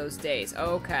it's one of those days,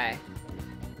 okay.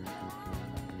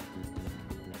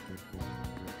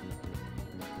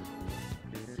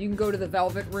 You can go to the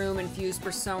Velvet Room and fuse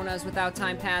personas without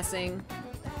time passing.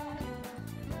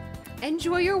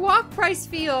 Enjoy your walk, Price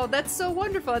Field. That's so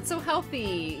wonderful. It's so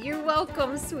healthy. You're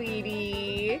welcome,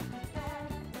 sweetie.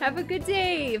 Have a good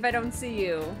day if I don't see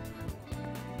you.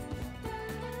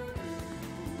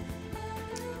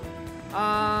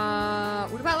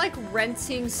 What about like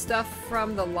renting stuff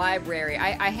from the library?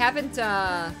 I haven't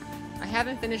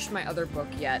finished my other book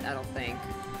yet, I don't think.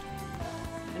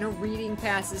 I know reading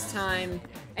passes time.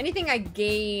 Anything I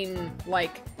gain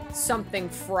like something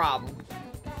from,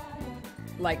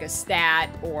 like a stat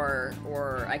or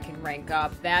I can rank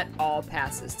up, that all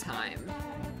passes time.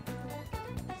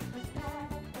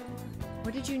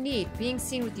 What did you need? Being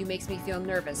seen with you makes me feel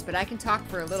nervous, but I can talk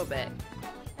for a little bit.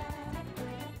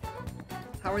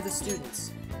 How are the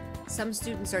students? Some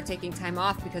students are taking time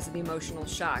off because of the emotional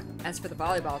shock. As for the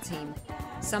volleyball team,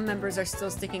 some members are still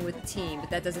sticking with the team, but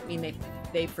that doesn't mean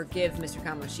they forgive Mr.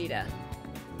 Kamoshida.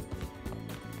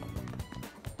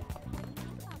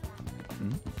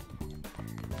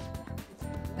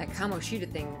 That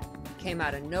Kamoshida thing came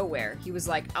out of nowhere. He was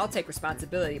like, I'll take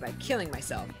responsibility by killing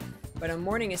myself. But a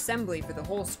morning assembly for the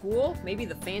whole school? Maybe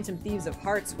the Phantom Thieves of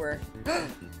Hearts were...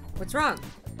 What's wrong?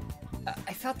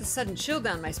 I felt the sudden chill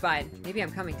down my spine. Maybe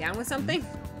I'm coming down with something?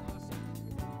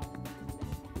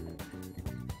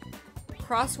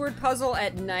 Crossword puzzle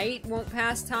at night won't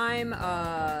pass time.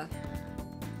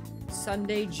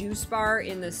 Sunday juice bar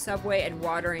in the subway and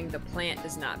watering the plant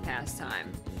does not pass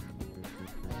time.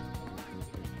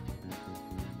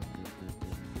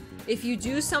 If you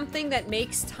do something that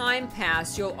makes time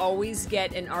pass, you'll always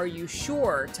get an "Are you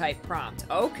sure?" type prompt.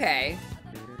 Okay.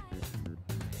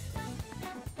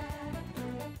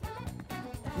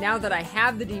 Now that I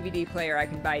have the DVD player, I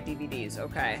can buy DVDs.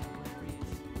 Okay.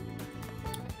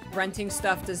 Renting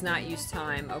stuff does not use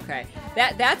time. Okay.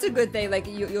 That's a good thing. Like,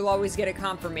 you'll always get a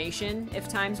confirmation if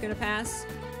time's gonna pass.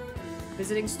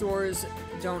 Visiting stores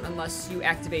don't unless you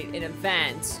activate an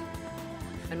event.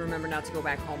 And remember not to go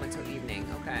back home until evening.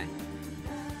 Okay.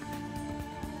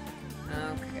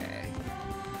 Okay.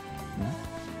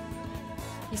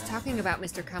 He's talking about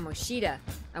Mr. Kamoshida.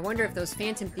 I wonder if those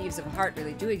Phantom Thieves of Heart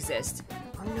really do exist.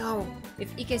 Oh no,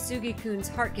 if Ikesugi-kun's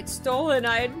heart gets stolen,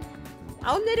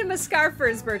 I'll knit him a scarf for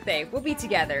his birthday. We'll be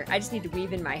together. I just need to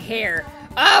weave in my hair.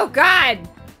 Oh god!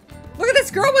 Look at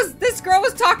this girl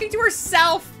was talking to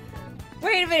herself!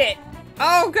 Wait a minute.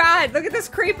 Oh god, look at this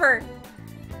creeper.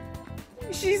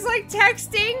 She's like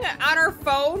texting on her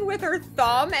phone with her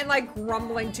thumb and like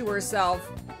grumbling to herself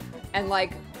and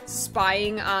like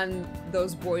spying on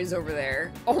those boys over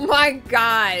there. Oh my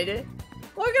god.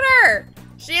 Look at her.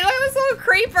 Look at this little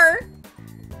creeper.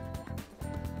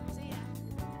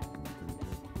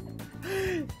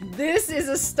 This is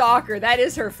a stalker. That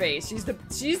is her face. She's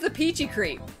the peachy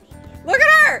creep. Look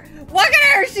at her. Look at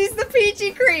her. She's the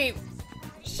peachy creep.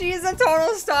 She's a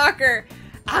total stalker.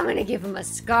 I'm gonna give him a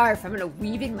scarf. I'm gonna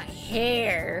weave in my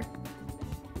hair.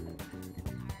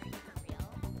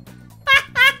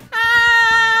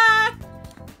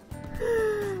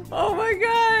 Oh my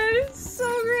god, it's so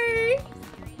great.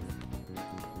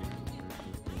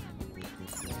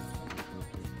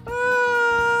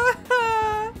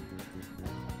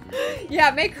 Yeah,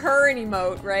 make her an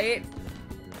emote, right?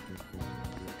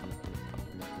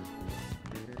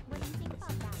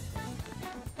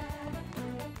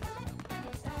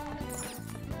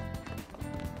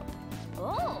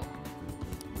 Oh.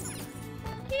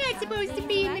 You're not supposed to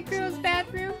be in the girls'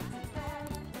 bathroom.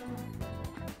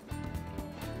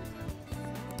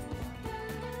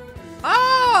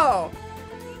 Oh!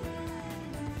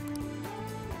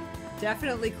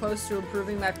 Definitely close to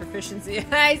improving my proficiency.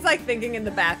 He's like thinking in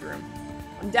the bathroom.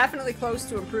 I'm definitely close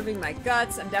to improving my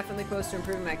guts. I'm definitely close to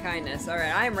improving my kindness.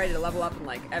 Alright, I am ready to level up in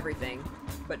like everything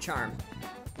but charm.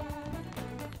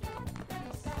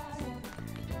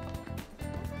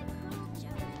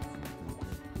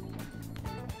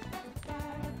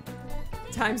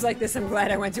 Times like this, I'm glad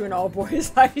I went to an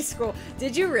all-boys high school.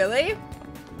 Did you really?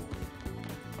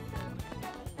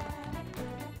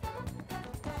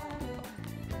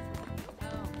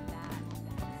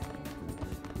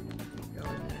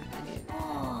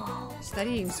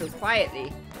 Studying so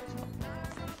quietly.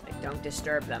 Like, don't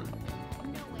disturb them.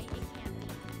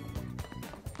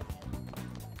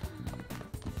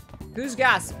 Who's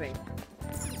gossiping?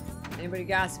 Anybody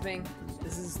gossiping?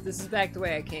 This is back the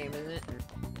way I came, isn't it?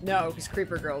 No, because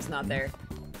Creeper Girl's not there.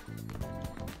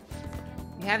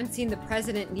 You haven't seen the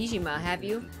President Nijima, have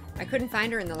you? I couldn't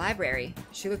find her in the library.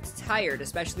 She looked tired,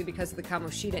 especially because of the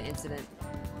Kamoshida incident.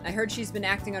 I heard she's been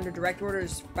acting under direct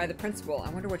orders by the principal. I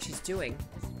wonder what she's doing.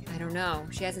 I don't know.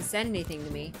 She hasn't said anything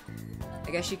to me. I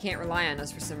guess she can't rely on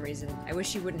us for some reason. I wish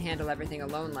she wouldn't handle everything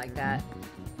alone like that.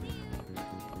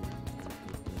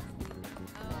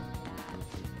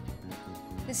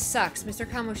 This sucks. Mr.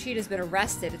 Kamoshida's been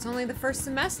arrested. It's only the first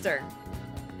semester.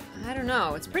 I don't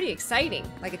know. It's pretty exciting.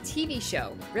 Like a TV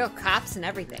show. Real cops and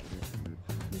everything.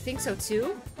 You think so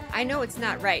too? I know it's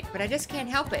not right, but I just can't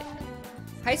help it.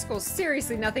 High school's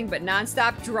seriously nothing but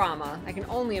non-stop drama. I can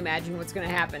only imagine what's gonna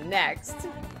happen next.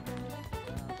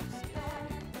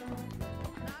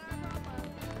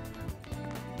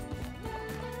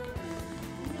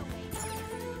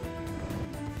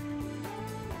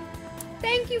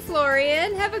 Thank you,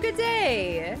 Florian. Have a good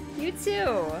day. You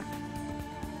too.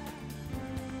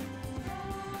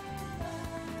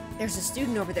 There's a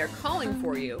student over there calling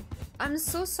for you. I'm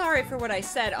so sorry for what I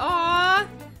said. Aww.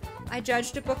 I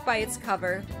judged a book by its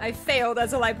cover. I failed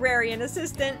as a librarian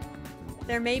assistant.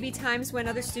 There may be times when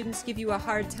other students give you a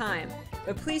hard time,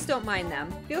 but please don't mind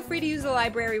them. Feel free to use the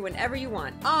library whenever you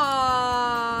want.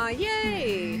 Aww.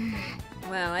 Yay.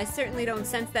 Well, I certainly don't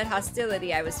sense that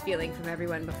hostility I was feeling from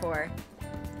everyone before.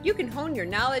 You can hone your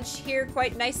knowledge here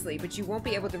quite nicely, but you won't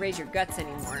be able to raise your guts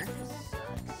anymore.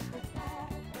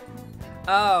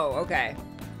 Oh, okay.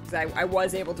 'Cause I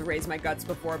was able to raise my guts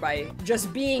before by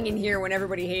just being in here when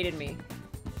everybody hated me.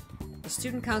 The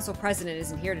student council president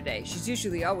isn't here today. She's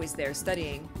usually always there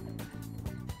studying.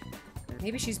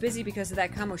 Maybe she's busy because of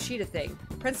that Kamoshida thing.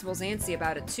 The principal's antsy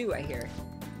about it too, I hear.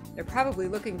 They're probably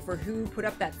looking for who put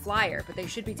up that flyer, but they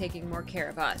should be taking more care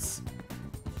of us.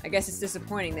 I guess it's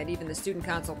disappointing that even the student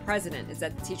council president is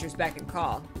at the teacher's beck and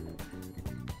call.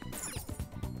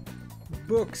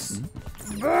 Books.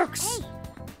 Books! Hey.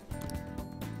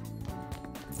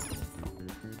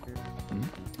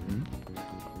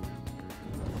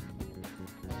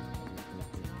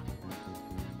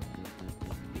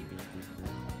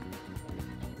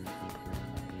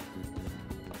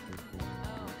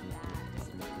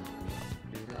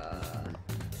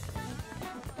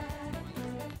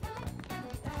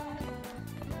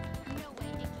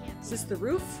 Is this the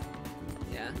roof?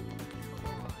 Yeah.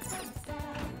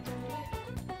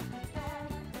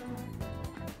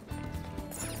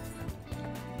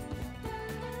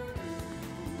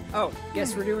 Oh,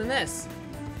 guess we're doing this.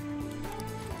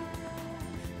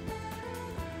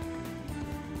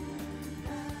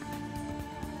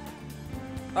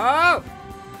 Oh!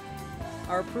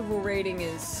 Our approval rating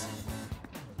is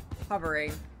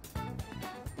hovering.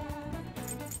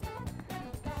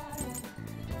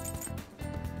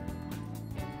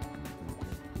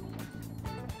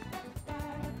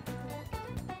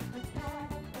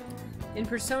 In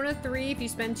Persona 3, if you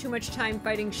spend too much time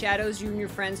fighting shadows, you and your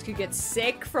friends could get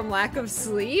sick from lack of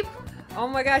sleep. Oh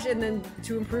my gosh, and then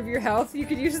to improve your health, you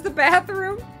could use the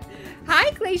bathroom. Hi,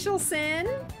 Glacial Sin!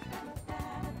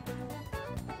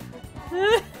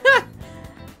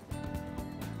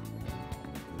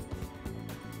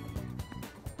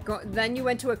 Then you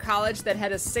went to a college that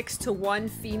had a 6-to-1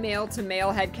 female to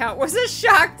male head count. Was a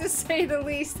shock to say the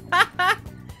least.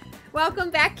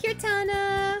 Welcome back,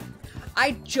 Kirtana!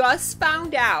 I just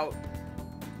found out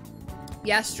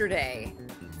yesterday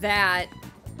that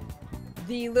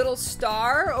the little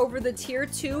star over the tier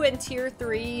 2 and tier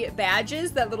 3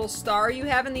 badges, that little star you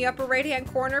have in the upper right hand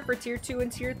corner for tier 2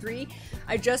 and tier 3,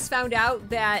 I just found out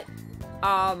that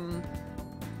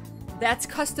that's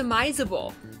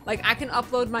customizable. Like, I can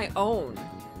upload my own.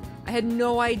 I had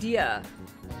no idea.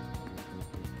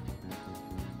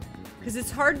 Because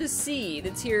it's hard to see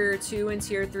the tier 2 and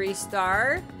tier 3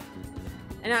 star.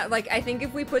 And I think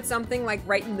if we put something like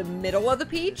right in the middle of the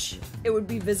peach, it would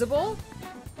be visible.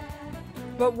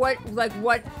 But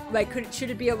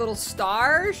should it be a little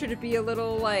star? Should it be a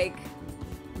little, like,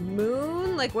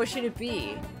 moon? Like, what should it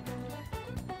be?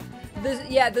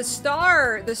 The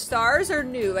stars are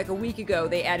new. Like a week ago,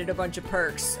 they added a bunch of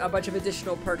perks, a bunch of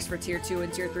additional perks for tier 2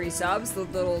 and tier 3 subs. The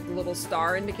little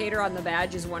star indicator on the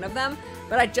badge is one of them.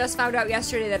 But I just found out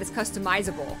yesterday that it's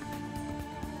customizable.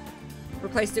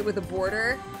 Replaced it with a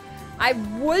border. I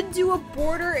would do a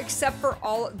border, except for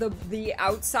all the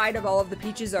outside of all of the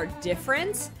peaches are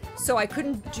different, so I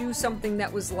couldn't do something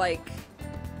that was like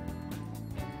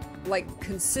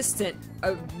consistent.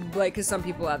 Like, because some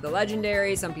people have the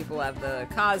legendary, some people have the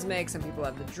cosmic, some people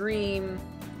have the dream.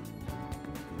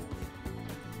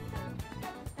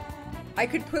 I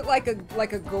could put like a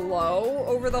glow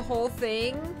over the whole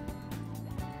thing.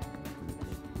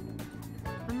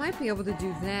 I might be able to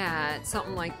do that,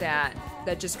 something like that.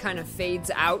 That just kind of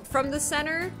fades out from the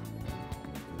center.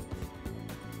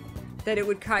 That it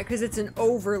would kind, because it's an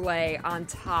overlay on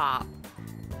top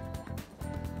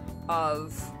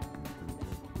of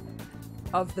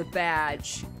the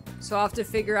badge. So I'll have to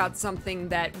figure out something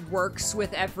that works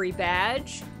with every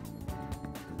badge.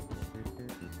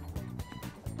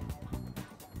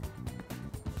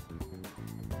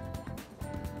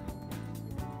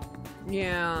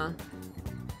 Yeah.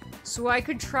 So I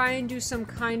could try and do some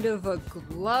kind of a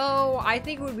glow. I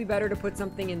think it would be better to put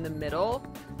something in the middle.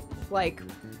 Like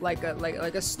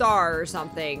a star or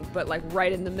something, but like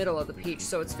right in the middle of the peach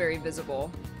so it's very visible.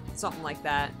 Something like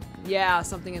that. Yeah,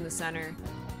 something in the center.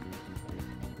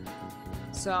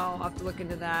 So I'll have to look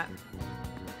into that.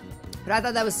 But I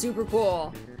thought that was super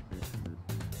cool.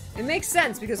 It makes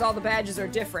sense because all the badges are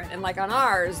different, and like on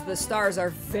ours, the stars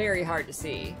are very hard to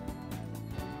see.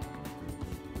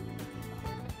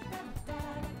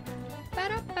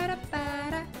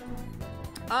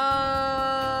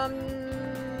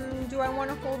 Do I want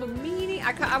to hold a meeting?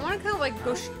 I want to kind of like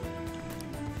go.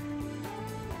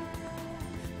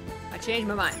 I changed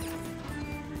my mind.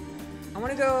 I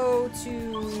want to go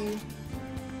to.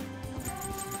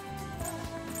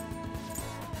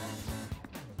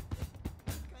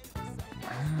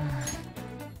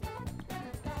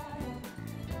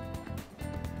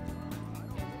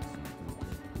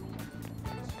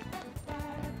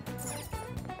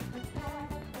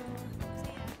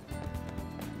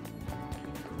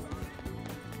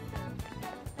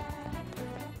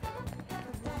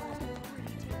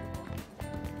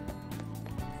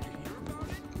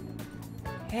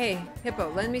 Hey,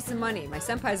 Hippo, lend me some money. My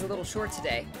senpai's a little short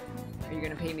today. Are you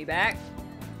gonna pay me back?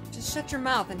 Just shut your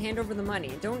mouth and hand over the money,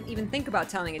 and don't even think about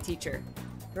telling a teacher.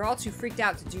 They're all too freaked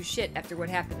out to do shit after what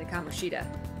happened to Kamoshida.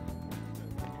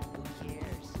 Who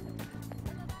cares?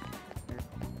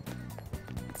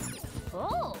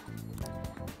 Oh!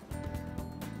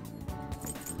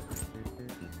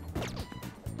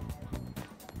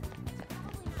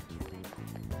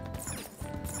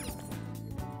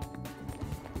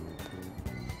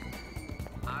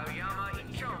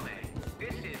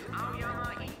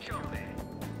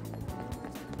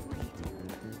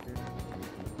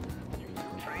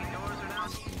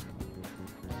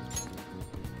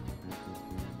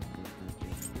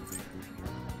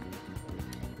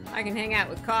 I can hang out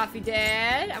with Coffee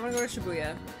Dad. I want to go to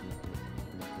Shibuya.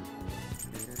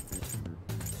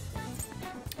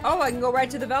 Oh, I can go right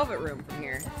to the Velvet Room from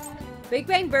here. Big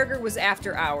Bang Burger was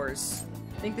after hours.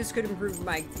 I think this could improve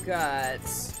my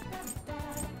guts.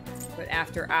 But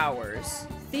after hours.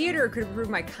 Theater could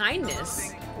improve my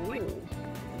kindness. Ooh. I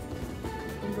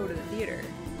can go to the theater.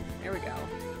 There we go.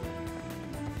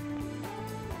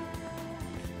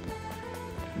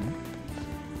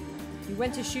 You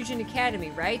went to Shujin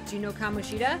Academy, right? Do you know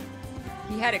Kamoshida?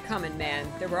 He had it coming, man.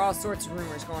 There were all sorts of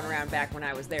rumors going around back when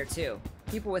I was there, too.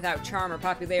 People without charm or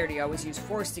popularity always use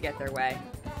force to get their way.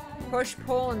 Push,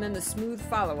 pull, and then the smooth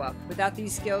follow-up. Without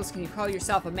these skills, can you call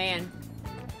yourself a man?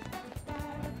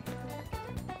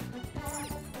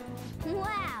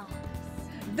 Wow!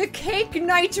 The Cake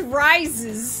Knight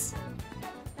Rises!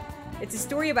 It's a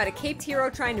story about a caped hero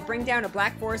trying to bring down a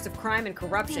black forest of crime and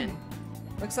corruption.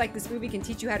 Looks like this movie can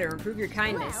teach you how to improve your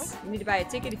kindness. You need to buy a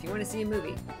ticket if you want to see a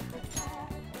movie.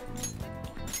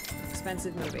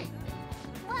 Expensive movie.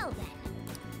 Well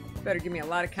then. Better give me a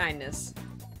lot of kindness.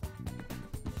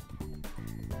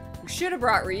 We should have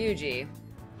brought Ryuji.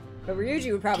 But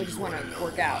Ryuji would probably just want to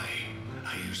work out.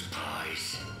 I use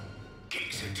pies.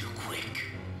 Cakes are too quick.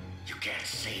 You can't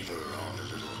savor all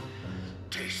the little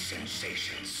taste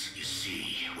sensations you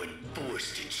see when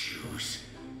forced to choose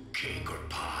cake or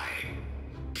pie.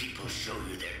 People show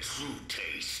you their true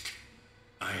taste.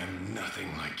 I am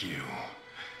nothing like you.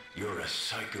 You're a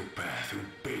psychopath who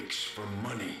bakes for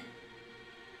money.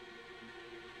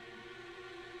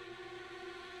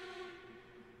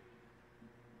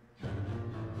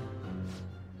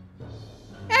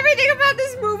 Everything about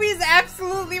this movie is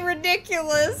absolutely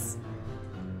ridiculous.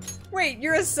 Wait,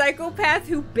 you're a psychopath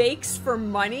who bakes for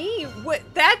money? What?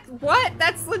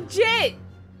 That's legit.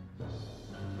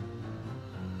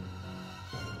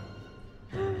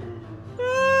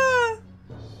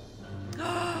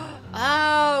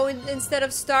 instead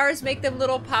of stars, make them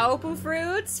little Paopu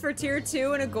fruits for tier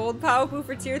 2 and a gold Paopu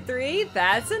for tier 3?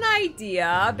 That's an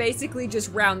idea. Basically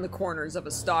just round the corners of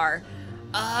a star.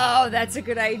 Oh, that's a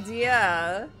good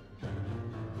idea.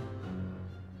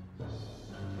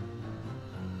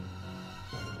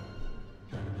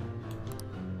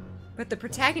 But the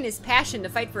protagonist's passion to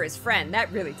fight for his friend,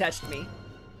 that really touched me.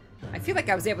 I feel like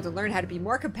I was able to learn how to be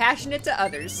more compassionate to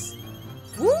others.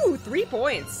 Woo! 3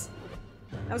 points.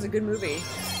 That was a good movie.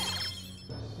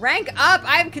 Rank up!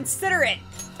 I'm considerate!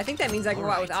 I think that means I can go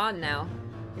out with An now.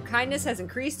 Your kindness has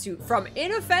increased from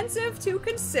inoffensive to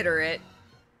considerate.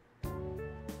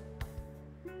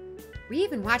 We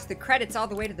even watched the credits all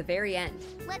the way to the very end.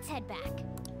 Let's head back.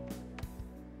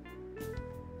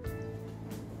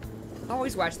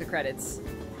 Always watch the credits.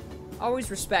 Always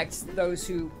respect those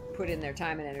who put in their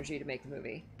time and energy to make the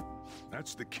movie.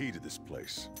 That's the key to this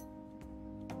place.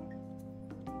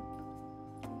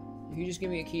 You just give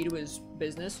me a key to his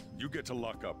business? You get to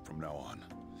lock up from now on.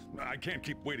 I can't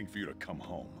keep waiting for you to come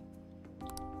home.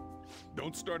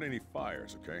 Don't start any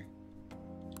fires, okay?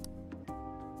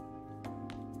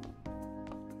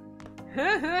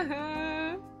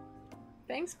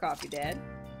 Thanks, Coffee Dad.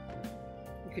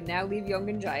 You can now leave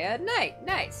Yongan-Jaya at night.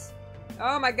 Nice.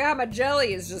 Oh my god, my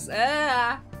jelly is just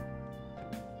Hey!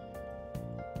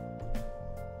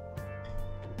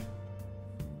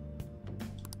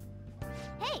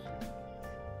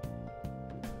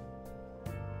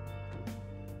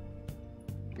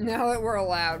 Now that we're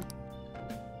allowed.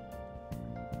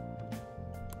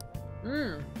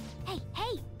 Hey,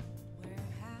 hey!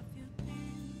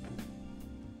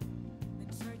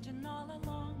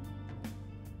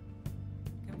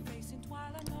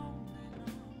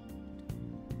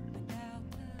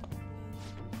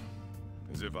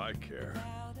 As if I care.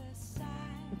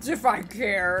 As if I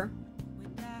care.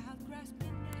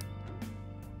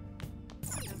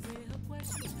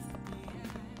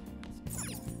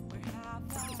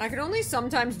 I can only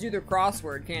sometimes do the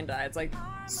crossword, can't I? It's like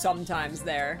sometimes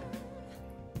there.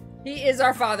 He is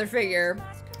our father figure.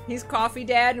 He's Coffee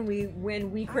Dad, and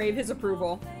when we crave his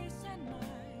approval.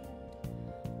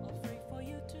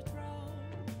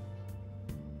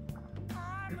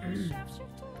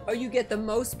 Oh, you get the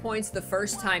most points the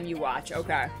first time you watch.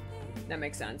 Okay. That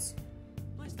makes sense.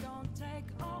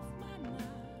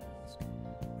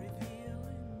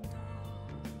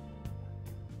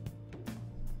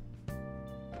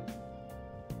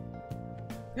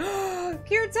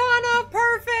 Kirtana,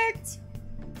 perfect!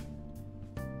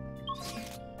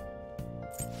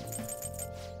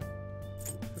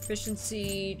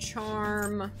 Proficiency,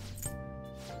 charm.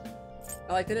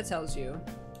 I like that it tells you.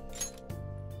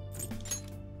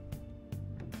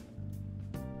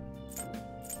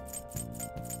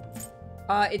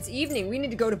 It's evening. We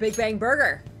need to go to Big Bang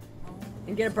Burger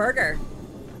and get a burger.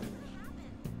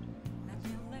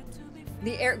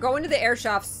 Going to the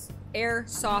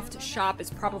airsoft shop is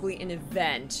probably an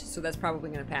event, so that's probably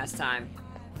gonna pass time.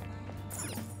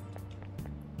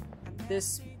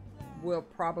 This will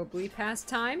probably pass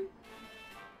time.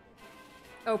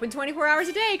 Open 24 hours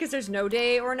a day because there's no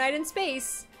day or night in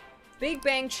space. Big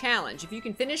Bang Challenge. If you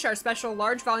can finish our special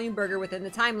large volume burger within the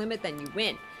time limit, then you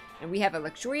win. And we have a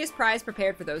luxurious prize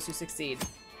prepared for those who succeed.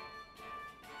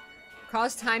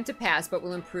 Cause time to pass, but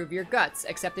will improve your guts.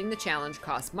 Accepting the challenge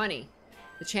costs money.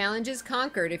 The challenge is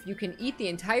conquered if you can eat the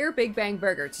entire Big Bang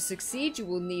Burger. To succeed, you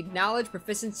will need knowledge,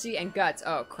 proficiency, and guts.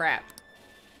 Oh, crap.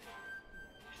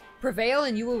 Prevail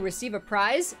and you will receive a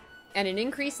prize and an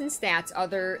increase in stats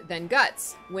other than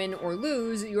guts. Win or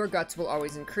lose, your guts will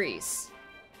always increase.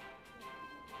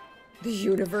 The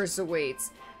universe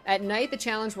awaits. At night, the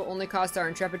challenge will only cost our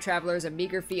intrepid travelers a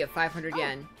meager fee of 500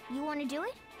 yen. You want to do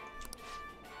it?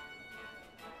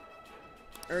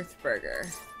 Earth Burger.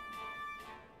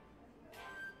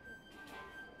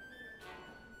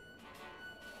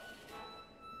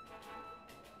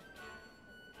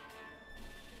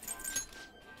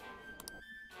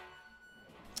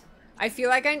 I feel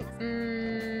like I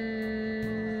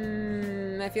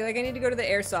feel like I need to go to the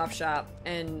airsoft shop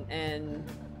and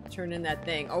turn in that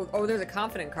thing. Oh, there's a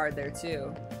confident card there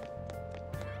too.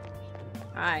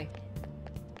 Hi.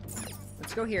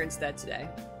 Let's go here instead today.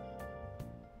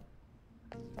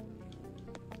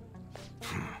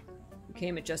 You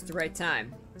came at just the right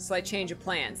time. Slight change of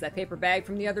plans. That paper bag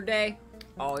from the other day,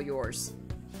 all yours.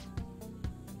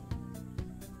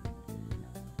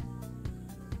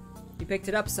 You picked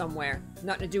it up somewhere.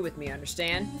 Nothing to do with me,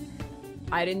 understand?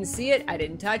 I didn't see it, I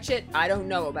didn't touch it, I don't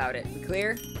know about it. We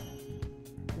clear?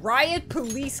 Riot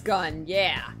police gun,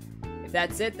 yeah. If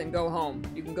that's it, then go home.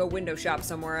 You can go window shop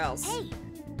somewhere else. Hey!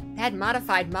 That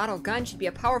modified model gun should be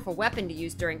a powerful weapon to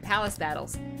use during palace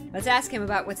battles. Let's ask him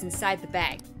about what's inside the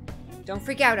bag. Don't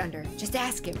freak out, Under. Just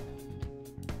ask him.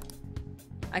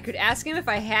 I could ask him if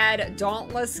I had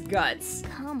dauntless guts.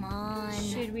 Come on.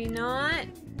 Should we not?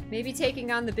 Maybe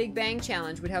taking on the Big Bang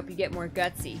Challenge would help you get more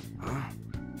gutsy. Huh?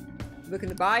 Looking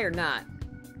to buy or not?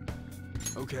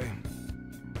 Okay.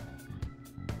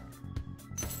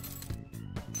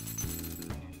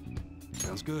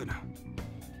 Sounds good.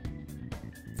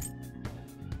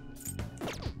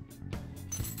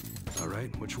 All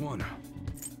right, which one?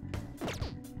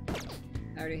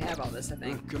 I already have all this, I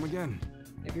think. Come again.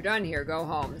 If you're done here, go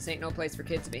home. This ain't no place for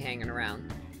kids to be hanging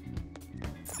around.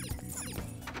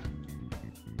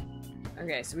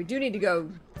 Okay, so we do need to go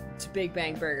to Big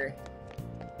Bang Burger.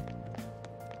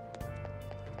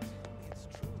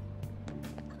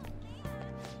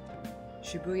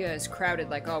 Shibuya is crowded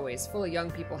like always, full of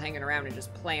young people hanging around and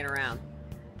just playing around.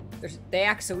 They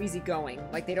act so easygoing,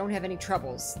 like they don't have any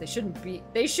troubles. They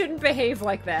shouldn't behave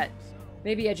like that.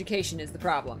 Maybe education is the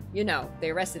problem. You know,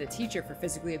 they arrested a teacher for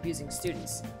physically abusing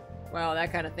students. Well,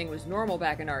 that kind of thing was normal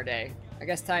back in our day. I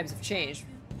guess times have changed.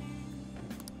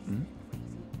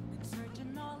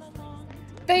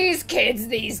 These kids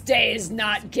these days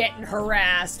not getting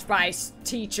harassed by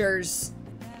teachers.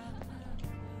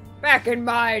 Back in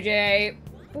my day.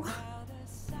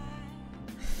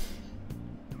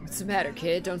 What's the matter,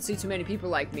 kid? Don't see too many people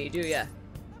like me, do ya?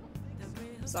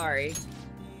 Sorry.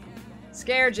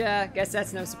 Scared ya. Guess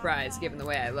that's no surprise, given the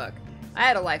way I look. I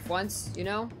had a life once, you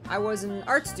know? I was an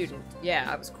art student. Yeah,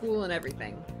 I was cool and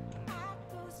everything.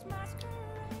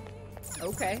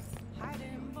 Okay.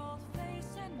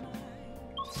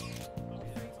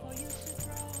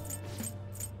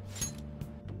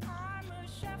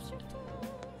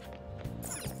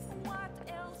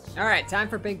 Alright, time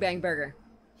for Big Bang Burger.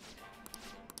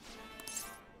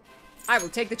 I will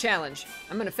take the challenge.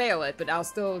 I'm gonna fail it, but I'll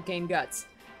still gain guts.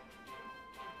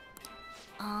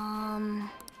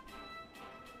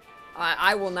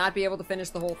 I will not be able to finish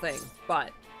the whole thing,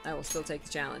 but I will still take the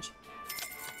challenge.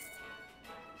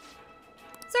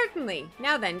 Certainly.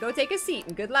 Now then, go take a seat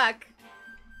and good luck.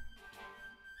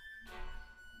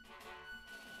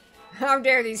 How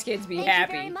dare these kids be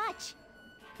happy? Thank you very much.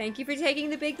 Thank you for taking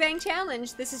the Big Bang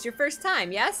Challenge. This is your first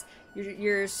time, yes?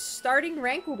 Your starting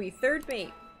rank will be 3rd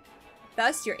mate.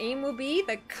 Thus, your aim will be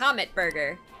the Comet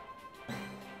Burger.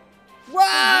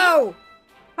 Whoa!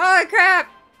 Holy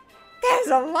crap! That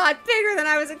is a lot bigger than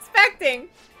I was expecting.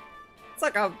 It's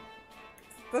like a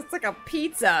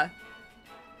pizza.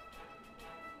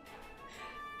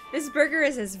 This burger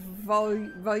is as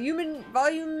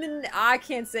I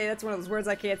can't say, that's one of those words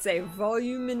I can't say.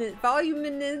 Voluminous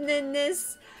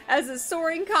as a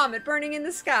soaring comet burning in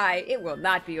the sky. It will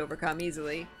not be overcome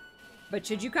easily. But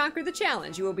should you conquer the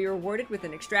challenge, you will be rewarded with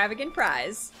an extravagant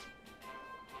prize.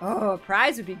 Oh, a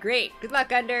prize would be great. Good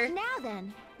luck, Under. Now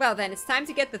then. Well then, it's time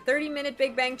to get the 30-minute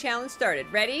Big Bang Challenge started.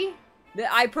 Ready?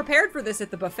 I prepared for this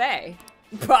at the buffet.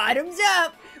 Bottoms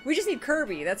up! We just need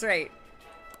Kirby, that's right.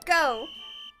 Go!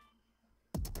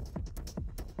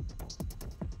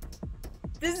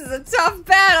 This is a tough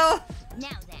battle!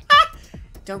 Now then.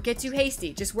 Don't get too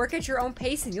hasty. Just work at your own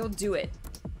pace and you'll do it.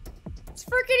 It's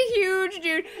freaking huge,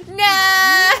 dude.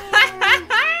 Nah!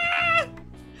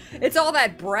 It's all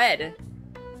that bread.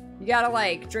 You gotta,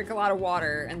 like, drink a lot of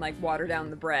water and, like, water down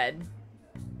the bread.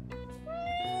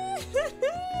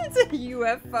 It's a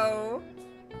UFO.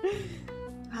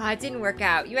 Oh, it didn't work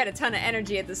out. You had a ton of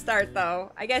energy at the start,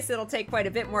 though. I guess it'll take quite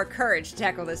a bit more courage to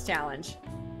tackle this challenge.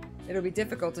 It'll be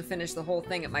difficult to finish the whole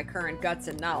thing at my current guts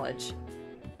and knowledge.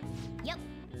 Yep.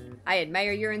 I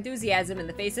admire your enthusiasm in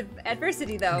the face of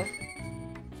adversity, though.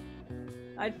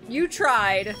 You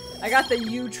tried. I got the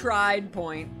you tried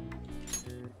point.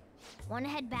 Wanna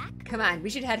head back? Come on, we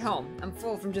should head home. I'm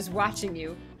full from just watching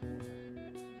you.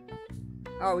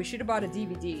 Oh, we should have bought a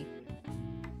DVD.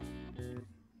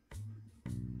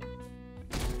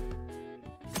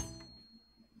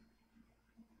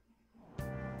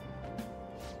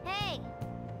 Hey!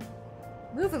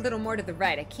 Move a little more to the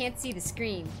right. I can't see the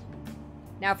screen.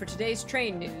 Now for today's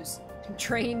train news.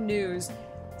 Train news.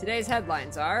 Today's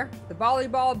headlines are: the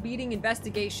volleyball beating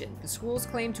investigation. The schools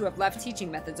claim to have left teaching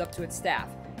methods up to its staff.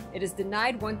 It has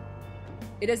denied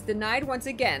once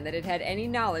again that it had any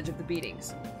knowledge of the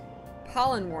beatings.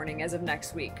 Pollen warning as of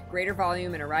next week. Greater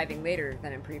volume and arriving later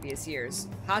than in previous years.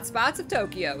 Hotspots of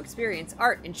Tokyo. Experience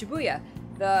art in Shibuya.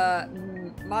 The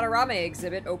Madarame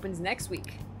exhibit opens next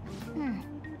week.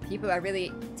 People are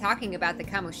really talking about the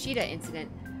Kamoshida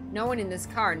incident. No one in this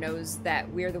car knows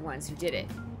that we're the ones who did it.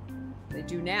 They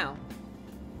do now.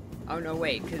 Oh no,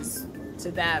 wait, because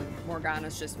to them,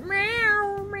 Morgana's just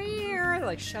meow, meow.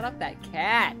 Like, shut up, that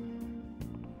cat.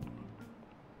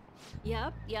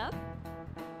 Yep.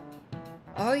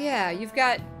 Oh yeah, you've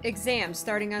got exams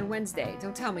starting on Wednesday.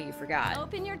 Don't tell me you forgot.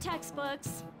 Open your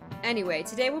textbooks. Anyway,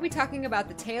 today we'll be talking about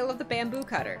the tale of the bamboo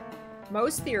cutter.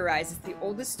 Most theorize it's the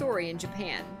oldest story in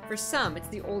Japan. For some, it's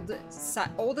the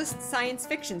oldest science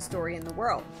fiction story in the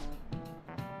world.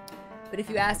 But if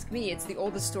you ask me, it's the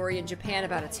oldest story in Japan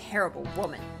about a terrible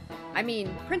woman. I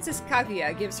mean, Princess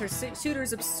Kaguya gives her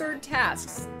suitors absurd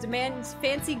tasks, demands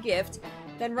fancy gift,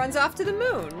 then runs off to the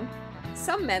moon.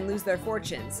 Some men lose their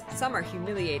fortunes, some are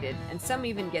humiliated, and some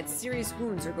even get serious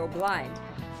wounds or go blind.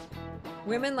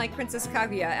 Women like Princess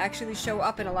Kaguya actually show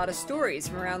up in a lot of stories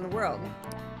from around the world.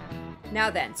 Now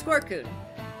then, Skorkun.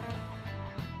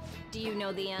 Do you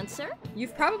know the answer?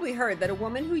 You've probably heard that a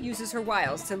woman who uses her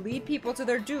wiles to lead people to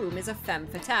their doom is a femme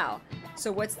fatale.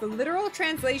 So what's the literal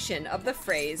translation of the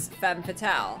phrase femme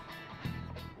fatale?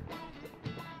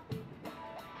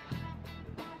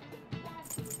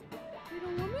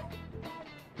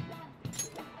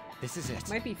 This is it.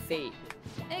 Might be fate.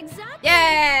 Exactly.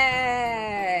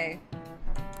 Yay!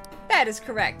 That is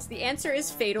correct. The answer is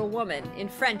Fatal Woman, in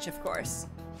French, of course.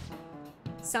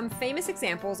 Some famous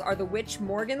examples are the witch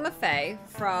Morgan Le Fay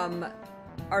from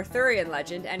Arthurian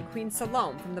legend and Queen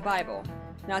Salome from the Bible.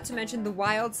 Not to mention the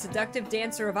wild, seductive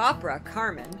dancer of opera,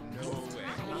 Carmen. No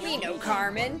way. We know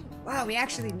Carmen. Wow, we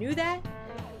actually knew that?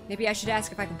 Maybe I should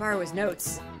ask if I can borrow his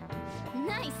notes.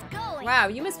 Nice going. Wow,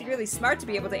 you must be really smart to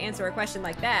be able to answer a question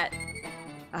like that.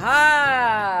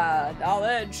 Aha!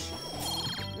 Knowledge!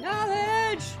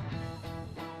 Knowledge!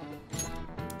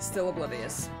 Still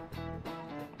oblivious.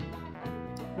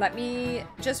 Let me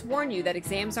just warn you that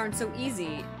exams aren't so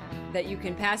easy that you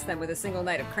can pass them with a single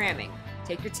night of cramming.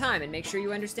 Take your time and make sure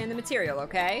you understand the material,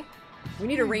 okay? We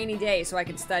need a rainy day so I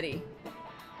can study.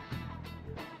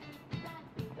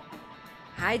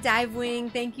 Hi,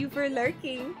 Divewing. Thank you for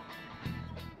lurking.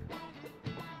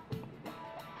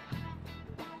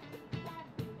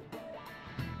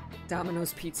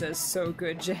 Domino's pizza is so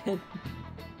good, Jen.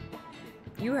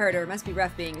 You heard her. It must be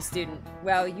rough being a student.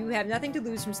 Well, you have nothing to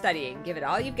lose from studying. Give it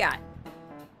all you've got.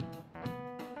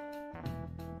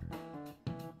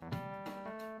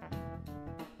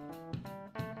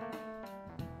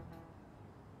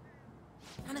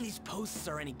 None of these posts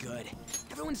are any good.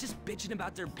 Everyone's just bitching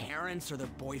about their parents or their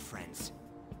boyfriends.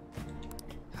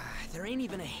 There ain't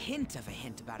even a hint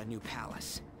about a new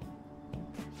palace.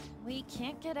 We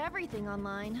can't get everything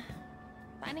online.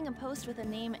 Finding a post with a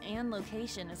name and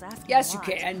location is asking Yes, a lot.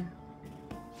 you can.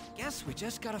 Guess we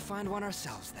just gotta find one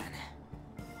ourselves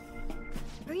then.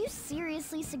 Are you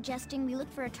seriously suggesting we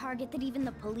look for a target that even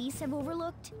the police have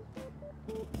overlooked?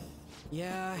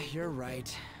 Yeah, you're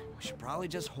right. We should probably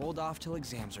just hold off till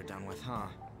exams are done with, huh?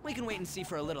 We can wait and see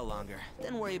for a little longer,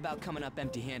 then worry about coming up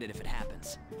empty-handed if it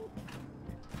happens.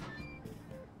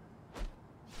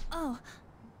 Oh.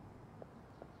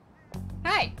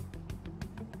 Hi.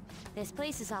 This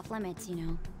place is off limits, you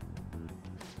know.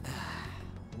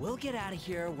 We'll get out of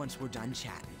here once we're done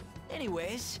chatting.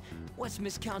 Anyways, what's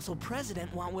Miss Council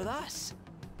President want with us?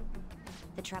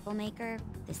 The troublemaker,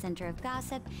 the center of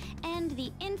gossip, and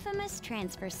the infamous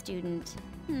transfer student.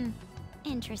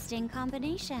 Interesting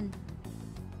combination.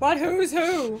 But who's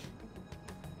who?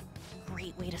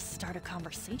 Great way to start a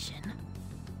conversation.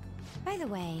 By the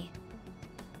way,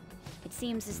 it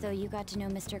seems as though you got to know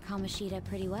Mr. Kamoshida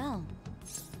pretty well.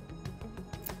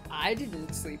 I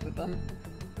didn't sleep with them.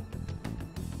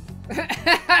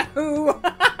 Who?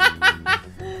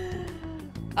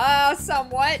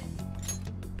 Somewhat.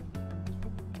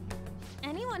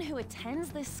 Anyone who attends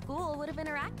this school would have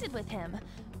interacted with him,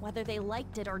 whether they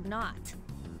liked it or not.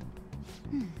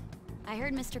 I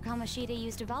heard Mr. Kamoshida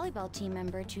used a volleyball team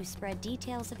member to spread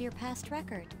details of your past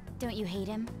record. Don't you hate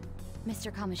him?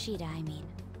 Mr. Kamoshida, I mean.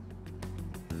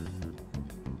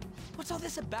 What's all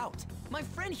this about? My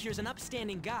friend here's an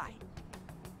upstanding guy.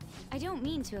 I don't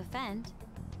mean to offend.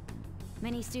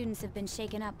 Many students have been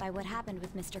shaken up by what happened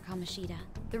with Mr. Kamoshida.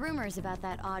 The rumors about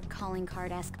that odd calling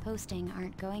card-esque posting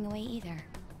aren't going away either.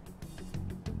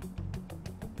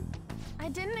 I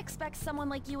didn't expect someone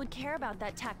like you would care about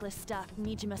that tactless stuff,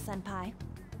 Nijima-senpai. I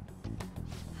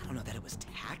don't know that it was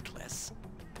tactless.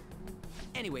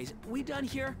 Anyways, we done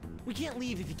here? We can't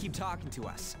leave if you keep talking to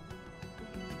us.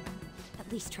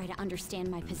 At least try to understand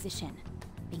my position.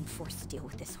 Being forced to deal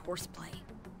with this horseplay.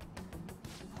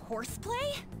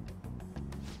 Horseplay?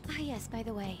 Ah yes, by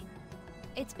the way.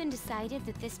 It's been decided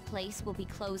that this place will be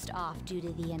closed off due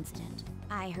to the incident.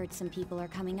 I heard some people are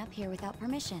coming up here without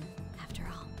permission, after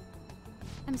all.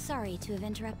 I'm sorry to have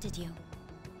interrupted you.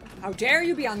 How dare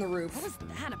you be on the roof? What was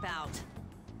that about?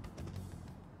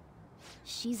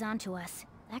 She's onto us.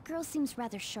 That girl seems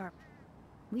rather sharp.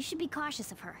 We should be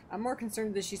cautious of her. I'm more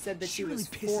concerned that she said that she really was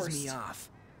pisses forced me off.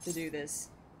 to do this.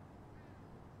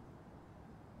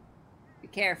 Be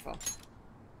careful.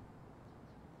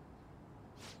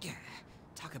 Yeah,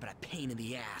 talk about a pain in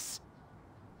the ass.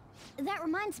 That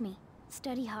reminds me.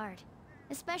 Study hard.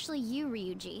 Especially you,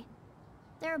 Ryuji.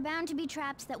 There are bound to be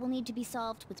traps that will need to be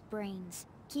solved with brains.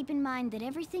 Keep in mind that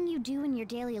everything you do in your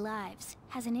daily lives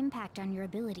has an impact on your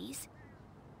abilities.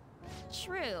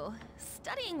 True.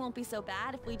 Studying won't be so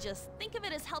bad if we just think of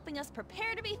it as helping us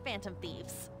prepare to be Phantom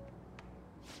Thieves.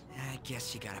 I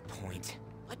guess you got a point.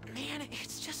 But man,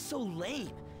 it's just so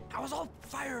lame. I was all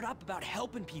fired up about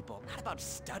helping people, not about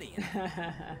studying.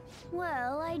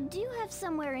 Well, I do have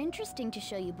somewhere interesting to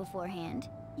show you beforehand.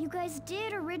 You guys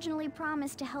did originally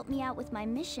promise to help me out with my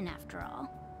mission after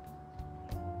all.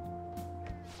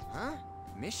 Huh?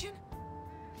 Mission?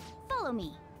 Follow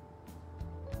me.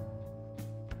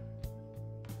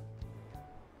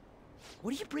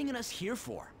 What are you bringing us here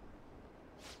for?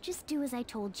 Just do as I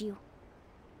told you.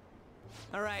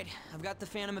 Alright, I've got the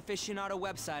Phantom Aficionado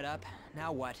website up.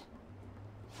 Now what?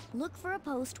 Look for a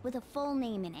post with a full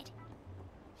name in it.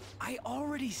 I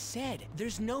already said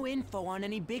there's no info on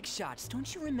any big shots,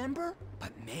 don't you remember?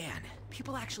 But man,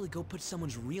 people actually go put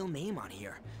someone's real name on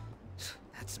here.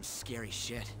 That's some scary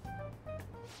shit.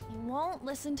 You won't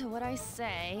listen to what I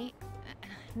say.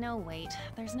 No, wait.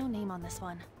 There's no name on this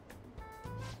one.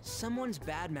 Someone's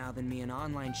bad-mouthing me in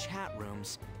online chat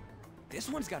rooms. This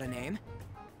one's got a name.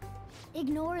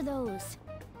 Ignore those.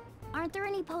 Aren't there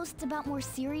any posts about more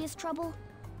serious trouble?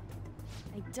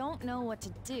 I don't know what to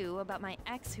do about my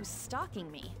ex who's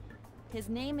stalking me. His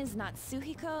name is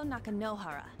Natsuhiko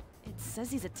Nakanohara. It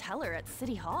says he's a teller at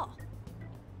City Hall.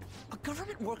 A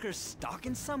government worker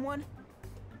stalking someone?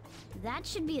 That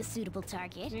should be a suitable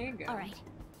target. There you go. Alright.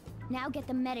 Now get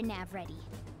the metanav ready.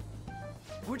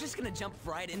 We're just gonna jump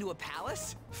right into a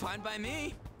palace? Fine by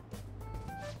me.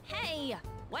 Hey!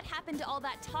 What happened to all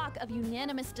that talk of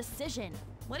unanimous decision?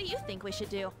 What do you think we should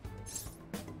do?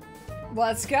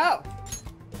 Let's go.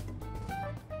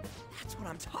 That's what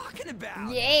I'm talking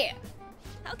about. Yeah.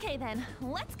 Okay then,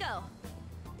 let's go.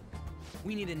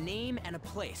 We need a name and a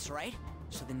place, right?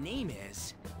 So the name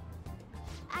is...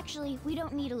 Actually, we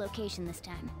don't need a location this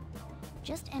time.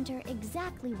 Just enter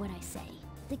exactly what I say.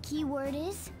 The key word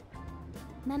is...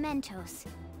 mementos.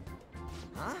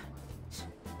 Huh?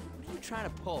 What are you trying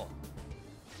to pull?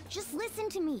 Just listen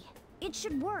to me. It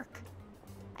should work.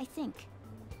 I think.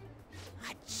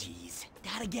 Ah, jeez.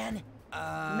 That again?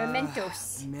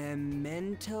 Mementos.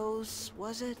 Mementos,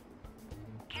 was it?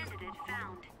 Candidate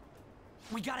found.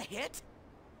 We got a hit?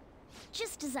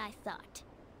 Just as I thought.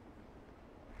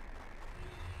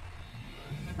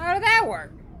 How did that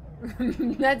work?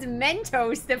 That's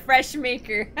Mentos, the fresh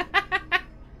maker.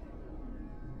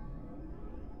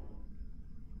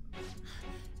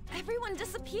 Everyone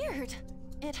disappeared.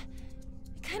 It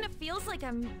kind of feels like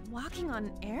I'm walking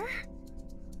on air.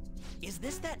 Is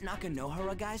this that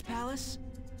Nakanohara guy's palace?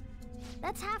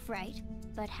 That's half right,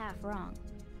 but half wrong.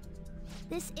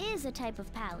 This is a type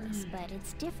of palace, but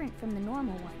it's different from the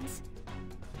normal ones.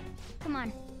 Come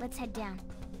on, let's head down.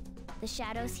 The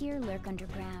shadows here lurk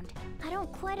underground. I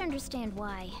don't quite understand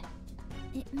why.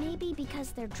 It may be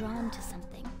because they're drawn to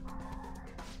something.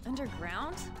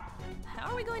 Underground?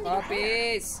 How are we going to get there?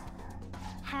 Puppies.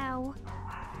 How?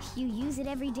 You use it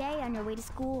every day on your way to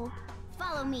school.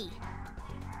 Follow me.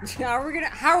 How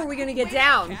are we gonna get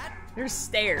down? There's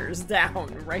stairs down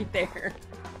right there.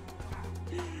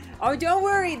 Oh, don't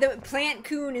worry. The plant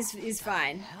coon is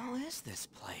fine. What the hell is this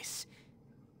place?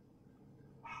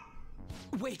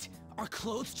 Wait, our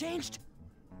clothes changed?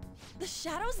 The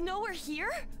shadows know we're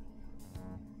here?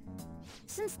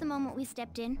 Since the moment we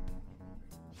stepped in.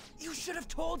 You should have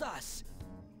told us.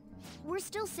 We're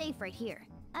still safe right here.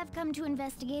 I've come to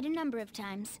investigate a number of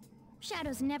times.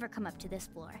 Shadows never come up to this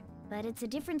floor, but it's a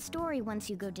different story once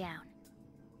you go down.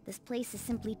 This place is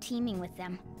simply teeming with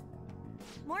them.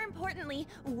 More importantly,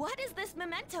 what is this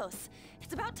mementos?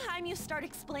 It's about time you start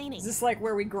explaining. Is this like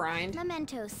where we grind?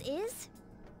 Mementos is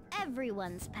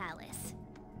everyone's palace.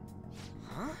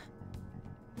 Huh?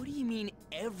 What do you mean,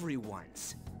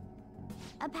 everyone's?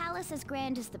 A palace as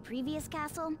grand as the previous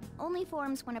castle only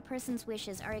forms when a person's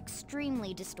wishes are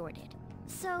extremely distorted.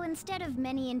 So instead of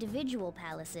many individual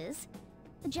palaces,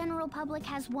 the general public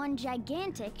has one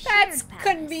gigantic shared palace.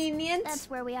 Convenient. That's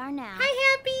where we are now.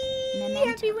 Hi, Happy!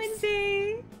 Mementos. Happy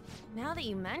Wednesday! Now that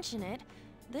you mention it,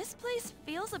 this place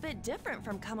feels a bit different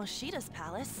from Kamoshida's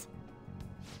palace.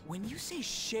 When you say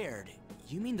shared,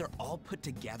 you mean they're all put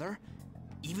together?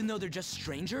 Even though they're just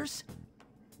strangers?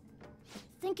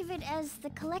 Think of it as the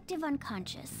collective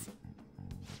unconscious.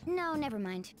 No, never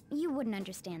mind. You wouldn't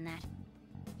understand that.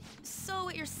 So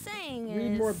what you're saying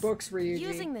Read is... more books, Ryuji.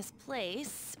 Using this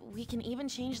place, we can even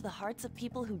change the hearts of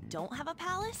people who don't have a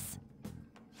palace?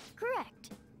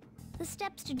 Correct. The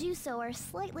steps to do so are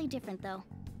slightly different, though.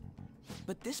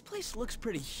 But this place looks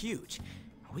pretty huge.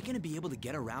 Are we gonna be able to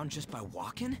get around just by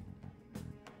walking?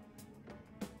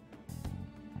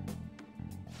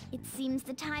 It seems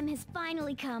the time has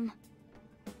finally come.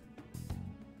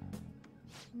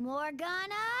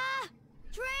 Morgana!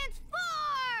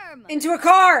 Transform! Into a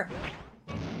car!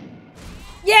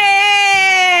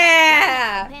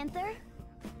 Yeah! Panther,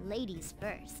 ladies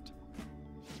first.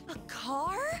 A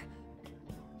car?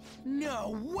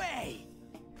 No way!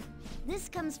 This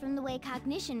comes from the way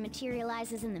cognition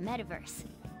materializes in the metaverse.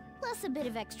 Plus a bit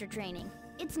of extra training.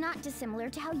 It's not dissimilar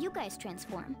to how you guys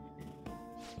transform.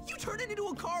 You turning into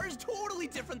a car is totally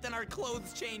different than our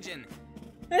clothes changing.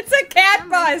 It's a cat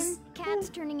bus! Cats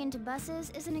turning into buses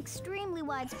is an extremely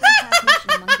widespread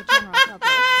cognition among the general public.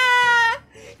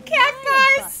 Cat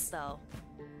bus! Though.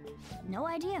 No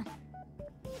idea.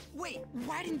 Wait,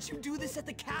 why didn't you do this at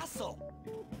the castle?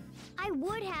 I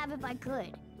would have if I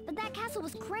could, but that castle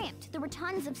was cramped. There were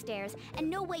tons of stairs, and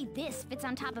no way this fits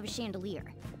on top of a chandelier.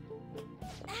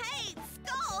 Hey,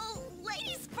 Skull!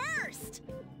 Ladies first!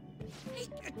 Hey,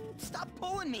 stop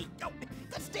pulling me! Oh,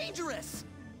 that's dangerous!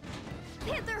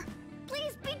 Panther,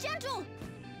 please be gentle!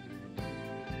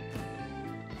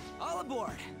 All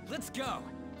aboard! Let's go!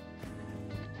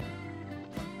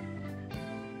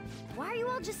 Why are you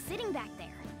all just sitting back there?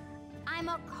 I'm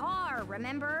a car,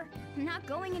 remember? I'm not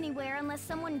going anywhere unless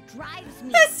someone drives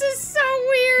me. This is so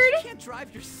weird! You can't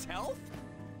drive yourself?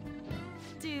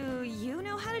 Do you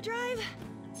know how to drive?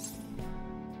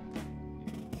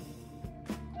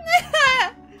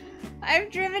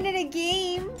 I've driven in a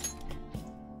game.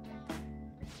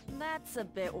 That's a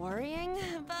bit worrying,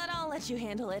 but I'll let you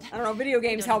handle it. I don't know, video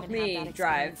games You don't helped even me have that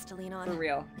drive. experience to lean on. For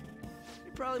real.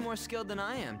 You're probably more skilled than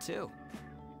I am, too.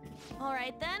 All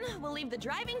right then, we'll leave the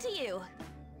driving to you.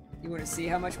 You want to see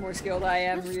how much more skilled I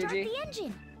am, Let's start Ryuji? the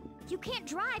engine. You can't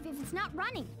drive if it's not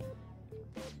running.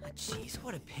 Ah, jeez,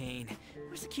 what a pain.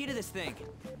 Where's the key to this thing?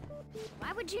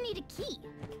 Why would you need a key?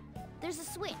 There's a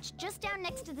switch just down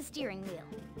next to the steering wheel.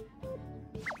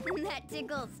 That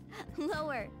tickles.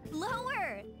 Lower,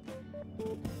 lower.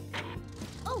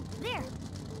 Oh, there.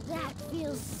 That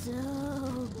feels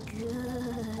so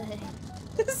good.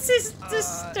 This is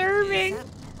disturbing. Is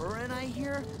that purring I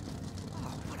hear?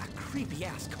 Oh, what a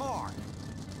creepy-ass car.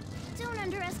 Don't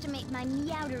underestimate my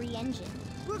meowdery engine.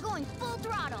 We're going full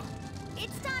throttle.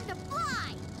 It's time to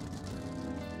fly.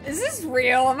 Is this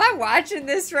real? Am I watching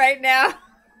this right now?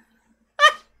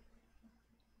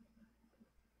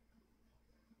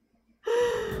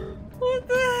 What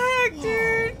the heck,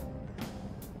 dude?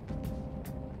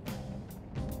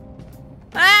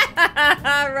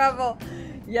 Rebel.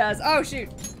 Yes. Oh, shoot.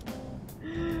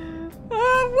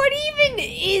 What even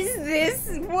is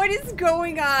this? What is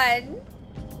going on?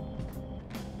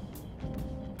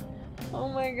 Oh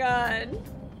my god.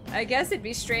 I guess it'd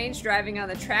be strange driving on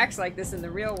the tracks like this in the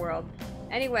real world.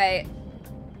 Anyway,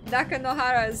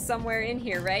 Nakanohara is somewhere in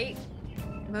here, right?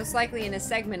 Most likely in a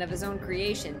segment of his own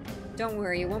creation. Don't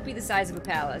worry, it won't be the size of a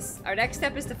palace. Our next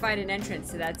step is to find an entrance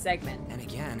to that segment. And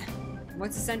again.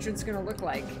 What's this entrance gonna look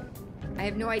like? I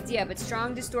have no idea, but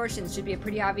strong distortions should be a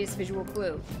pretty obvious visual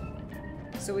clue.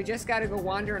 So we just gotta go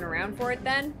wandering around for it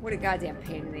then? What a goddamn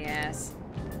pain in the ass.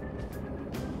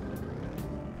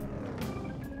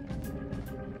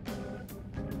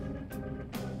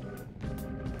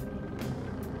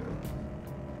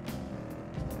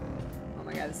 Oh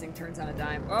my god, this thing turns on a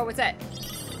dime. Oh, what's that?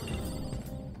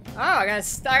 Oh, I got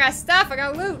stuff, I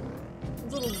got loot!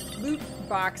 Those little loot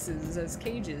boxes as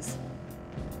cages.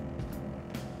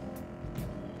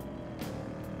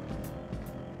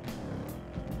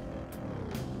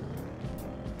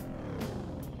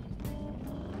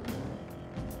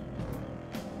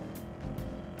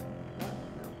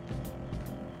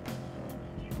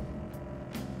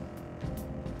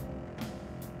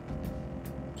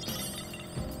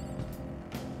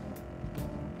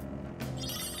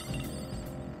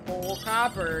 Whole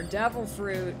copper, devil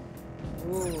fruit.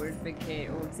 Ooh, there's a big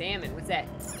cave. Oh, examine. What's that?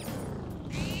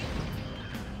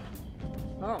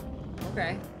 Oh,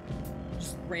 okay.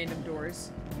 Just random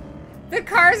doors. The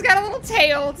car's got a little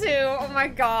tail, too. Oh my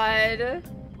god.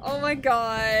 Oh my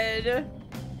god.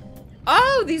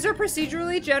 Oh, these are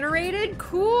procedurally generated?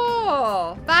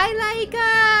 Cool. Bye,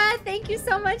 Laika. Thank you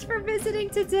so much for visiting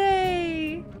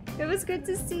today. It was good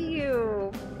to see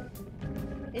you.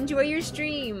 Enjoy your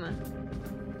stream.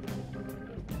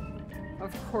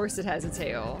 Of course it has a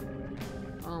tail.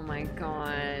 Oh my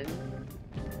god.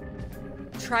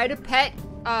 try to pet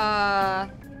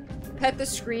the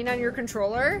screen on your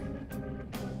controller?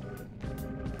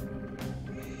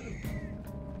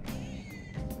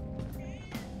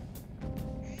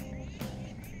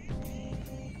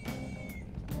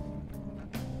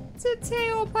 It's a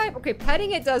tailpipe. Okay,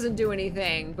 petting it doesn't do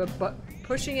anything, but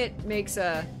pushing it makes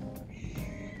a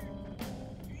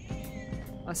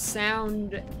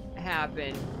sound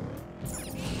happen.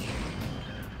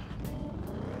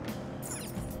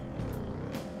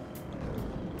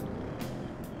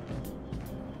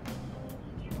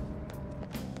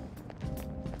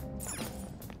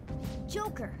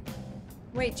 Joker.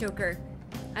 Wait, Joker.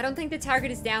 I don't think the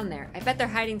target is down there. I bet they're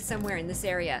hiding somewhere in this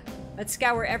area. Let's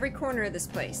scour every corner of this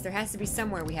place. There has to be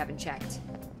somewhere we haven't checked.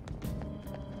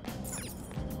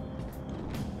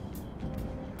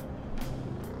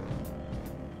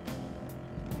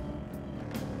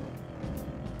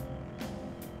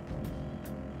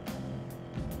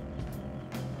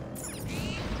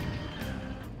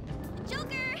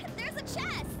 Joker, there's a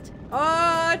chest.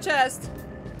 Oh, chest.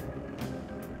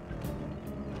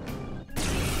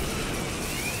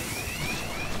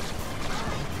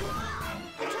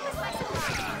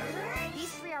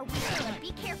 These three are weak, so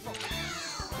be careful.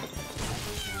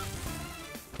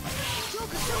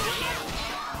 Joker,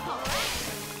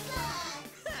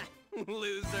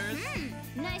 Losers.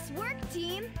 Nice work,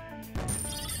 team.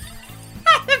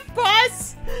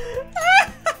 Bus!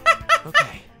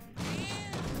 Okay.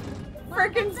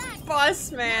 Freaking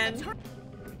bus, man.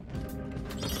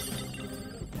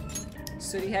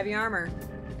 Sooty heavy armor.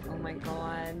 Oh my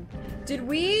god. Did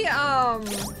we,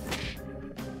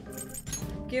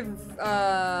 give,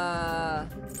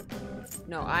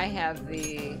 no, I have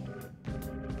the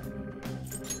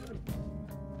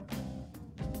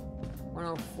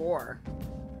 104.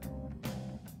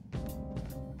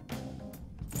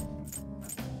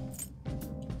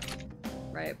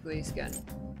 Riot police gun.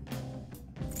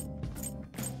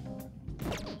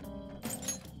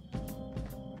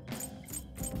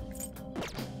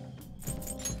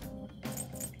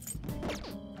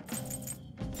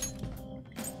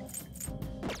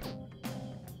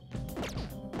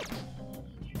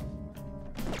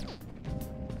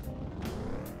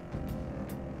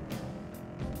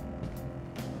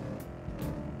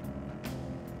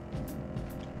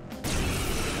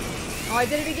 Oh, I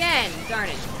did it again! Darn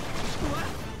it.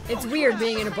 It's weird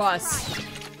being in a bus.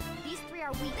 These three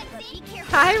are weak, but be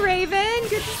careful. Hi, Raven!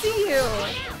 Good to see you!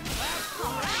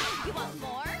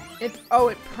 It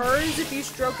purrs if you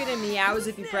stroke it and meows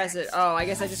if you press it. Oh, I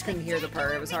guess I just couldn't hear the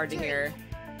purr. It was hard to hear.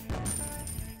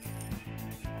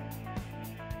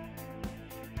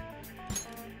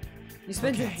 You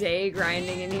spent a day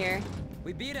grinding in here.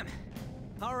 We beat him.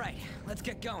 All right, let's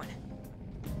get going.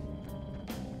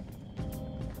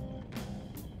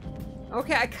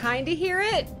 Okay, I kind of hear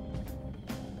it.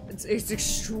 It's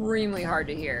extremely hard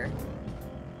to hear.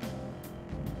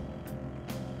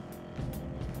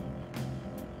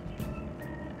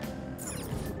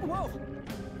 Whoa!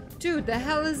 Dude, the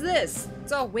hell is this?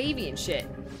 It's all wavy and shit.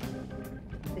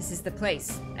 This is the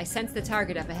place. I sense the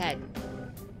target up ahead.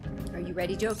 Are you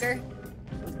ready, Joker?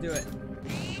 Let's do it.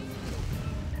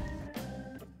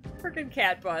 Frickin'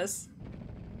 cat bus.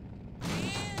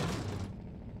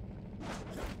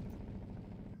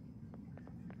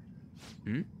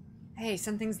 Hey,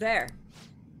 something's there.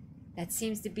 That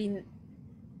seems to be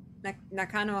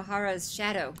Nakanohara's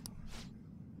shadow.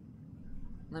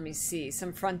 Let me see.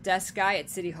 Some front desk guy at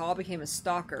City Hall became a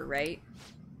stalker, right?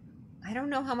 I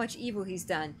don't know how much evil he's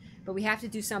done, but we have to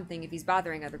do something if he's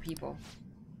bothering other people.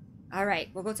 Alright,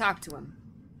 we'll go talk to him.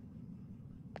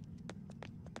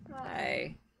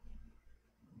 Hi.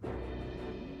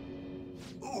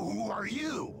 Who are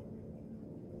you?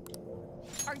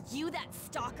 Are you that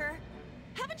stalker?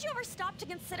 Haven't you ever stopped to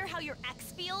consider how your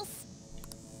ex feels?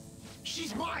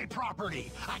 She's my property.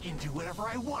 I can do whatever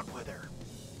I want with her.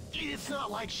 It's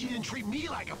not like she didn't treat me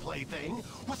like a plaything.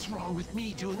 What's wrong with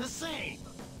me doing the same?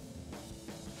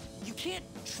 You can't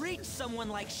treat someone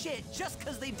like shit just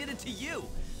because they did it to you.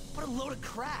 What a load of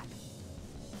crap.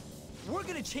 We're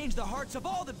gonna change the hearts of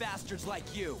all the bastards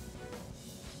like you.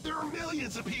 There are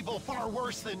millions of people far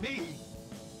worse than me.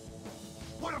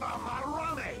 What about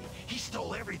Madarame? He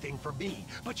stole everything from me,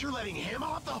 but you're letting him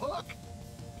off the hook?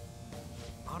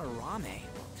 Madarame?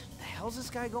 What the hell's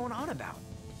this guy going on about?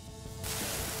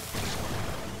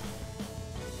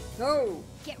 Go!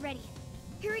 Get ready.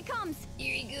 Here he comes.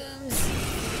 Here he comes.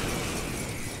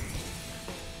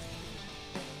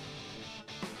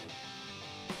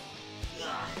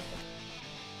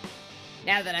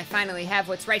 Now that I finally have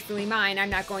what's rightfully mine, I'm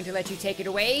not going to let you take it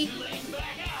away.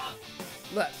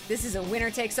 Look, this is a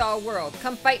winner-takes-all world.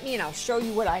 Come fight me and I'll show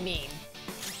you what I mean.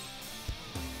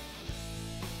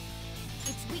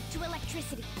 It's weak to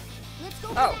electricity. Let's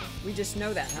go. Oh, we just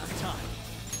know that, huh? Time.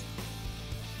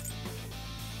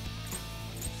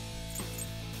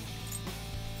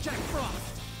 Jack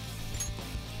Frost!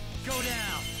 Go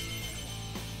down!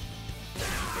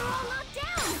 We're all knocked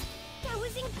down! That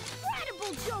was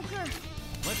incredible, Joker!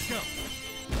 Let's go!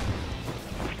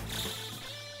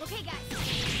 Okay, guys. Let's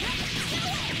do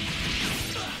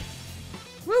it!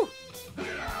 Woo!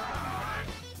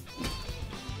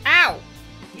 Ow!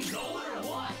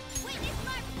 Witness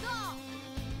my resolve!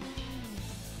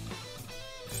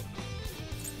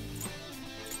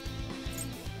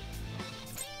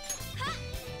 Ha!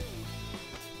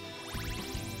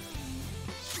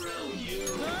 Screw you!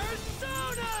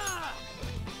 Persona!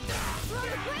 We're on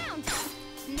the ground!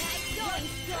 Nice going,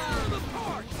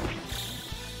 Skull!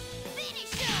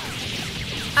 Finish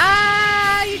him!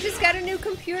 Ah, you just got a new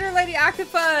computer, Lady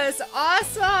Octopus.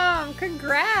 Awesome!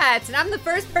 Congrats! And I'm the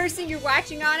first person you're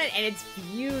watching on it, and it's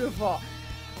beautiful.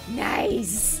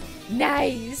 Nice!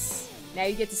 Nice! Now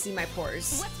you get to see my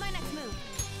pores. What's my next move?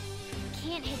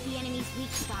 Can't hit the enemy's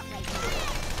weak spot right now.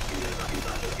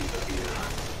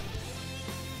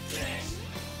 There's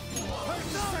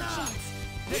our chance.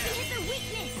 We can hit their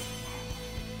weakness.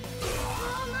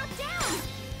 We're all knocked down.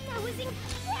 That was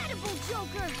incredible,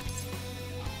 Joker.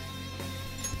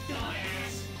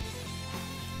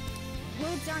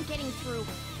 Roads aren't getting through.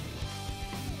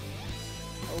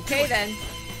 Okay then.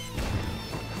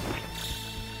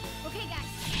 Okay, guys.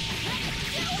 Let's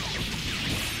do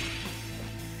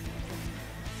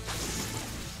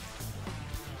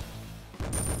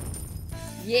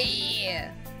it!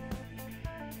 Yeah!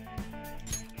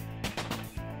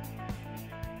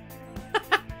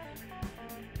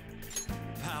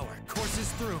 Power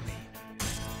courses through me. I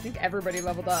think everybody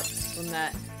leveled up from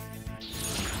that.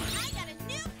 I got a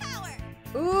new power!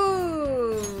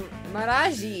 Ooh!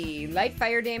 Maraji. Light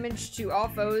fire damage to all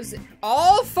foes.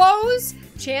 All foes?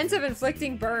 Chance of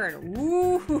inflicting burn.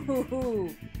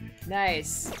 Ooh!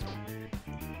 Nice.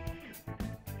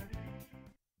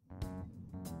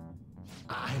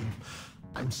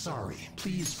 I'm sorry.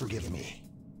 Please forgive me.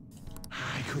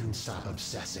 I couldn't stop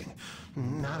obsessing.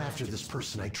 Not after this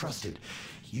person I trusted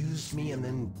used me and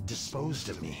then disposed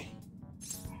of me.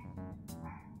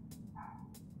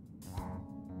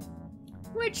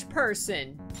 Which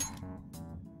person?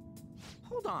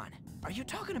 Hold on. Are you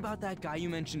talking about that guy you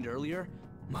mentioned earlier?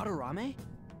 Madarame?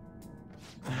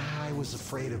 I was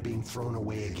afraid of being thrown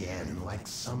away again, like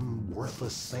some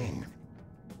worthless thing.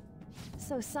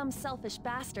 So some selfish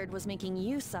bastard was making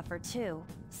you suffer too.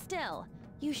 Still,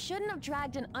 you shouldn't have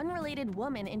dragged an unrelated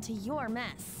woman into your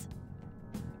mess.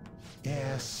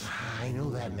 Yes, I know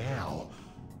that now.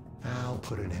 I'll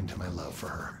put an end to my love for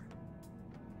her.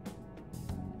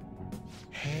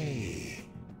 Hey,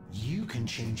 you can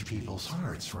change people's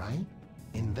hearts, right?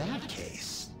 In that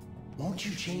case, won't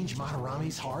you change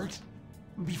Madarame's heart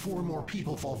before more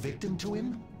people fall victim to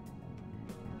him?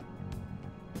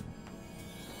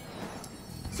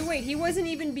 So wait, he wasn't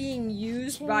even being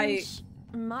used by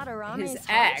Madarame's his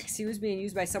heart? ex. He was being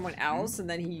used by someone else, and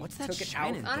then he took it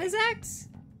out on his ex?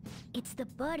 It's the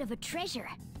bud of a treasure.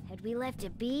 Had we left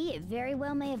it be, it very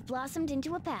well may have blossomed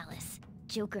into a palace.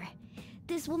 Joker,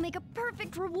 this will make a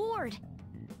perfect reward.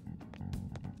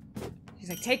 He's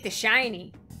like, take the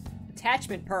shiny.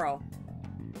 Attachment pearl.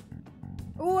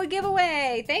 Ooh, a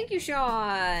giveaway! Thank you,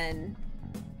 Sean!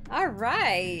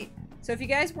 Alright. So if you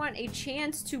guys want a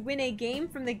chance to win a game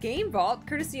from the Game Vault,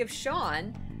 courtesy of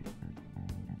Sean,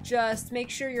 just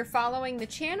make sure you're following the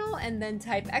channel and then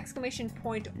type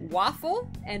 !waffle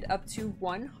and up to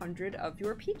 100 of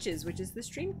your peaches, which is the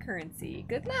stream currency.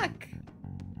 Good luck!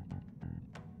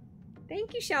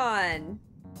 Thank you, Sean!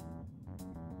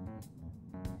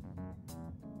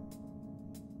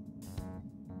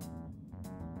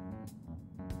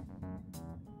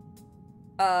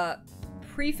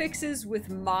 Prefixes with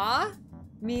ma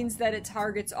means that it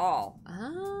targets all.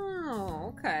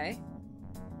 Oh, okay.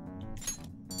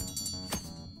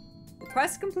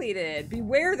 Request completed.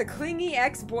 Beware the clingy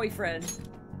ex-boyfriend.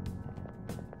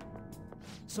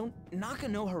 So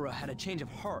Nakanohara had a change of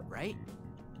heart, right?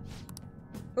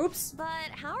 Oops.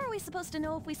 But how are we supposed to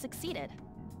know if we succeeded?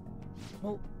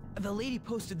 Well, the lady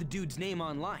posted the dude's name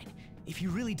online. If he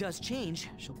really does change,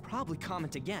 she'll probably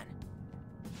comment again.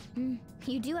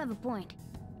 You do have a point.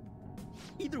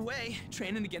 Either way,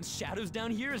 training against shadows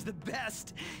down here is the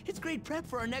best. It's great prep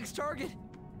for our next target.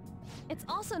 It's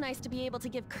also nice to be able to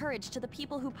give courage to the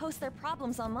people who post their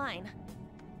problems online.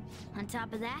 On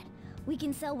top of that, we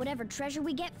can sell whatever treasure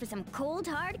we get for some cold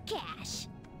hard cash.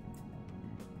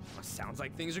 Sounds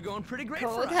like things are going pretty great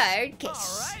Cold for us. hard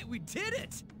kiss. All right, we did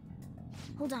it.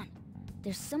 Hold on.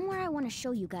 There's somewhere I want to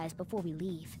show you guys before we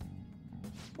leave.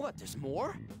 What? There's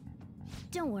more?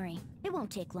 Don't worry. It won't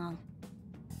take long.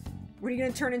 What are you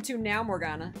gonna turn into now,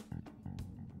 Morgana?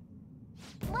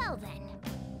 Well then.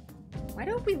 Why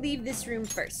don't we leave this room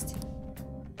first?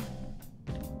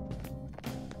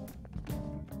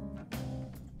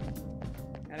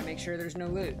 Gotta make sure there's no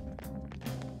loot.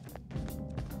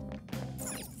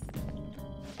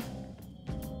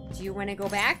 Do you want to go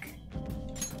back?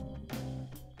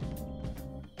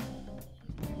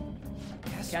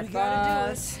 Guess we gotta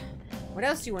do it. What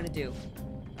else do you want to do?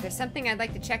 There's something I'd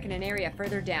like to check in an area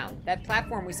further down. That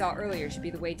platform we saw earlier should be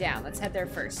the way down. Let's head there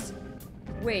first.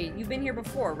 Wait, you've been here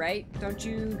before, right? Don't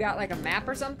you got like a map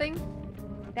or something?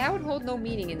 That would hold no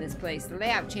meaning in this place. The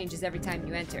layout changes every time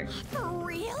you enter. For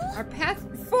real? Our path...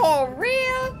 For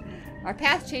real? Our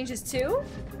path changes too?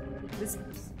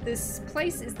 This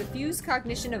place is the fused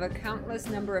cognition of a countless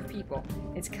number of people.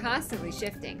 It's constantly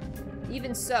shifting.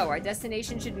 Even so, our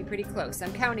destination should be pretty close.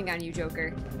 I'm counting on you,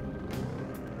 Joker.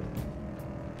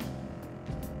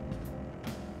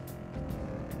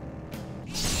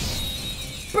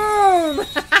 Boom!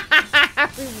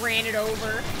 We ran it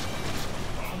over.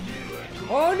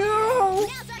 Oh no!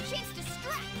 Now's our chance to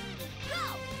strike. Go!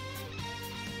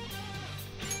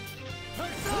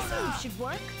 This move should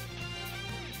work.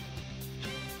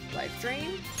 Life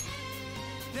drain?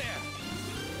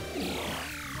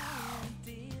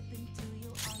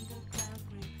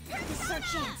 This is our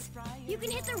chance. You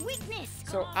can hit their weakness.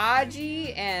 So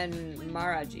Aji and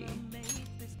Maraji.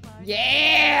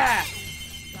 Yeah!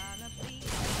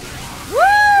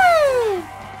 Woo!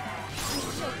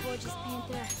 So gorgeous,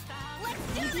 Panther. Let's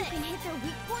do this. You can hit their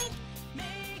weak point.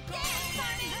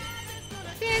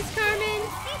 Dance, Carmen.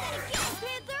 Say that again,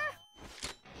 Panther.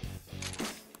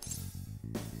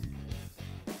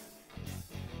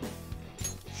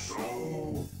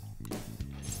 So,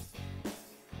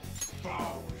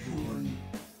 thou human,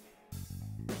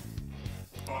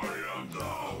 I am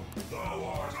thou, thou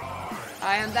art I.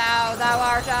 I am thou, thou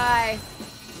art I.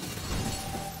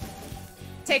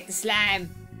 Take the slime.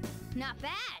 Not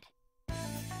bad.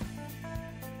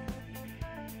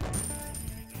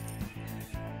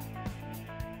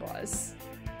 Buzz.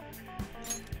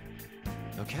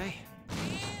 Okay.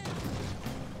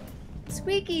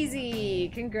 Squeak easy.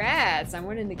 Congrats. I'm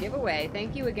winning the giveaway.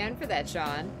 Thank you again for that,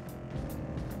 Sean.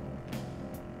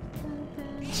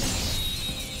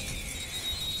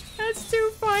 That's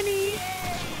too funny.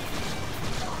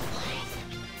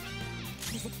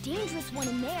 There's a dangerous one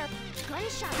in there.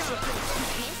 Gunshot should hit its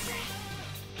weakness.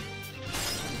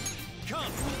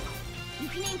 Come! You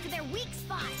can aim for their weak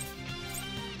spot.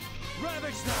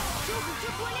 Ravage them! Joker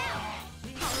took one out.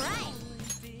 All right.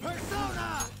 Persona!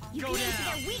 You Go can aim down! for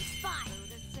their weak spot.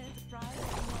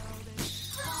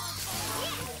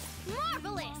 Yes!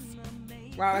 Marvelous!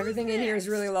 Wow, everything in here is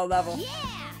really low level.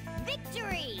 Yeah!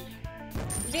 Victory!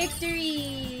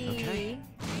 Victory! Okay.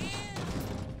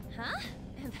 Huh?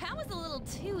 That was a little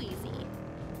too easy.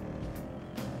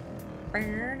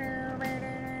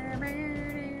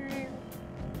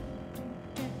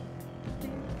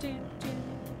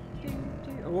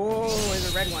 Oh,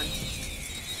 there's a red one.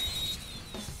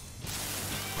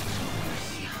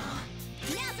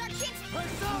 Now's our chance.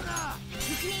 Persona!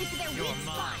 You can aim for their You're weak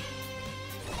spot. mine.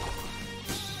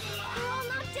 They're all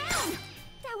knocked down.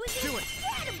 That was Do it.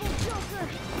 incredible, Joker.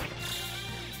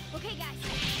 Okay, guys.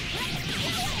 Let's do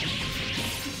it.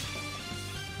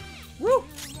 Woo!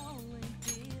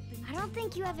 I don't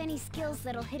think you have any skills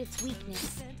that'll hit its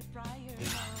weakness.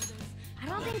 I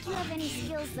don't think you have any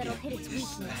skills that'll hit its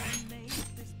weakness.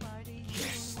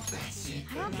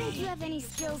 I don't think you have any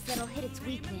skills that'll hit its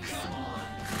weakness.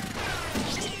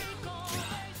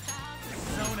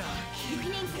 Persona! You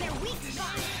can aim for their weak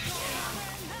spot.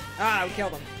 Ah, we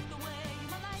killed him.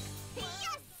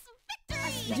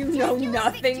 Yes! You know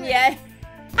nothing victory. yet?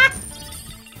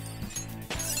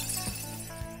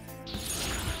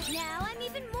 Now I'm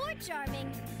even more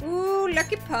charming. Ooh,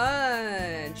 Lucky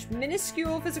Punch.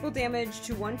 Minuscule physical damage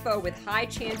to one foe with high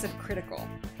chance of critical.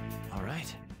 All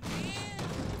right.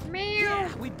 Meow.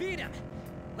 Yeah, we beat him.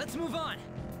 Let's move on.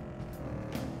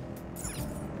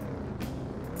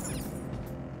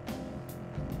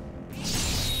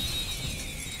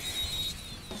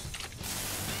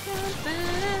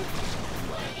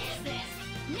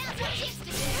 Now's our chance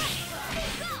to strike.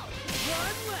 Go!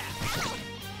 One left!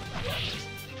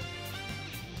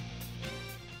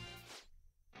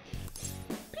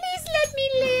 Please let me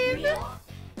live.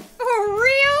 For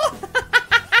real?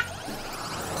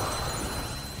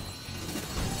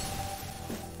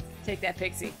 Take that,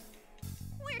 Pixie.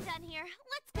 We're done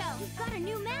got a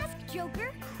new mask,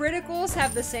 Joker. Criticals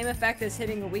have the same effect as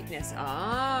hitting a weakness.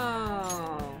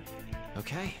 Oh.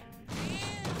 Okay.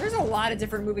 There's a lot of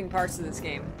different moving parts to this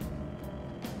game.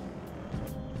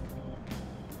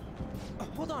 Oh,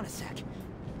 hold on a sec.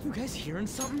 You guys hearing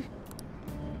something?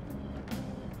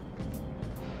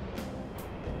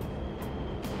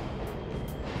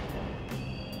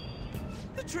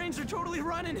 The trains are totally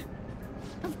running!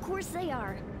 Of course they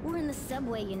are. We're in the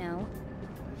subway, you know.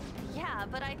 Yeah,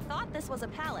 but I thought this was a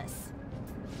palace.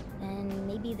 And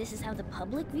maybe this is how the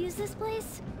public views this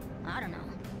place? I don't know.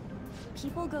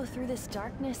 People go through this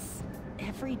darkness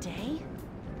every day?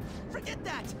 Forget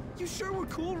that! You sure we're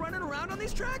cool running around on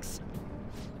these tracks?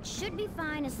 Should be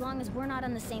fine as long as we're not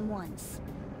on the same ones.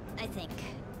 I think.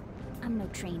 I'm no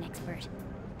train expert.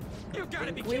 You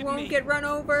gotta be We kidding won't me. get run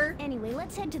over. Anyway,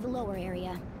 let's head to the lower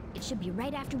area. It should be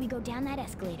right after we go down that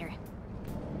escalator.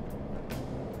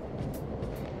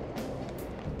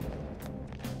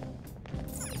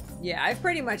 Yeah, I've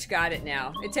pretty much got it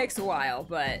now. It takes a while,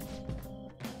 but...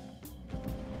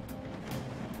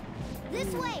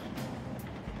 This way!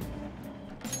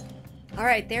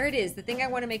 Alright, there it is. The thing I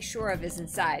want to make sure of is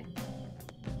inside.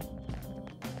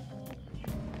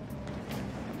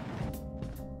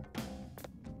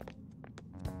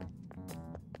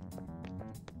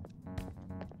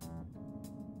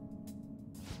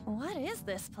 What is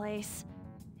this place?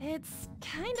 It's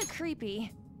kinda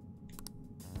creepy.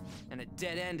 And a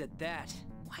dead end at that.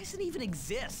 Why does it even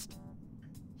exist?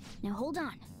 Now hold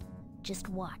on. Just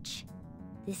watch.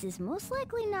 This is most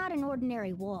likely not an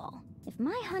ordinary wall. If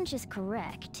my hunch is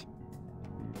correct...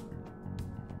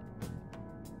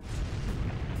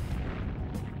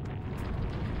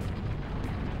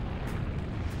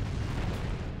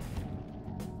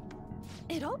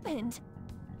 It opened!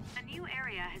 A new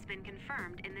area has been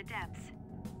confirmed in the depths.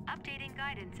 Updating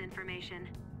guidance information.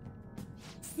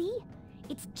 See?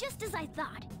 It's just as I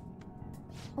thought.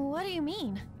 What do you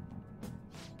mean?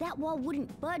 That wall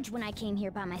wouldn't budge when I came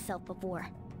here by myself before.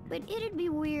 But it'd be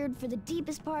weird for the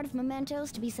deepest part of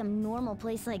Mementos to be some normal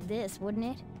place like this, wouldn't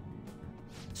it?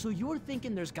 So you're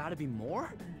thinking there's gotta be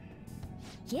more?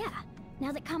 Yeah.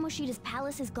 Now that Kamoshida's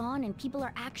palace is gone and people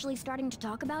are actually starting to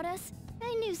talk about us,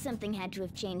 I knew something had to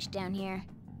have changed down here.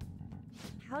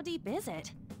 How deep is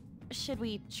it? Should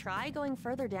we try going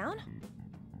further down?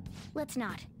 Let's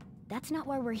not. That's not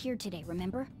why we're here today,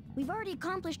 remember? We've already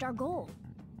accomplished our goal.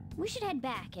 We should head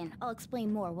back, and I'll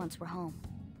explain more once we're home.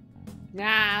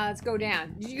 Nah, let's go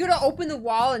down. You're gonna open the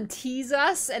wall and tease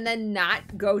us and then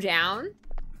not go down?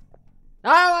 Oh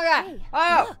my god! Hey,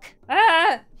 Oh! look!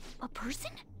 Ah! A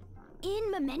person?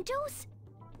 In Mementos?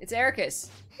 It's Ericus.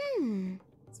 Hmm.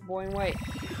 It's boy in white.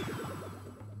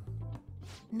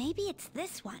 Maybe it's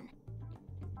this one.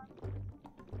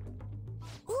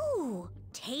 Ooh,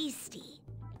 tasty.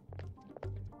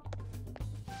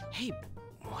 Hey,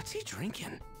 what's he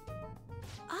drinking?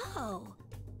 Oh.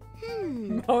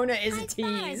 Hmm. Mona is a I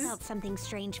thought I tease. felt something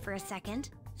strange for a second.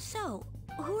 So,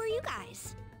 who are you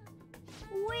guys?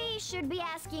 We should be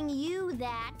asking you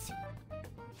that.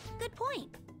 Good point.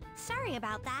 Sorry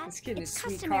about that. Let's get in It's his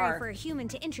sweet customary car. for a human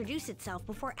to introduce itself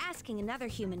before asking another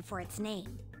human for its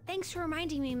name. Thanks for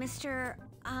reminding me, Mr.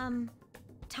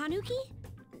 Tanuki?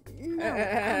 No,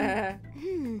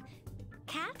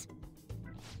 Cat?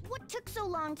 What took so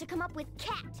long to come up with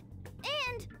cat?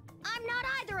 And I'm not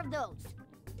either of those.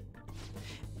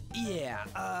 Yeah,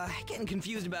 getting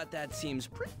confused about that seems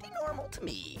pretty normal to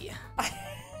me.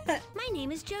 My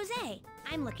name is Jose.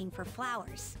 I'm looking for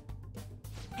flowers.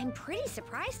 I'm pretty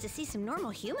surprised to see some normal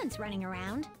humans running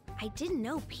around. I didn't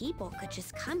know people could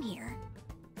just come here.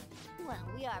 Well,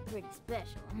 we are pretty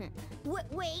special.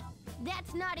 Wait,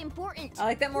 that's not important. I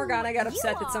like that Morgana got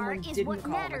upset that someone is didn't what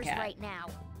call him a matters cat. right now.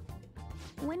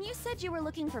 When you said you were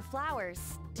looking for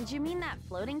flowers, did you mean that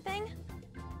floating thing?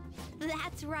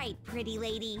 That's right, pretty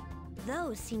lady.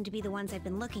 Those seem to be the ones I've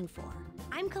been looking for.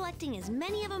 I'm collecting as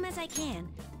many of them as I can,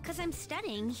 because I'm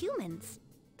studying humans.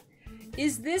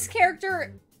 Is this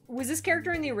character... Was this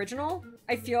character in the original?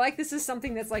 I feel like this is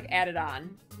something that's like added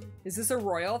on. Is this a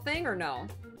royal thing or no?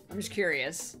 I'm just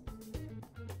curious.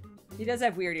 He does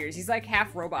have weird ears. He's like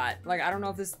half robot. Like, I don't know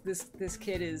if this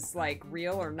kid is like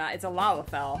real or not. It's a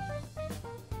Lalafell.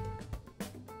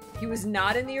 He was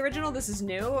not in the original? This is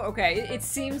new? Okay, it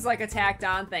seems like a tacked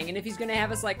on thing. And if he's gonna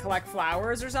have us like collect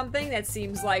flowers or something, that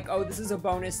seems like, oh, this is a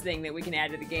bonus thing that we can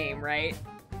add to the game, right?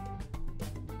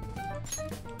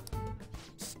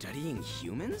 Studying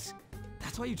humans?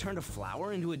 That's why you turned a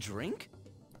flower into a drink?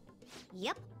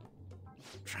 Yep.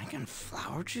 Drinking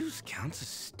flower juice counts as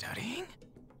studying?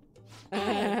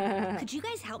 Hey, could you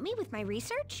guys help me with my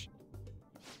research?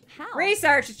 How?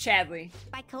 Research, Chadley.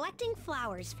 By collecting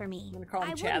flowers for me. I'm gonna call him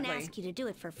I wouldn't Chadley. ask you to do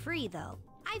it for free, though.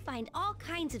 I find all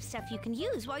kinds of stuff you can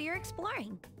use while you're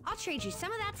exploring. I'll trade you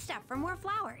some of that stuff for more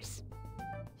flowers.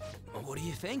 What do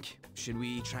you think? Should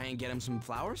we try and get him some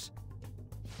flowers?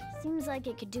 Seems like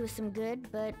it could do us some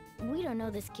good, but we don't know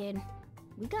this kid.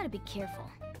 We gotta be careful.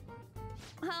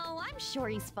 Oh, I'm sure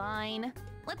he's fine.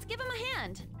 Let's give him a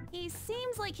hand. He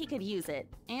seems like he could use it.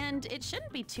 And it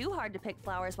shouldn't be too hard to pick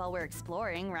flowers while we're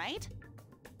exploring, right?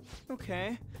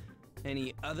 Okay.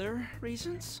 Any other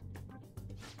reasons?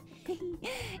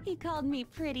 He called me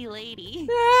pretty lady.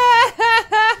 Lady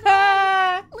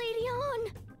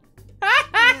on.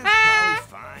 Yeah, probably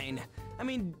fine. I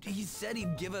mean, he said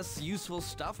he'd give us useful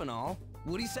stuff and all.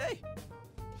 What'd he say?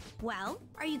 Well,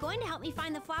 are you going to help me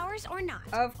find the flowers or not?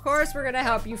 Of course we're gonna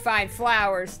help you find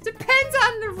flowers. Depends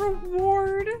on the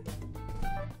reward.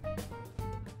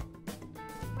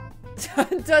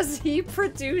 Does he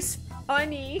produce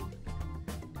honey?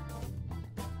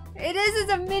 It is.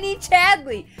 It's a mini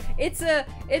Chadley. It's a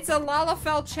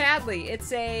Lalafell Chadley.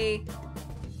 It's a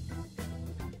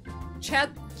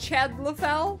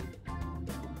Chadlafell.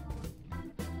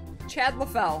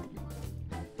 Chadlafell.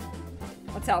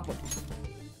 Let's help him.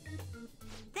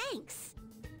 Thanks.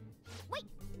 Wait,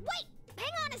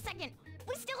 hang on a second.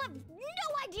 We still have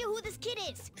no idea who this kid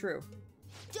is. True.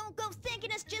 Don't go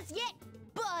thanking us just yet,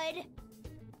 bud.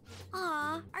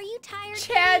 Aw, are you tired?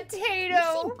 Chad Kitty? Tato.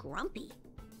 You seem grumpy.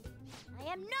 I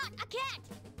am not a cat,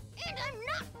 and I'm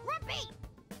not grumpy.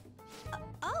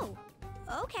 Oh,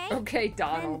 okay. Okay,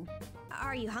 Donald. Then,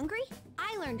 are you hungry?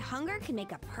 I learned hunger can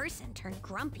make a person turn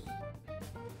grumpy.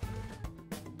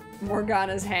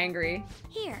 Morgana's hangry.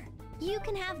 Here, you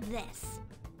can have this.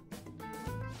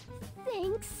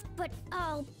 Thanks, but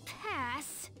I'll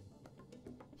pass.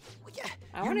 Well, yeah,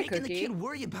 I you're want a making the cookie. kid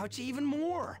worry about you even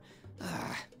more.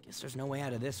 Guess there's no way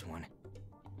out of this one.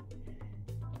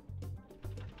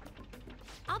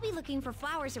 I'll be looking for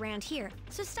flowers around here,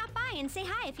 so stop by and say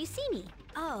hi if you see me.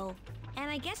 Oh, and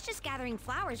I guess just gathering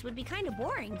flowers would be kind of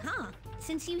boring, huh?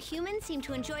 Since you humans seem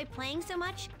to enjoy playing so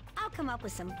much, I'll come up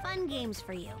with some fun games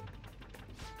for you.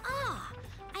 Ah,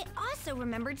 I also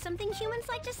remembered something humans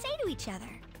like to say to each other.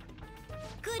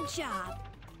 Good job.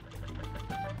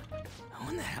 Who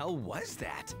in the hell was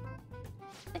that?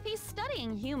 If he's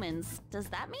studying humans, does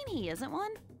that mean he isn't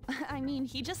one? I mean,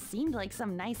 he just seemed like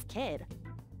some nice kid.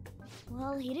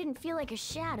 Well, he didn't feel like a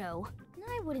shadow.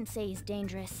 I wouldn't say he's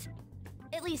dangerous.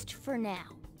 At least for now.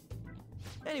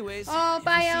 Anyways, Oh, if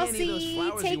bye, you see any of those Elsie.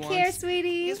 flowers Take he care, wants,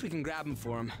 sweetie. I guess we can grab them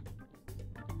for him.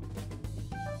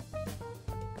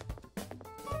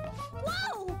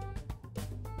 Whoa!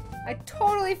 I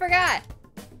totally forgot.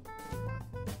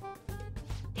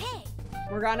 Hey!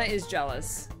 Morgana is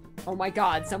jealous. Oh my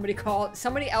god,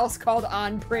 somebody else called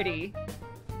on pretty.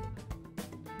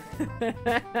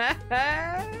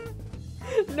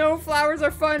 No flowers are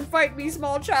fun, fight me,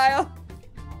 small child.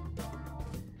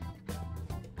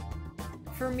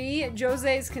 For me,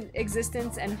 Jose's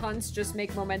existence and hunts just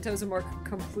make mementos a more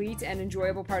complete and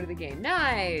enjoyable part of the game.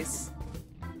 Nice!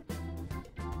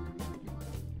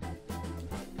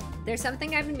 There's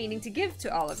something I've been meaning to give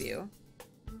to all of you.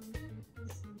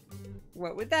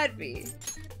 What would that be?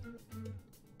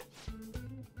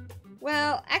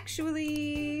 Well,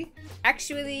 actually,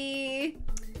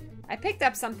 I picked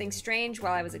up something strange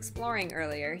while I was exploring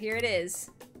earlier. Here it is.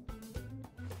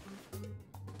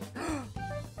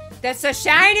 That's so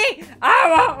shiny!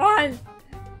 I want one!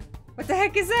 What the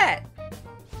heck is that?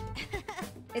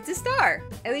 It's a star.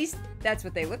 At least that's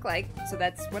what they look like, so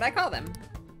that's what I call them.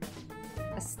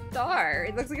 A star.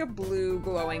 It looks like a blue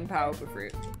glowing Paupa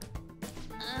fruit.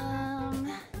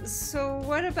 So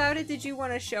what about it did you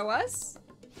want to show us?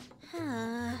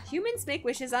 Humans make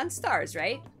wishes on stars,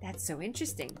 right? That's so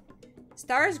interesting.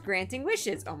 Stars granting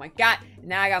wishes. Oh my god.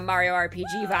 Now I got Mario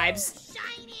RPG vibes.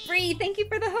 Shiny! Free, thank you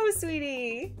for the host,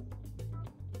 sweetie.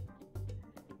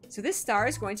 So this star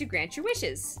is going to grant your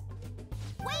wishes.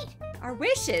 Wait! Our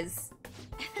wishes?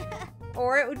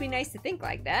 Or it would be nice to think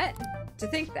like that. To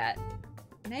think that.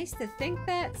 Nice to think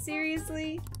that?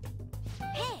 Seriously?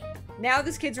 Hey! Now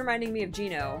this kid's reminding me of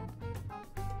Gino.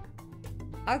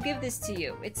 I'll give this to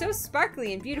you. It's so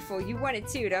sparkly and beautiful. You want it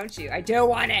too, don't you? I do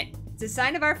want it. It's a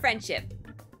sign of our friendship.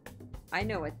 I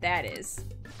know what that is.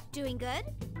 Doing good?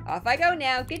 Off I go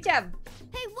now. Good job.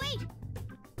 Hey, wait!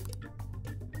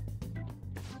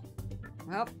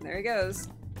 Well, there he goes.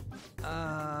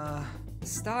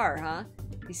 Star, huh?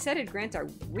 He said it'd grant our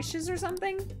wishes or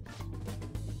something?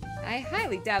 I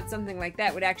highly doubt something like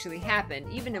that would actually happen,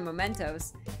 even in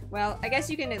mementos. Well, I guess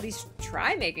you can at least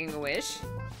try making a wish.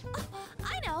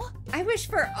 I know! I wish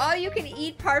for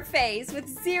all-you-can-eat parfaits with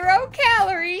 0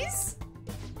 calories!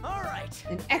 Alright!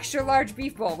 An extra large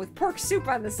beef bowl with pork soup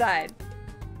on the side.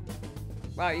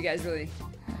 Wow, you guys really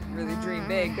dream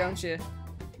big, don't you?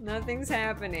 Nothing's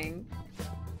happening.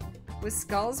 Was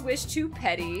Skull's wish too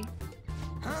petty?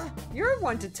 Huh? You're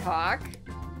one to talk.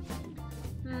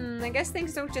 I guess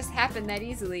things don't just happen that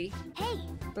easily. Hey!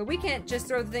 But we can't just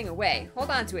throw the thing away. Hold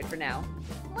on to it for now.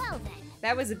 Well then.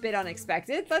 That was a bit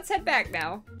unexpected. Let's head back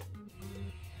now.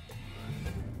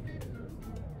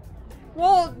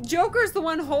 Well, Joker's the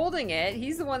one holding it.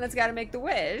 He's the one that's got to make the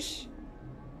wish.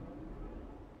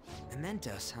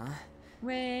 Mementos, huh?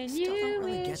 When Still you don't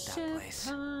really wish get that place.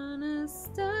 upon a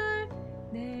star,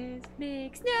 this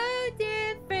makes no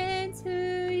difference who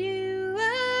you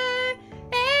are.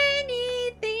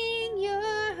 Anything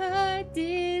your heart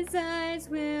desires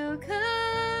will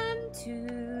come to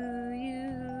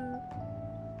you.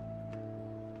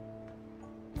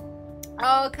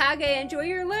 Oh, Kage, enjoy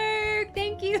your lurk.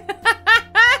 Thank you.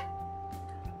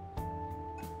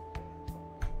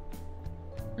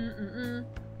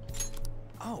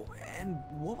 Oh, and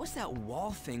what was that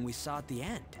wall thing we saw at the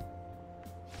end?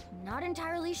 Not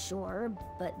entirely sure,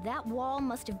 but that wall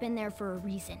must have been there for a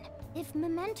reason. If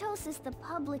Mementos is the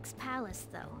public's palace,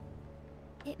 though,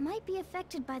 it might be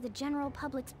affected by the general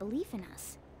public's belief in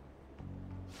us.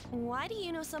 Why do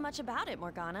you know so much about it,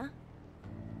 Morgana?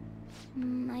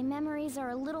 My memories are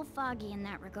a little foggy in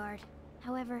that regard.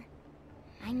 However,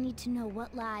 I need to know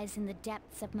what lies in the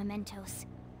depths of Mementos.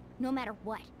 No matter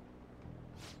what.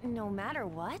 No matter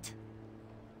what?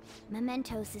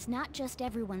 Mementos is not just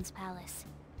everyone's palace.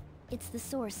 It's the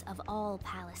source of all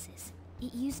palaces.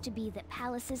 It used to be that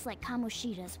palaces like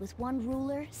Kamoshida's with one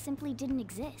ruler simply didn't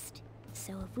exist.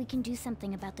 So if we can do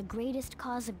something about the greatest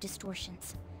cause of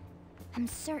distortions, I'm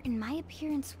certain my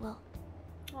appearance will...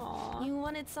 Aww. You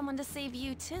wanted someone to save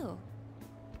you, too.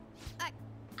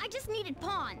 I just needed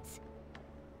pawns.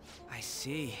 I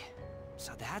see.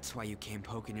 So that's why you came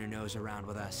poking your nose around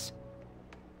with us.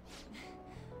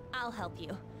 I'll help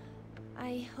you.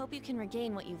 I hope you can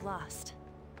regain what you've lost.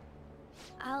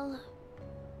 I'll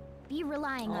be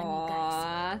relying on you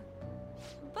guys.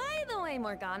 By the way,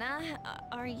 Morgana,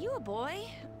 are you a boy?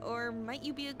 Or might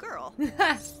you be a girl?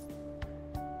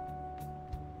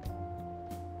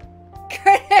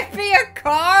 Could it be a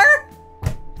car?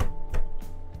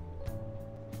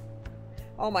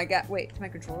 Oh my god, wait, did my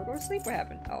controller go to sleep? What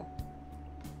happened? Oh.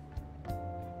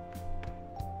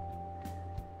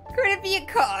 Could it be a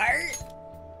car?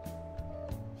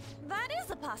 That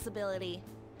is a possibility.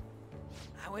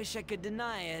 I wish I could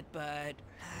deny it, but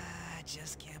I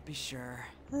just can't be sure.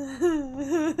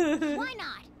 Why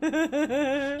not?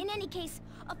 In any case,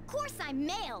 of course I'm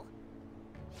male.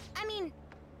 I mean,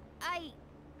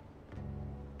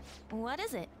 What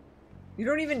is it? You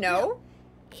don't even know?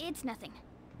 No, it's nothing.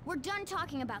 We're done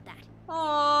talking about that.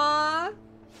 Aww.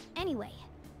 Anyway,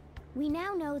 we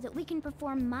now know that we can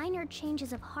perform minor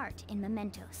changes of heart in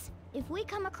Mementos. If we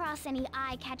come across any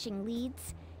eye-catching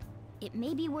leads, it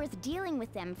may be worth dealing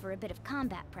with them for a bit of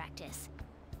combat practice.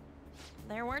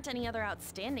 There weren't any other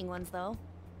outstanding ones, though.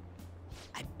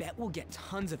 I bet we'll get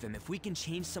tons of them if we can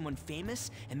change someone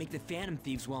famous and make the Phantom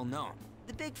Thieves well known.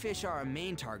 The big fish are our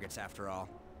main targets, after all.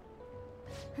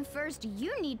 First,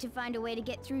 you need to find a way to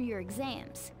get through your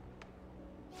exams.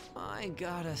 I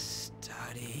gotta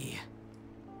study.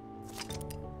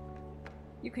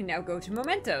 You can now go to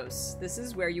Mementos. This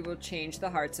is where you will change the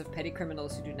hearts of petty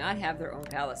criminals who do not have their own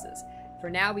palaces. For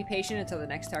now, be patient until the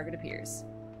next target appears.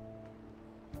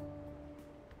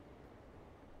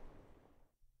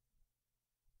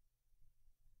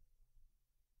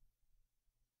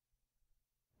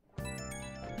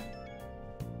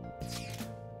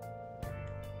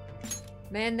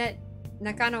 Man, that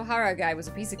Nakanohara guy was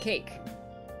a piece of cake.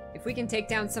 If we can take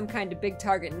down some kind of big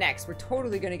target next, we're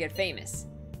totally gonna get famous.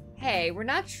 Hey,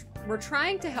 we're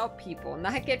trying to help people,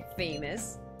 not get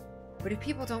famous. But if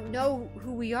people don't know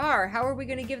who we are, how are we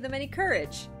gonna give them any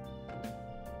courage?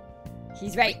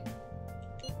 He's right.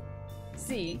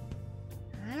 See,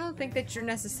 I don't think that you're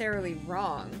necessarily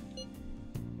wrong.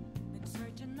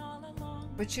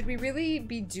 But should we really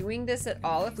be doing this at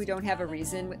all if we don't have a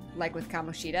reason, like with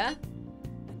Kamoshida?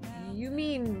 You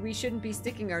mean we shouldn't be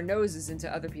sticking our noses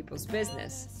into other people's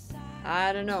business?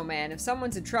 I don't know, man. If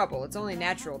someone's in trouble, it's only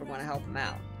natural to want to help them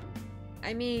out.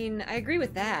 I mean, I agree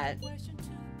with that.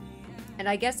 And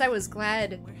I guess I was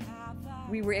glad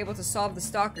we were able to solve the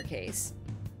stalker case.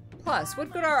 Plus,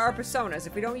 what good are our personas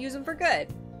if we don't use them for good?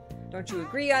 Don't you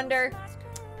agree, Under?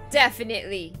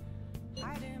 Definitely.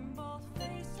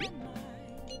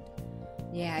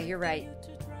 Yeah, you're right.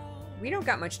 We don't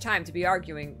got much time to be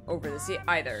arguing over this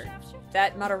either.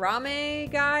 That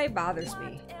Madarame guy bothers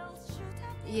me.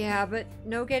 Yeah, but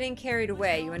no getting carried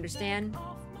away, you understand?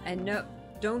 And no,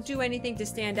 don't do anything to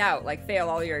stand out, like fail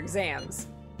all your exams.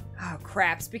 Oh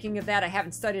crap, speaking of that, I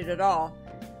haven't studied at all.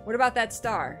 What about that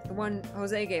star? The one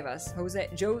Jose gave us.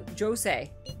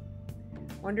 Jose.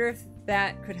 Wonder if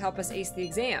that could help us ace the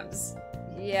exams.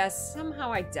 Yeah,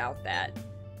 somehow I doubt that.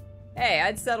 Hey,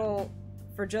 I'd settle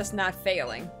for just not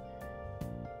failing.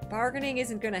 Bargaining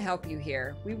isn't gonna help you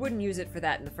here. We wouldn't use it for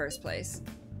that in the first place.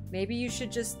 Maybe you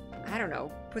should just, I don't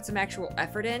know, put some actual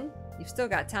effort in? You've still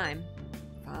got time.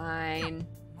 Fine.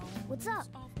 What's up?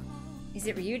 Is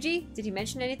it Ryuji? Did he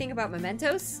mention anything about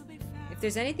mementos? If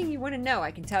there's anything you want to know,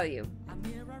 I can tell you.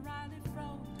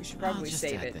 We should probably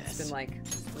save it. It's been like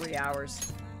 3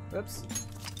 hours. Whoops.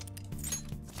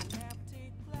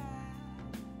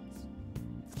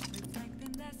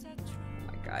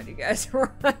 God, you guys,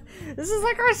 this is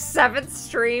like our 7th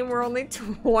stream. We're only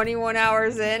 21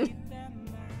 hours in.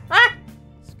 Ah!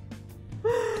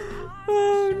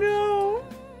 Oh no.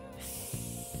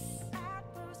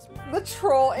 The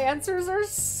troll answers are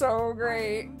so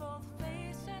great.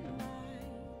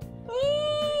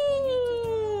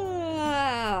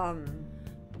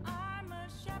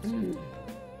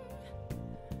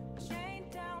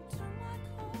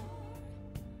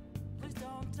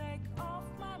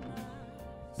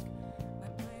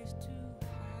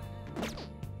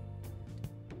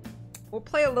 We'll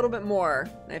play a little bit more.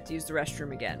 I have to use the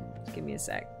restroom again. Just give me a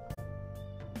sec.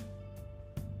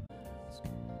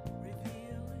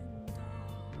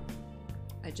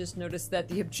 I just noticed that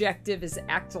the objective is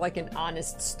act like an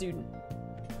honest student.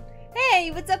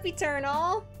 Hey, what's up,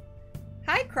 Eternal?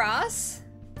 Hi, Cross.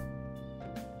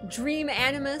 Dream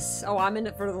Animus. Oh, I'm in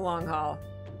it for the long haul.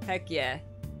 Heck yeah.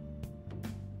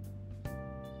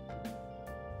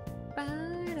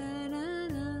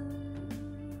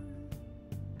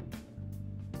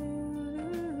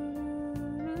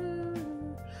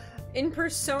 In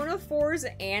Persona 4's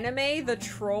anime, the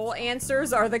troll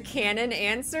answers are the canon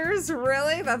answers?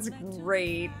 Really? That's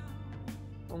great.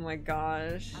 Oh my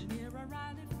gosh.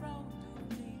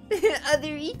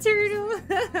 Other Eternal.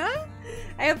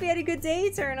 I hope you had a good day,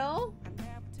 Eternal.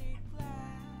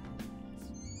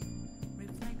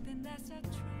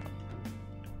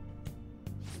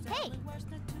 Hey!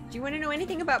 Do you want to know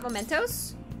anything about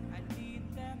mementos?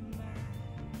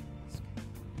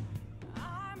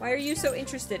 Why are you so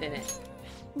interested in it?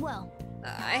 Well,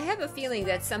 I have a feeling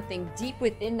that something deep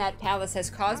within that palace has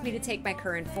caused me to take my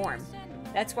current form.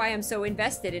 That's why I'm so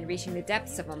invested in reaching the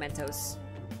depths of mementos.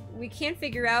 We can't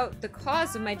figure out the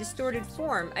cause of my distorted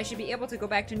form. I should be able to go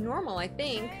back to normal, I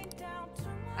think.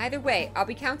 Either way, I'll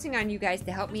be counting on you guys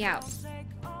to help me out.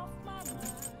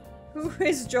 Who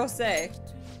is Jose?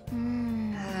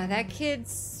 That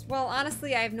kid's... Well,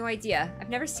 honestly, I have no idea.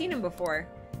 I've never seen him before.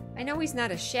 I know he's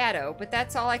not a shadow, but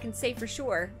that's all I can say for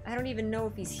sure. I don't even know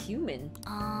if he's human.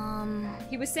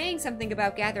 He was saying something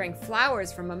about gathering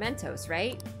flowers from mementos,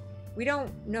 right? We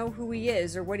don't know who he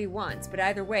is or what he wants, but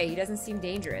either way, he doesn't seem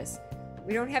dangerous.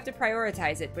 We don't have to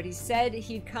prioritize it, but he said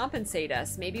he'd compensate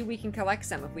us. Maybe we can collect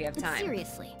some if we have time.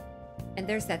 Seriously. And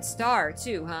there's that star,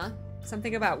 too, huh?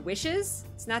 Something about wishes?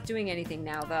 It's not doing anything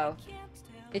now, though.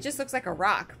 It just looks like a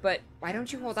rock, but why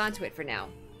don't you hold on to it for now?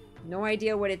 No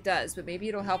idea what it does, but maybe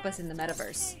it'll help us in the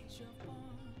metaverse.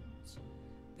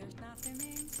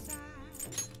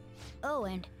 Oh,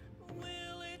 and...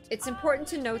 It's important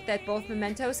to note that both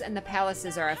mementos and the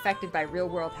palaces are affected by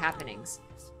real-world happenings.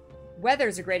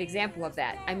 Weather's a great example of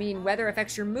that. I mean, weather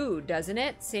affects your mood, doesn't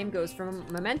it? Same goes for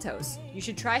mementos. You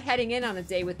should try heading in on a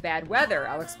day with bad weather.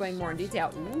 I'll explain more in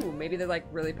detail. Ooh, maybe they're like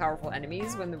really powerful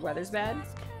enemies when the weather's bad?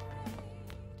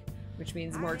 Which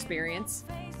means more experience.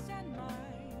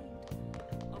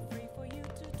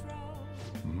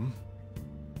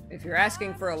 If you're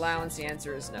asking for allowance, the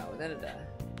answer is no.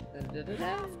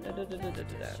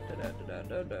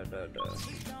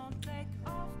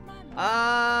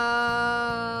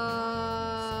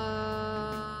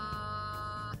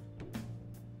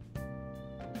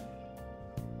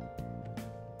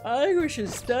 I think we should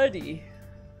study.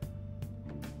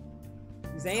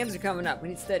 Exams are coming up. We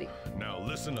need to study. Now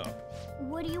listen up.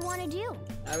 What do you want to do?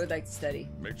 I would like to study.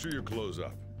 Make sure your clothes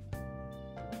up.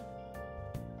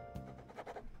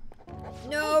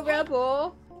 No,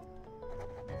 Rebel!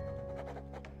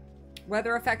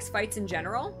 Weather affects fights in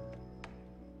general?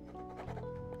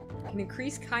 Can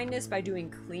increase kindness by doing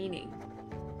cleaning.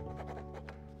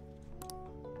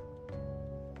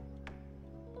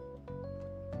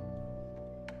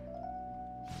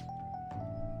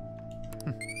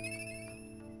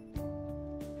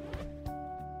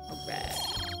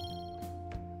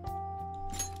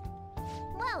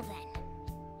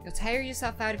 You'll tire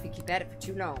yourself out if you keep at it for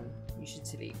too long. You should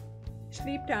sleep.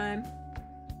 Sleep time.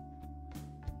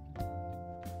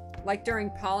 Like during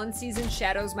pollen season,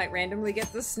 shadows might randomly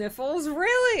get the sniffles?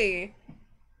 Really?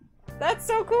 That's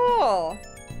so cool!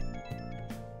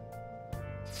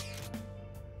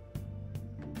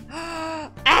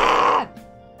 Ah!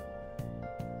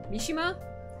 Mishima?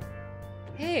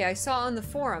 Hey, I saw on the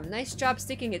forum. Nice job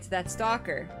sticking it to that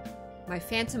stalker. My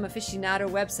Phantom Aficionado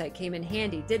website came in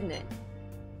handy, didn't it?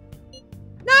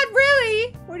 Not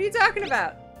really! What are you talking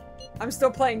about? I'm still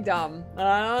playing dumb.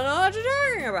 I don't know what you're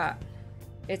talking about.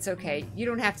 It's okay. You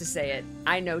don't have to say it.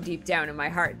 I know deep down in my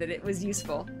heart that it was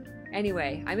useful.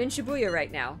 Anyway, I'm in Shibuya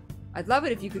right now. I'd love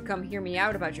it if you could come hear me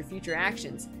out about your future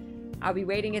actions. I'll be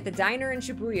waiting at the diner in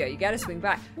Shibuya. You gotta swing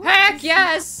by. Heck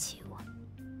yes!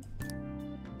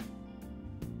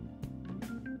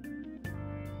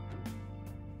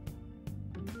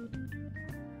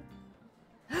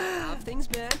 How have things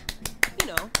been? You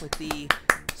know, with the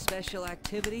special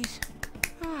activities.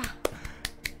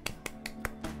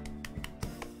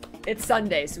 It's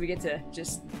Sunday, so we get to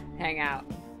just hang out.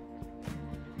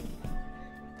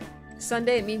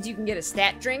 Sunday, it means you can get a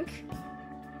stat drink.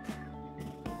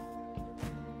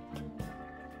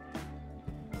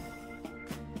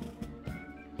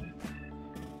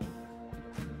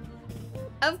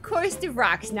 Of course the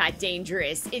rock's not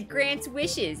dangerous. It grants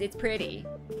wishes. It's pretty.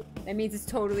 That means it's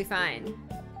totally fine.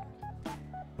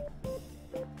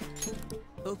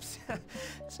 Oops.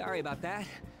 Sorry about that.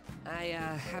 I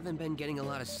haven't been getting a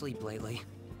lot of sleep lately.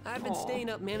 I've been staying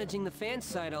up managing the fan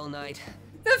site all night.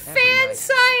 The fan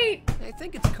site! I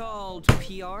think it's called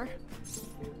PR.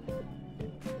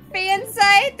 Fan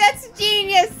site? That's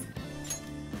genius!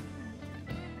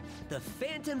 The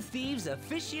Phantom Thieves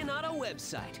Aficionado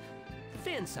website.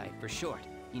 Fan site for short.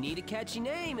 You need a catchy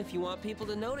name if you want people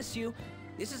to notice you.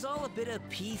 This is all a bit of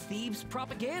P-Thieves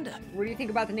propaganda. What do you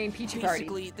think about the name Peachy Party?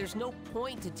 Basically, there's no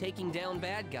point to taking down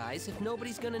bad guys if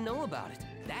nobody's gonna know about it.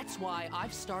 That's why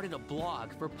I've started a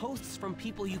blog for posts from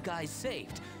people you guys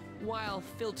saved, while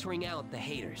filtering out the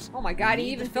haters. Oh my god, he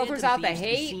even filters out the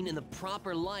hate? To be seen in the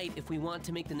proper light if we want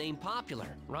to make the name popular,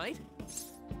 right?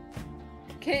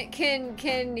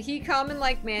 Can he come and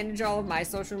like manage all of my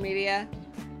social media?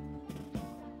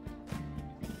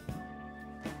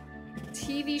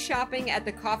 TV shopping at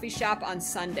the coffee shop on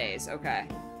Sundays. Okay.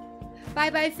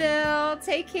 Bye-bye, Phil.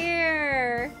 Take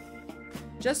care.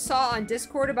 Just saw on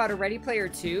Discord about a Ready Player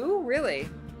 2? Really?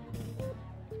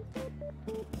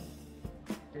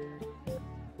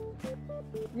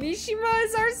 Mishima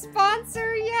is our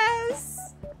sponsor,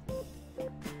 yes!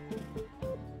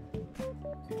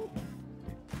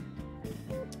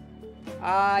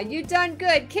 You done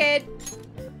good, kid.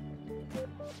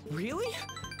 Really?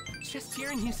 Just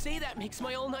hearing you say that makes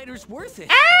my all-nighters worth it.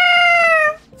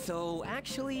 Ah! So,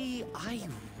 actually, I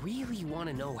really want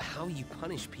to know how you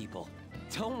punish people.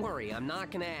 Don't worry, I'm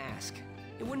not gonna ask.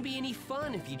 It wouldn't be any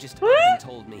fun if you just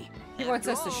told me. He wants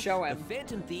us to show him. The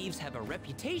Phantom Thieves have a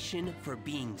reputation for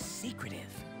being secretive.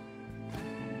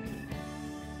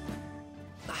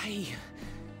 I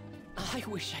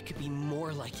wish I could be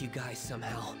more like you guys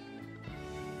somehow.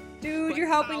 Dude, you're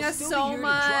helping us so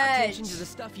much. Draw attention to the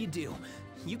stuff you do.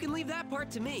 You can leave that part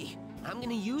to me. I'm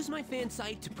gonna use my fan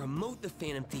site to promote the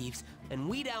Phantom Thieves and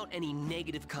weed out any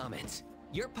negative comments.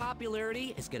 Your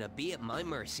popularity is gonna be at my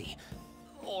mercy.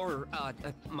 Or,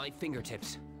 my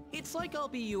fingertips. It's like I'll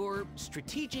be your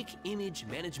strategic image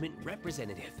management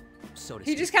representative, so to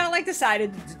speak. He just kind of like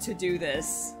decided to do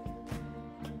this.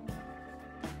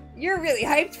 You're really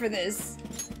hyped for this.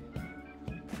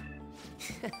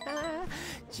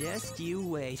 Just you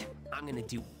wait. I'm gonna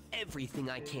do everything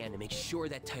I can to make sure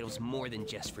that title's more than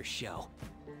just for show.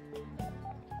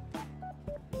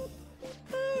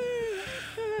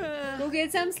 Go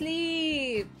get some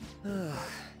sleep.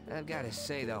 I've gotta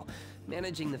say though,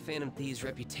 managing the Phantom Thieves'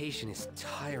 reputation is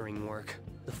tiring work.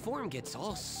 The forum gets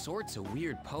all sorts of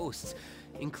weird posts,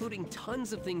 including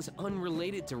tons of things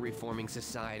unrelated to reforming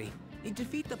society. They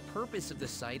defeat the purpose of the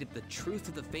site if the truth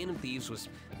of the Phantom Thieves was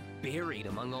buried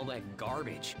among all that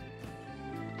garbage.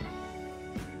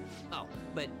 Oh,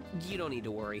 but you don't need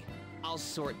to worry. I'll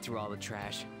sort through all the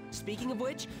trash. Speaking of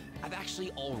which, I've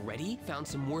actually already found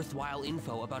some worthwhile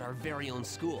info about our very own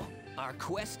school. Our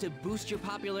quest to boost your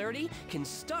popularity can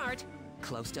start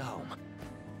close to home.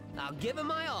 I'll give it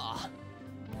my all.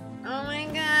 Oh my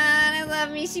god, I love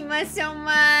Mishima so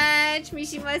much.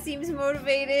 Mishima seems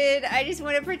motivated. I just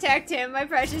want to protect him, my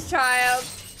precious child.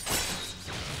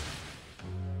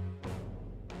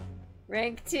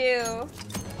 Rank 2.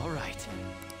 All right.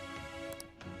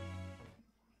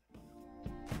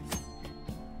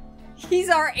 He's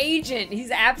our agent.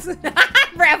 He's absolutely...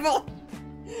 Revel!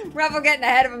 Revel getting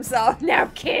ahead of himself. Now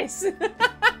kiss.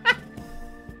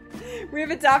 We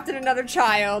have adopted another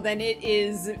child, and it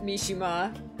is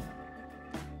Mishima.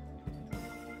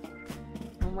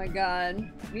 Oh my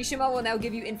god. Mishima will now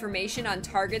give you information on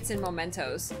targets and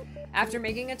mementos. After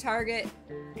making a target,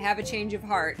 have a change of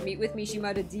heart. Meet with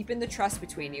Mishima to deepen the trust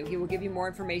between you. He will give you more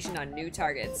information on new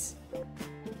targets.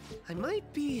 I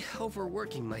might be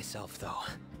overworking myself, though.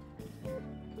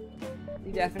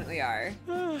 You definitely are.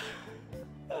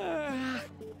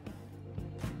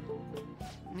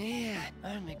 Man,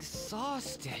 I'm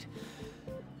exhausted.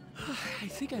 I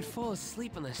think I'd fall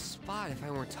asleep on the spot if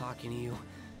I weren't talking to you.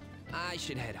 I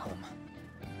should head home.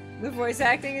 The voice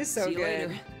acting is so See you good.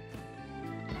 later.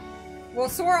 Well,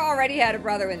 Sora already had a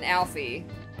brother with Alfie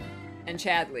and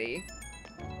Chadley.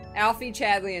 Alfie,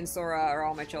 Chadley, and Sora are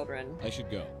all my children. I should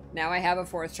go. Now I have a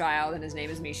fourth child, and his name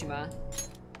is Mishima.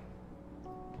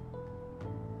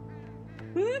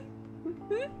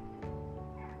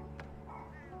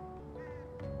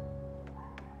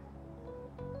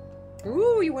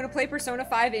 Ooh, you want to play Persona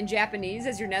 5 in Japanese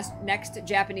as your next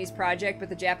Japanese project, but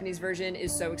the Japanese version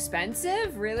is so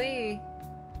expensive? Really?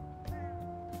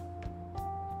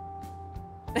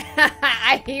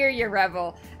 I hear you,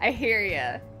 Revel. I hear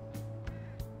you.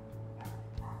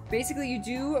 Basically, you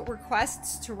do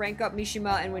requests to rank up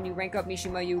Mishima, and when you rank up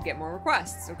Mishima, you get more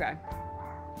requests. Okay.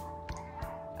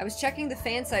 I was checking the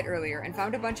fan site earlier and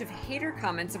found a bunch of hater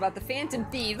comments about the Phantom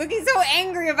Thieves. Look, he's so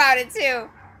angry about it, too.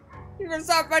 You even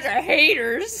saw a bunch of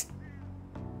haters.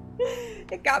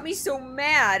 It got me so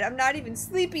mad. I'm not even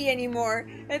sleepy anymore.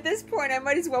 At this point, I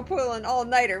might as well pull an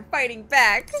all-nighter fighting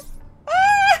back.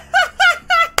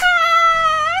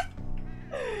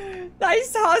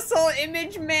 Nice hustle,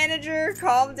 image manager.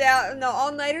 Calm down. No,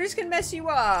 all-nighters can mess you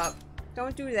up.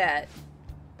 Don't do that.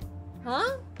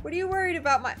 Huh? What are you worried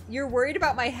about? You're worried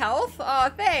about my health? Aw,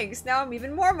 thanks. Now I'm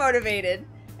even more motivated.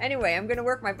 Anyway, I'm gonna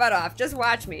work my butt off. Just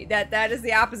watch me. That is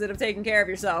the opposite of taking care of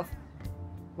yourself.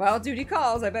 Well, duty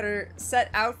calls. I better set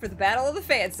out for the Battle of the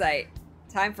Fan Site.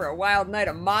 Time for a wild night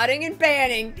of modding and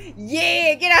banning.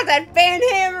 Yeah! Get out that fan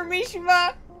hammer,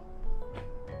 Mishima!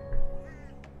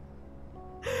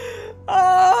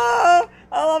 Oh!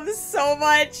 I love this so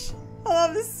much. I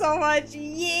love this so much.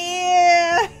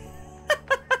 Yeah!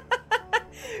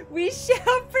 We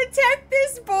shall protect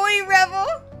this boy, Revel,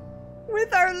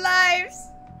 with our lives.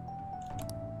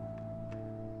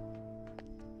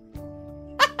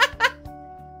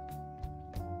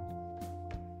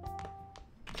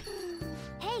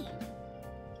 Hey!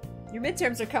 Your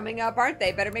midterms are coming up, aren't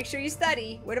they? Better make sure you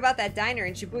study. What about that diner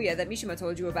in Shibuya that Mishima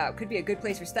told you about? Could be a good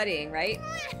place for studying, right?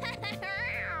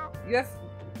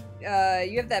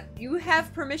 You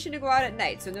have permission to go out at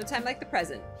night, so no time like the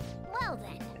present. Well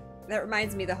then. That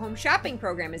reminds me, the home shopping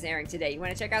program is airing today. You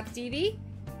want to check out the TV?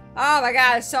 Oh my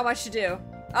god, there's so much to do.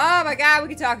 Oh my god, we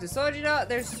can talk to Sojiro.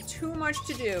 There's too much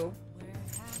to do.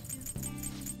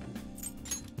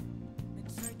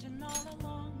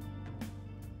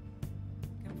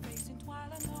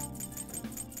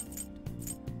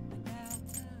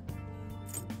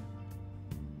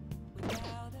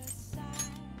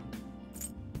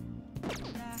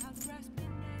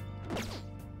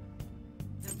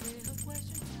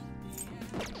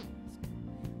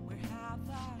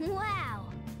 Wow!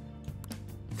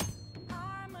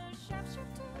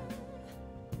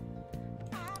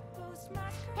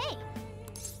 Hey!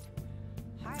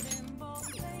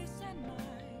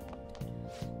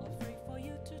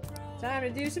 Time to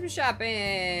do some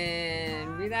shopping.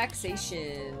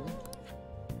 Relaxation.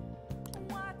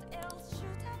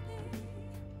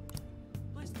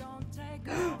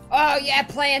 Oh yeah,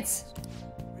 plants!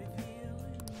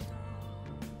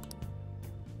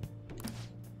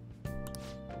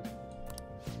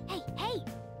 Hey, hey!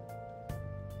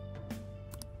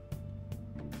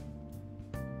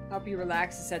 Help you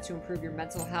relax is set to improve your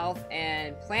mental health,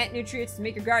 and plant nutrients to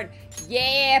make your garden.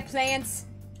 Yeah, plants!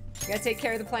 You gotta take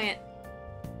care of the plant.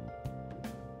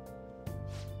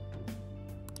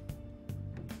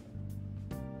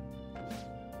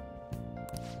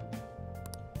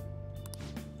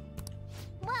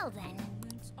 Well then.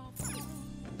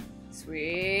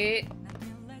 Sweet.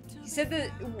 He said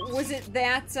that, was it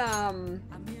that,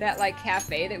 that, like,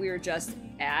 cafe that we were just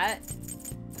at?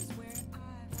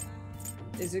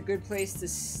 Is a good place to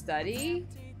study?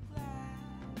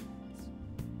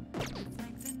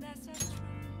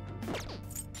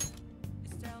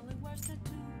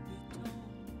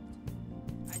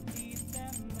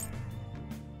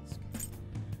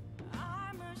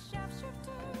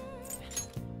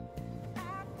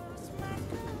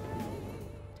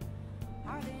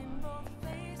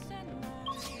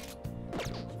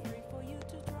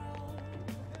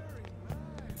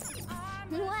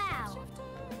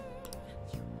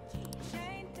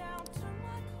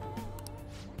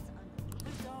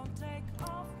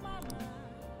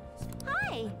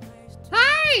 Hi!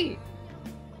 Hi!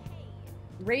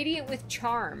 Radiant with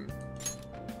charm.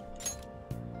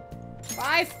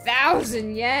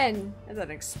 5,000 yen! That's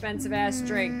an expensive ass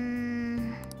drink.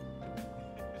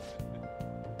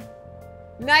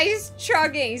 Nice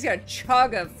chugging! He's got a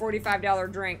chug of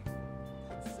 $45 drink.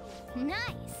 Nice!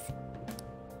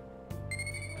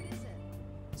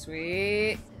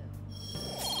 Sweet.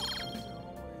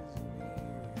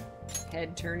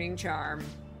 Head turning charm.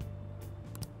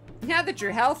 Now that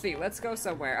you're healthy, let's go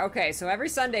somewhere. Okay, so every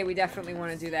Sunday we definitely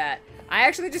want to do that. I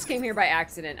actually just came here by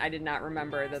accident. I did not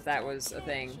remember that that was a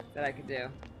thing that I could do.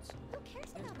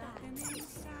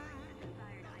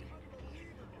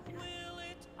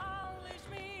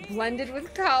 Blended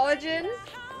with collagen?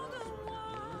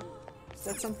 Is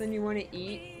that something you want to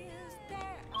eat?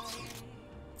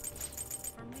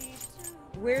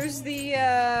 Where's the,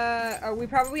 oh, we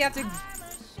probably have to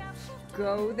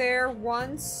go there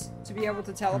once to be able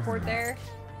to teleport there.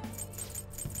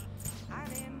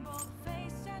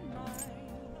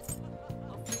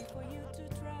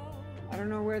 I don't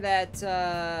know where that,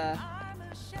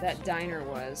 that diner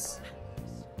was.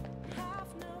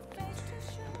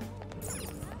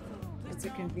 It's a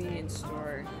convenience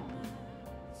store.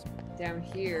 Down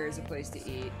here is a place to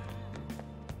eat.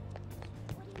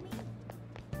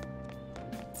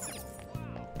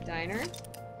 Diner?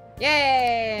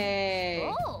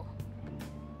 Yay! Oh.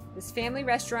 This family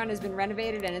restaurant has been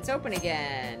renovated and it's open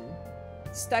again.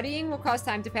 Studying will cause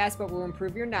time to pass but will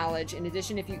improve your knowledge. In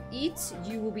addition, if you eat,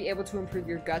 you will be able to improve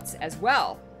your guts as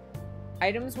well.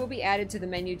 Items will be added to the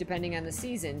menu depending on the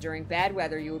season. During bad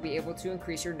weather, you will be able to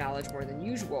increase your knowledge more than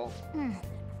usual.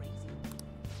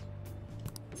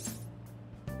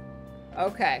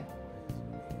 Okay.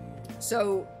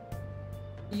 So,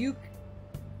 do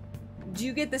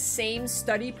you get the same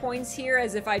study points here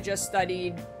as if I just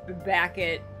studied back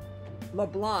at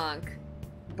LeBlanc,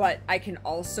 but I can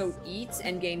also eat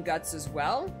and gain guts as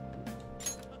well?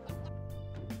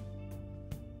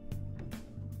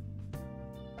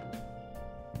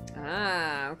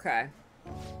 Ah, okay.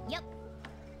 Yep.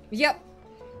 Yep.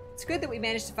 It's good that we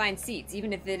managed to find seats,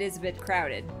 even if it is a bit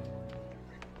crowded.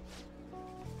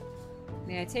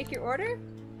 May I take your order?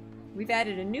 We've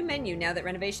added a new menu now that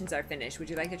renovations are finished. Would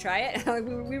you like to try it?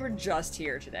 we were just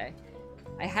here today.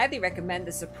 I highly recommend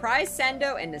the surprise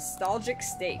sando and nostalgic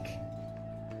steak.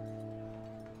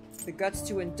 The guts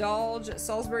to indulge.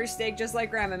 Salisbury steak, just like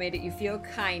Grandma made it. You feel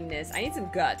kindness. I need some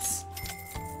guts.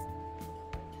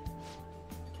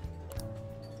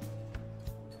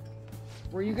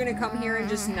 Were you gonna come here and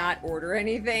just not order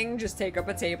anything? Just take up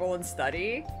a table and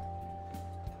study?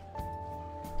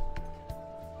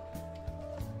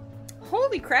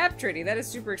 Holy crap, Trinity, that is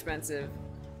super expensive.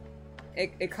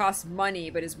 It costs money,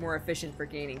 but is more efficient for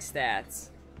gaining stats.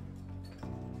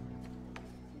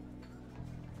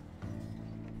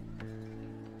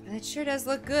 That sure does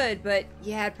look good, but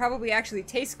yeah, it probably actually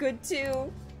tastes good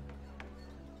too.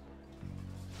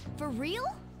 For real?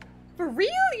 For real?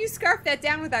 You scarfed that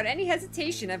down without any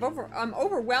hesitation. I'm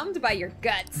overwhelmed by your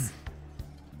guts.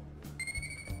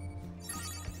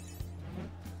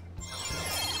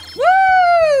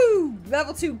 Woo!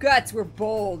 Level 2 guts, we're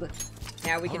bold.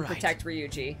 Now we can protect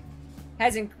Ryuji.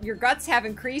 Your guts have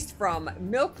increased from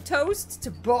milk toast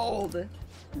to bold.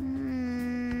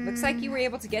 Looks like you were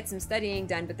able to get some studying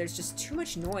done, but there's just too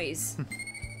much noise.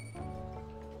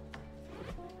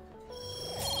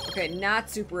 Okay, not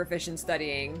super efficient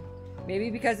studying.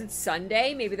 Maybe because it's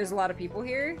Sunday? Maybe there's a lot of people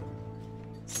here?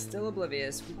 Still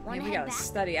oblivious. We gotta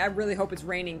study. I really hope it's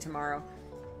raining tomorrow.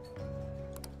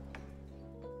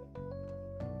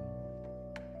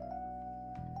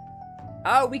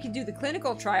 Oh, we can do the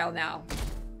clinical trial now.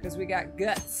 Because we got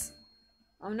guts.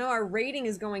 Oh no, our rating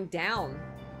is going down.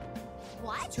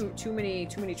 What? Too many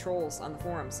trolls on the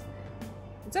forums.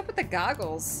 What's up with the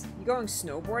goggles? You going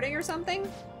snowboarding or something?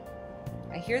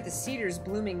 I hear the cedar's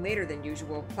blooming later than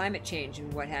usual. Climate change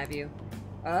and what have you.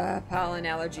 Pollen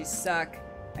allergies suck.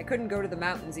 I couldn't go to the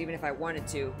mountains even if I wanted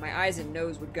to. My eyes and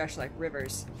nose would gush like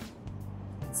rivers.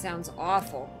 It sounds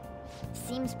awful.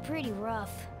 Seems pretty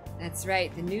rough. That's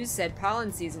right. The news said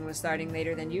pollen season was starting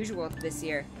later than usual this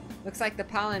year. Looks like the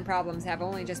pollen problems have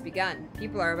only just begun.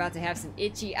 People are about to have some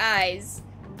itchy eyes.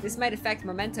 This might affect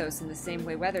Mementos in the same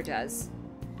way weather does.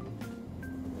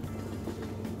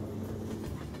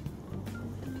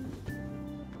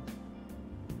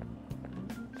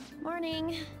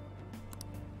 Morning.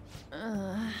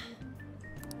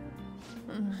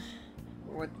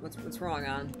 What's wrong,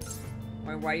 On?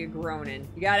 Why are you groaning?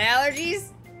 You got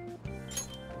allergies?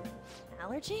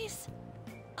 Allergies?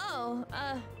 Oh,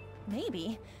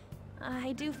 maybe.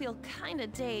 I do feel kinda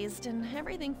dazed and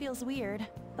everything feels weird,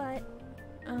 but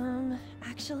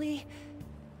Actually,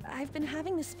 I've been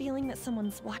having this feeling that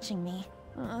someone's watching me.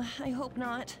 I hope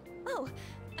not. Oh,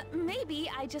 maybe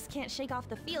I just can't shake off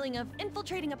the feeling of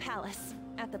infiltrating a palace.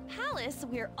 At the palace,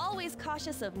 we're always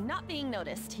cautious of not being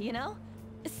noticed, you know?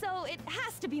 So it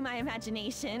has to be my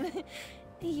imagination.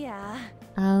 Yeah.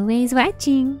 Always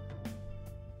watching.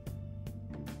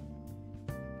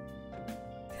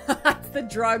 The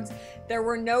drugs. There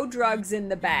were no drugs in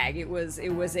the bag. It was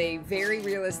a very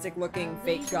realistic looking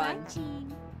fake gun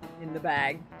in the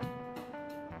bag.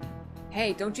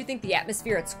 Hey, don't you think the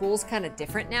atmosphere at school's kind of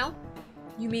different now?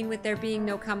 You mean with there being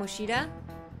no Kamoshida?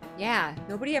 Yeah,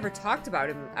 nobody ever talked about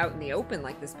him out in the open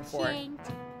like this before.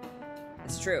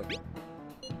 That's true.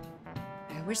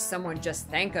 I wish someone just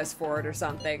thank us for it or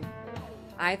something.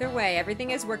 Either way, everything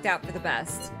has worked out for the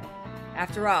best.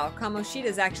 After all,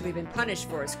 Kamoshida's actually been punished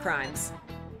for his crimes.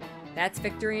 That's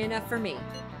victory enough for me.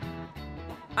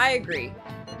 I agree.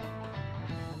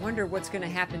 I wonder what's gonna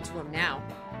happen to him now.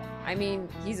 I mean,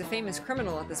 he's a famous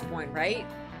criminal at this point, right?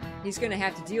 He's gonna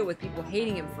have to deal with people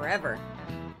hating him forever.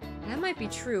 That might be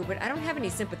true, but I don't have any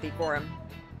sympathy for him.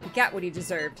 He got what he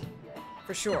deserved.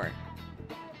 For sure.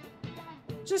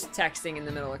 Just texting in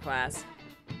the middle of class.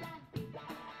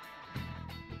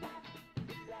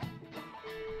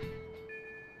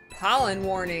 Pollen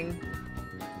warning.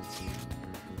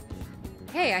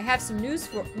 Hey, I have some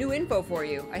new info for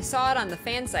you. I saw it on the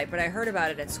fan site, but I heard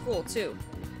about it at school too.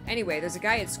 Anyway, there's a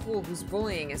guy at school whose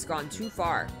bullying has gone too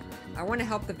far. I want to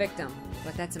help the victim,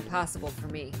 but that's impossible for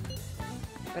me.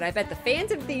 But I bet the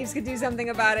Phantom Thieves could do something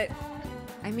about it.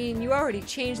 I mean, you already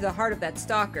changed the heart of that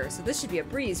stalker, so this should be a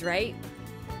breeze, right?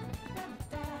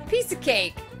 Piece of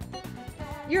cake!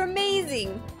 You're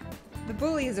amazing! The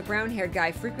bully is a brown-haired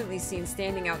guy frequently seen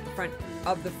standing out front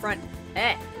of the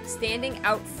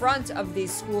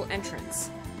school entrance.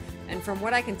 And from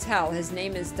what I can tell, his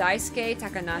name is Daisuke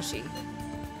Takanashi.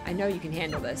 I know you can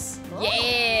handle this. Oh.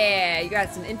 Yeah! You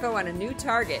got some info on a new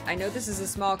target. I know this is a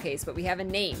small case, but we have a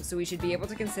name, so we should be able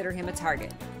to consider him a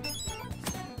target.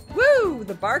 Woo!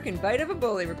 The bark and bite of a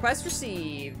bully. Request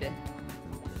received.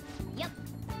 Yep.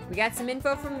 We got some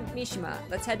info from Mishima.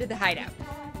 Let's head to the hideout.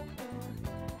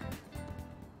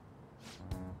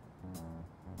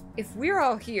 If we're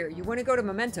all here, you want to go to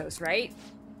Mementos, right?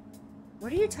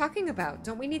 What are you talking about?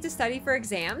 Don't we need to study for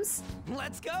exams?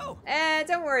 Let's go!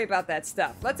 Don't worry about that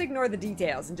stuff. Let's ignore the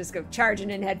details and just go charging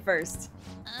in head first.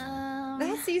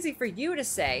 That's easy for you to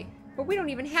say, but we don't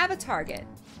even have a target.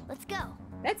 Let's go.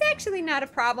 That's actually not a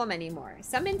problem anymore.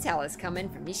 Some intel has come in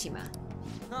from Mishima.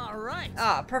 Alright.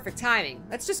 Ah, perfect timing.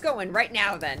 Let's just go in right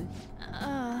now then.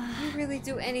 You really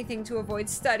do anything to avoid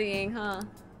studying, huh?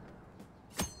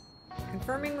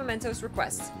 Confirming Mementos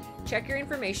request. Check your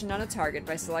information on a target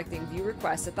by selecting View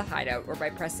Request at the hideout or by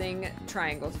pressing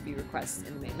triangle to view requests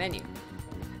in the main menu.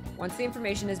 Once the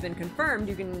information has been confirmed,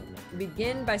 you can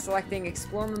begin by selecting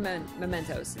Explore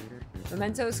Mementos.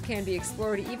 Mementos can be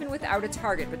explored even without a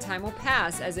target, but time will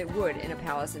pass as it would in a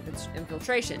palace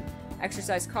infiltration.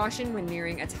 Exercise caution when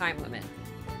nearing a time limit.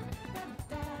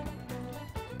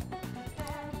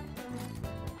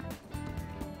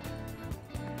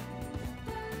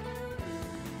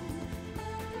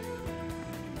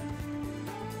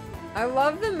 I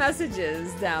love the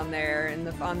messages down there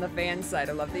on the fan site.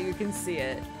 I love that you can see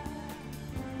it.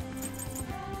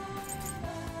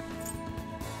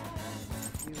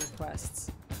 View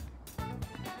requests.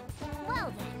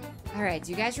 Well then. Alright,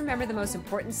 do you guys remember the most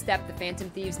important step the Phantom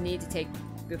Thieves need to take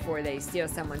before they steal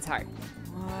someone's heart?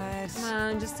 What? Come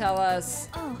on, just tell us.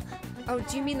 Oh,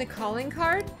 do you mean the calling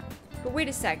card? But wait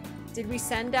a sec, did we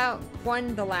send out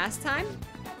one the last time?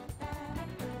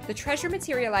 The treasure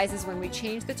materializes when we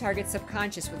change the target's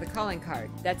subconscious with a calling card.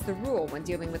 That's the rule when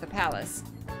dealing with a palace.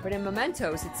 But in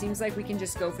Mementos, it seems like we can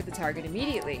just go for the target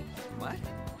immediately. What?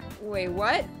 Wait,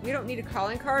 what? We don't need a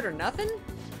calling card or nothing?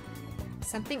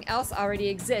 Something else already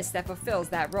exists that fulfills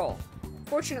that role.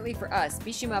 Fortunately for us,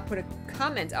 Mishima put a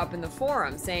comment up in the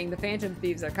forum saying the Phantom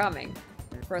Thieves are coming.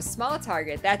 For a small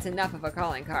target, that's enough of a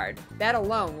calling card. That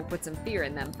alone will put some fear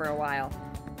in them for a while.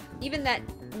 Even that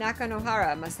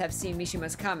Nakanohara must have seen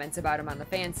Mishima's comments about him on the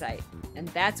fan site, and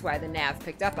that's why the Nav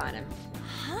picked up on him.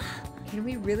 Huh? Can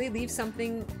we really leave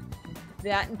something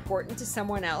that important to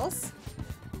someone else?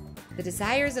 The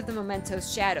desires of the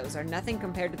Mementos shadows are nothing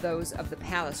compared to those of the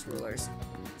palace rulers.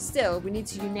 Still, we need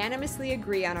to unanimously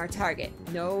agree on our target.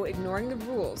 No ignoring the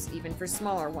rules, even for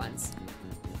smaller ones.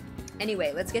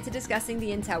 Anyway, let's get to discussing the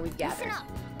intel we've gathered. Listen up.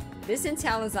 This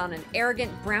intel is on an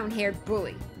arrogant, brown-haired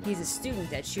bully. He's a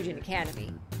student at Shujin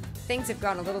Academy. Things have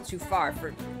gone a little too far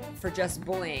for just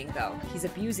bullying, though. He's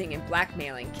abusing and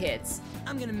blackmailing kids.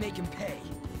 I'm gonna make him pay.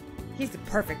 He's the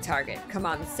perfect target. Come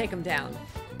on, let's take him down.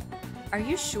 Are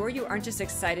you sure you aren't just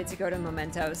excited to go to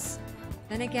Mementos?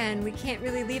 Then again, we can't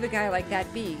really leave a guy like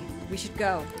that be. We should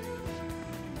go.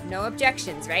 No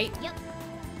objections, right? Yep.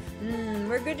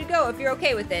 We're good to go if you're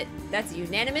okay with it. That's a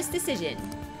unanimous decision.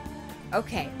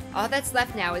 Okay, all that's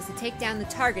left now is to take down the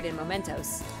target in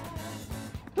Mementos.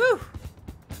 Whew!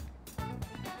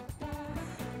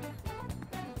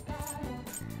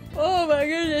 Oh my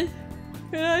goodness.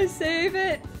 Can I save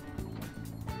it?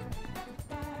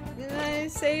 Can I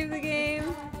save the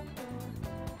game?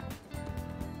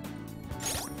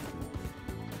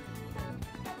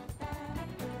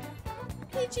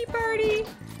 Peachy party!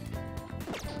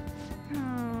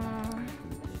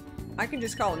 I can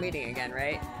just call a meeting again,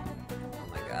 right? Oh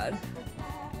my god.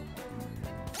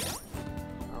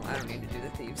 Oh, I don't need to do the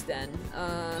Thieves' Den.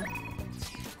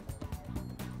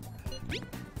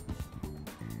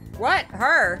 What?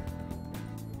 Her?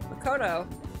 Makoto,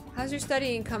 how's your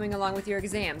studying coming along with your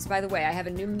exams? By the way, I have a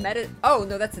new oh,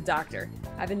 no, that's a doctor.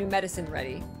 I have a new medicine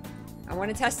ready. I want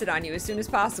to test it on you as soon as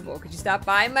possible. Could you stop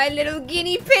by, my little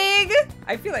guinea pig?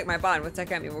 I feel like my bond with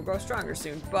Takemi will grow stronger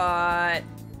soon, but...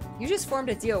 You just formed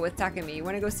a deal with Takemi. You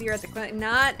want to go see her at the clinic?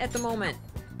 Not at the moment.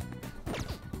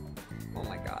 Oh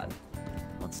my god.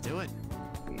 Let's do it.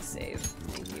 Please save.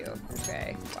 Thank you.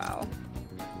 Okay. Wow.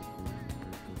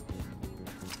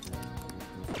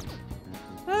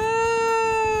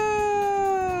 Oh,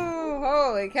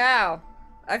 holy cow.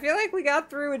 I feel like we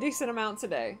got through a decent amount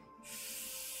today.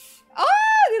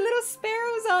 Oh, the little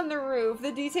sparrows on the roof.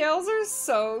 The details are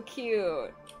so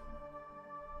cute.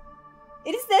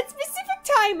 It is that specific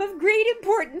time of great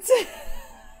importance.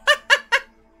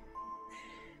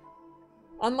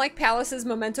 Unlike palaces,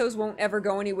 Mementos won't ever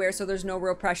go anywhere, so there's no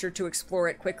real pressure to explore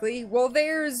it quickly. Well,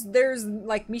 there's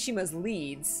like Mishima's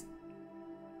leads.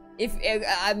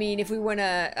 I mean, if we want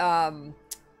to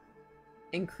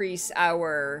increase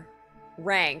our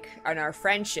rank and our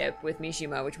friendship with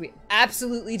Mishima, which we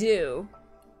absolutely do,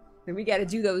 then we got to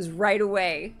do those right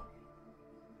away.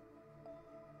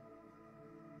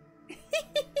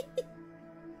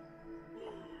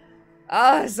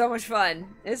 Oh, it's so much fun.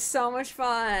 It's so much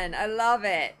fun. I love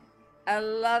it. I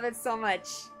love it so much.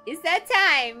 It's that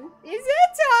time. It's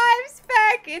that time,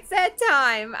 Spec. It's that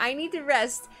time. I need to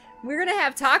rest. We're gonna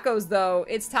have tacos, though.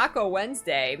 It's Taco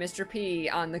Wednesday. Mr. P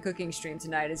on the cooking stream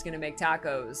tonight is gonna make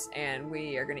tacos, and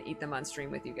we are gonna eat them on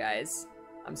stream with you guys.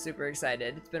 I'm super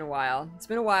excited. It's been a while. It's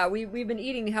been a while. We've been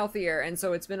eating healthier, and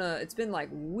so it's been like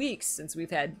weeks since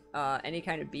we've had any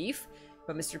kind of beef.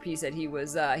 But Mr. P said he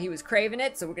was craving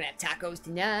it, so we're gonna have tacos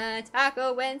tonight.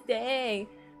 Taco Wednesday.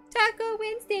 Taco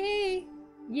Wednesday.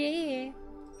 Yeah.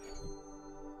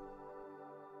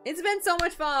 It's been so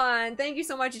much fun. Thank you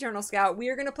so much, Eternal Scout. We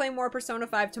are gonna play more Persona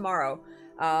 5 tomorrow.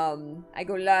 I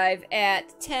go live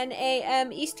at 10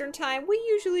 a.m. Eastern Time. We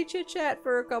usually chit-chat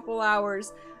for a couple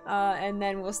hours, and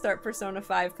then we'll start Persona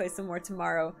 5, play some more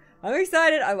tomorrow. I'm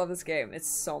excited. I love this game. It's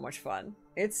so much fun.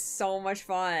 It's so much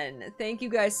fun. Thank you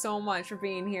guys so much for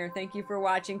being here. Thank you for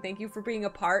watching. Thank you for being a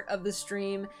part of the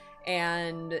stream.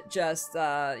 And just, you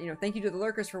know, thank you to the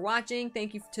lurkers for watching.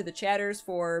 Thank you to the chatters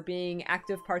for being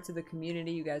active parts of the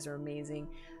community. You guys are amazing.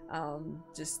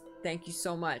 Just thank you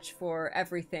so much for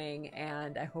everything.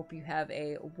 And I hope you have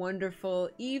a wonderful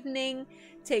evening.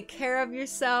 Take care of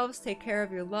yourselves. Take care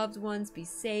of your loved ones. Be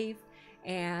safe.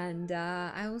 And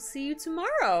I will see you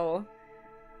tomorrow.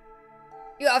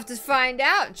 You'll have to find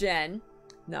out, Jen.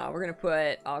 No, we're gonna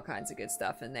put all kinds of good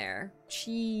stuff in there.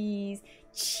 Cheese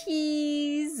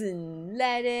and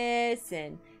lettuce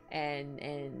and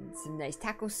some nice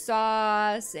taco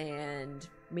sauce and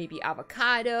maybe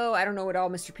avocado. I don't know what all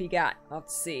Mr. P got. I'll have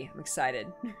to see. I'm excited.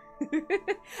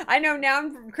 I know, now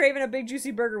I'm craving a big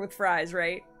juicy burger with fries,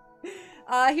 right?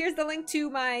 Here's the link to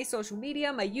my social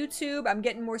media, my YouTube. I'm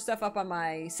getting more stuff up on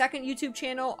my second YouTube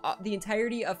channel. The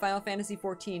entirety of Final Fantasy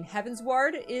XIV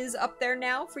Heavensward is up there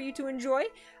now for you to enjoy.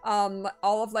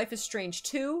 All of Life is Strange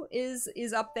 2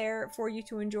 is up there for you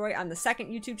to enjoy on the second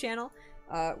YouTube channel,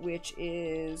 which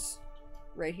is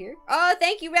right here. Oh,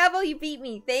 thank you, Rebel. You beat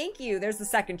me. Thank you. There's the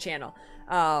second channel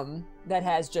that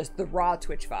has just the raw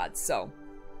Twitch VODs. So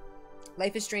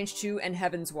Life is Strange 2 and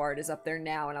Heavensward is up there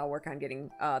now, and I'll work on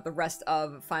getting the rest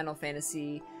of Final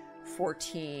Fantasy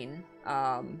XIV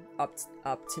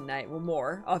up tonight. Well,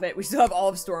 more of it. We still have all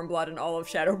of Stormblood and all of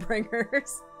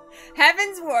Shadowbringers.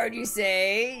 Heavensward, you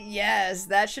say? Yes,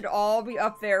 that should all be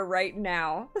up there right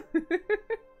now.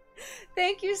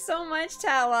 Thank you so much,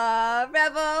 Tala.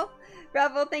 Rebel,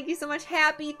 Revel, thank you so much.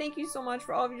 Happy, thank you so much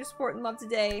for all of your support and love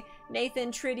today. Nathan,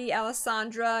 Tritty,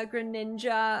 Alessandra,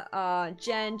 Greninja,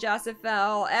 Jen,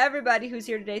 Josephel, everybody who's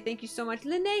here today, thank you so much.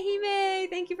 Linehime,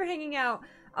 thank you for hanging out.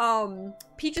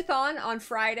 Peachathon on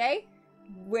Friday.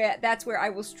 That's where I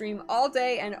will stream all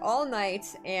day and all night,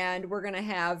 and we're gonna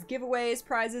have giveaways,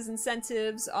 prizes,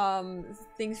 incentives,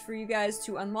 things for you guys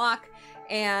to unlock,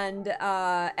 and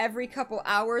every couple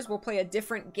hours we'll play a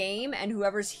different game, and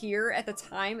whoever's here at the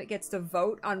time gets to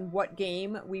vote on what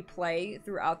game we play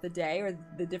throughout the day, or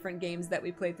the different games that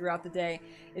we play throughout the day.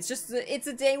 It's just it's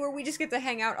a day where we just get to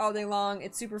hang out all day long.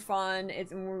 It's super fun.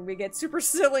 We get super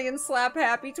silly and slap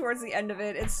happy towards the end of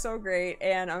it. It's so great,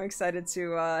 and I'm excited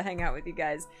to hang out with you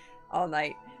guys all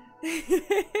night.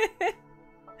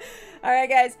 Alright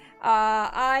guys,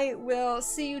 I will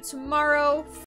see you tomorrow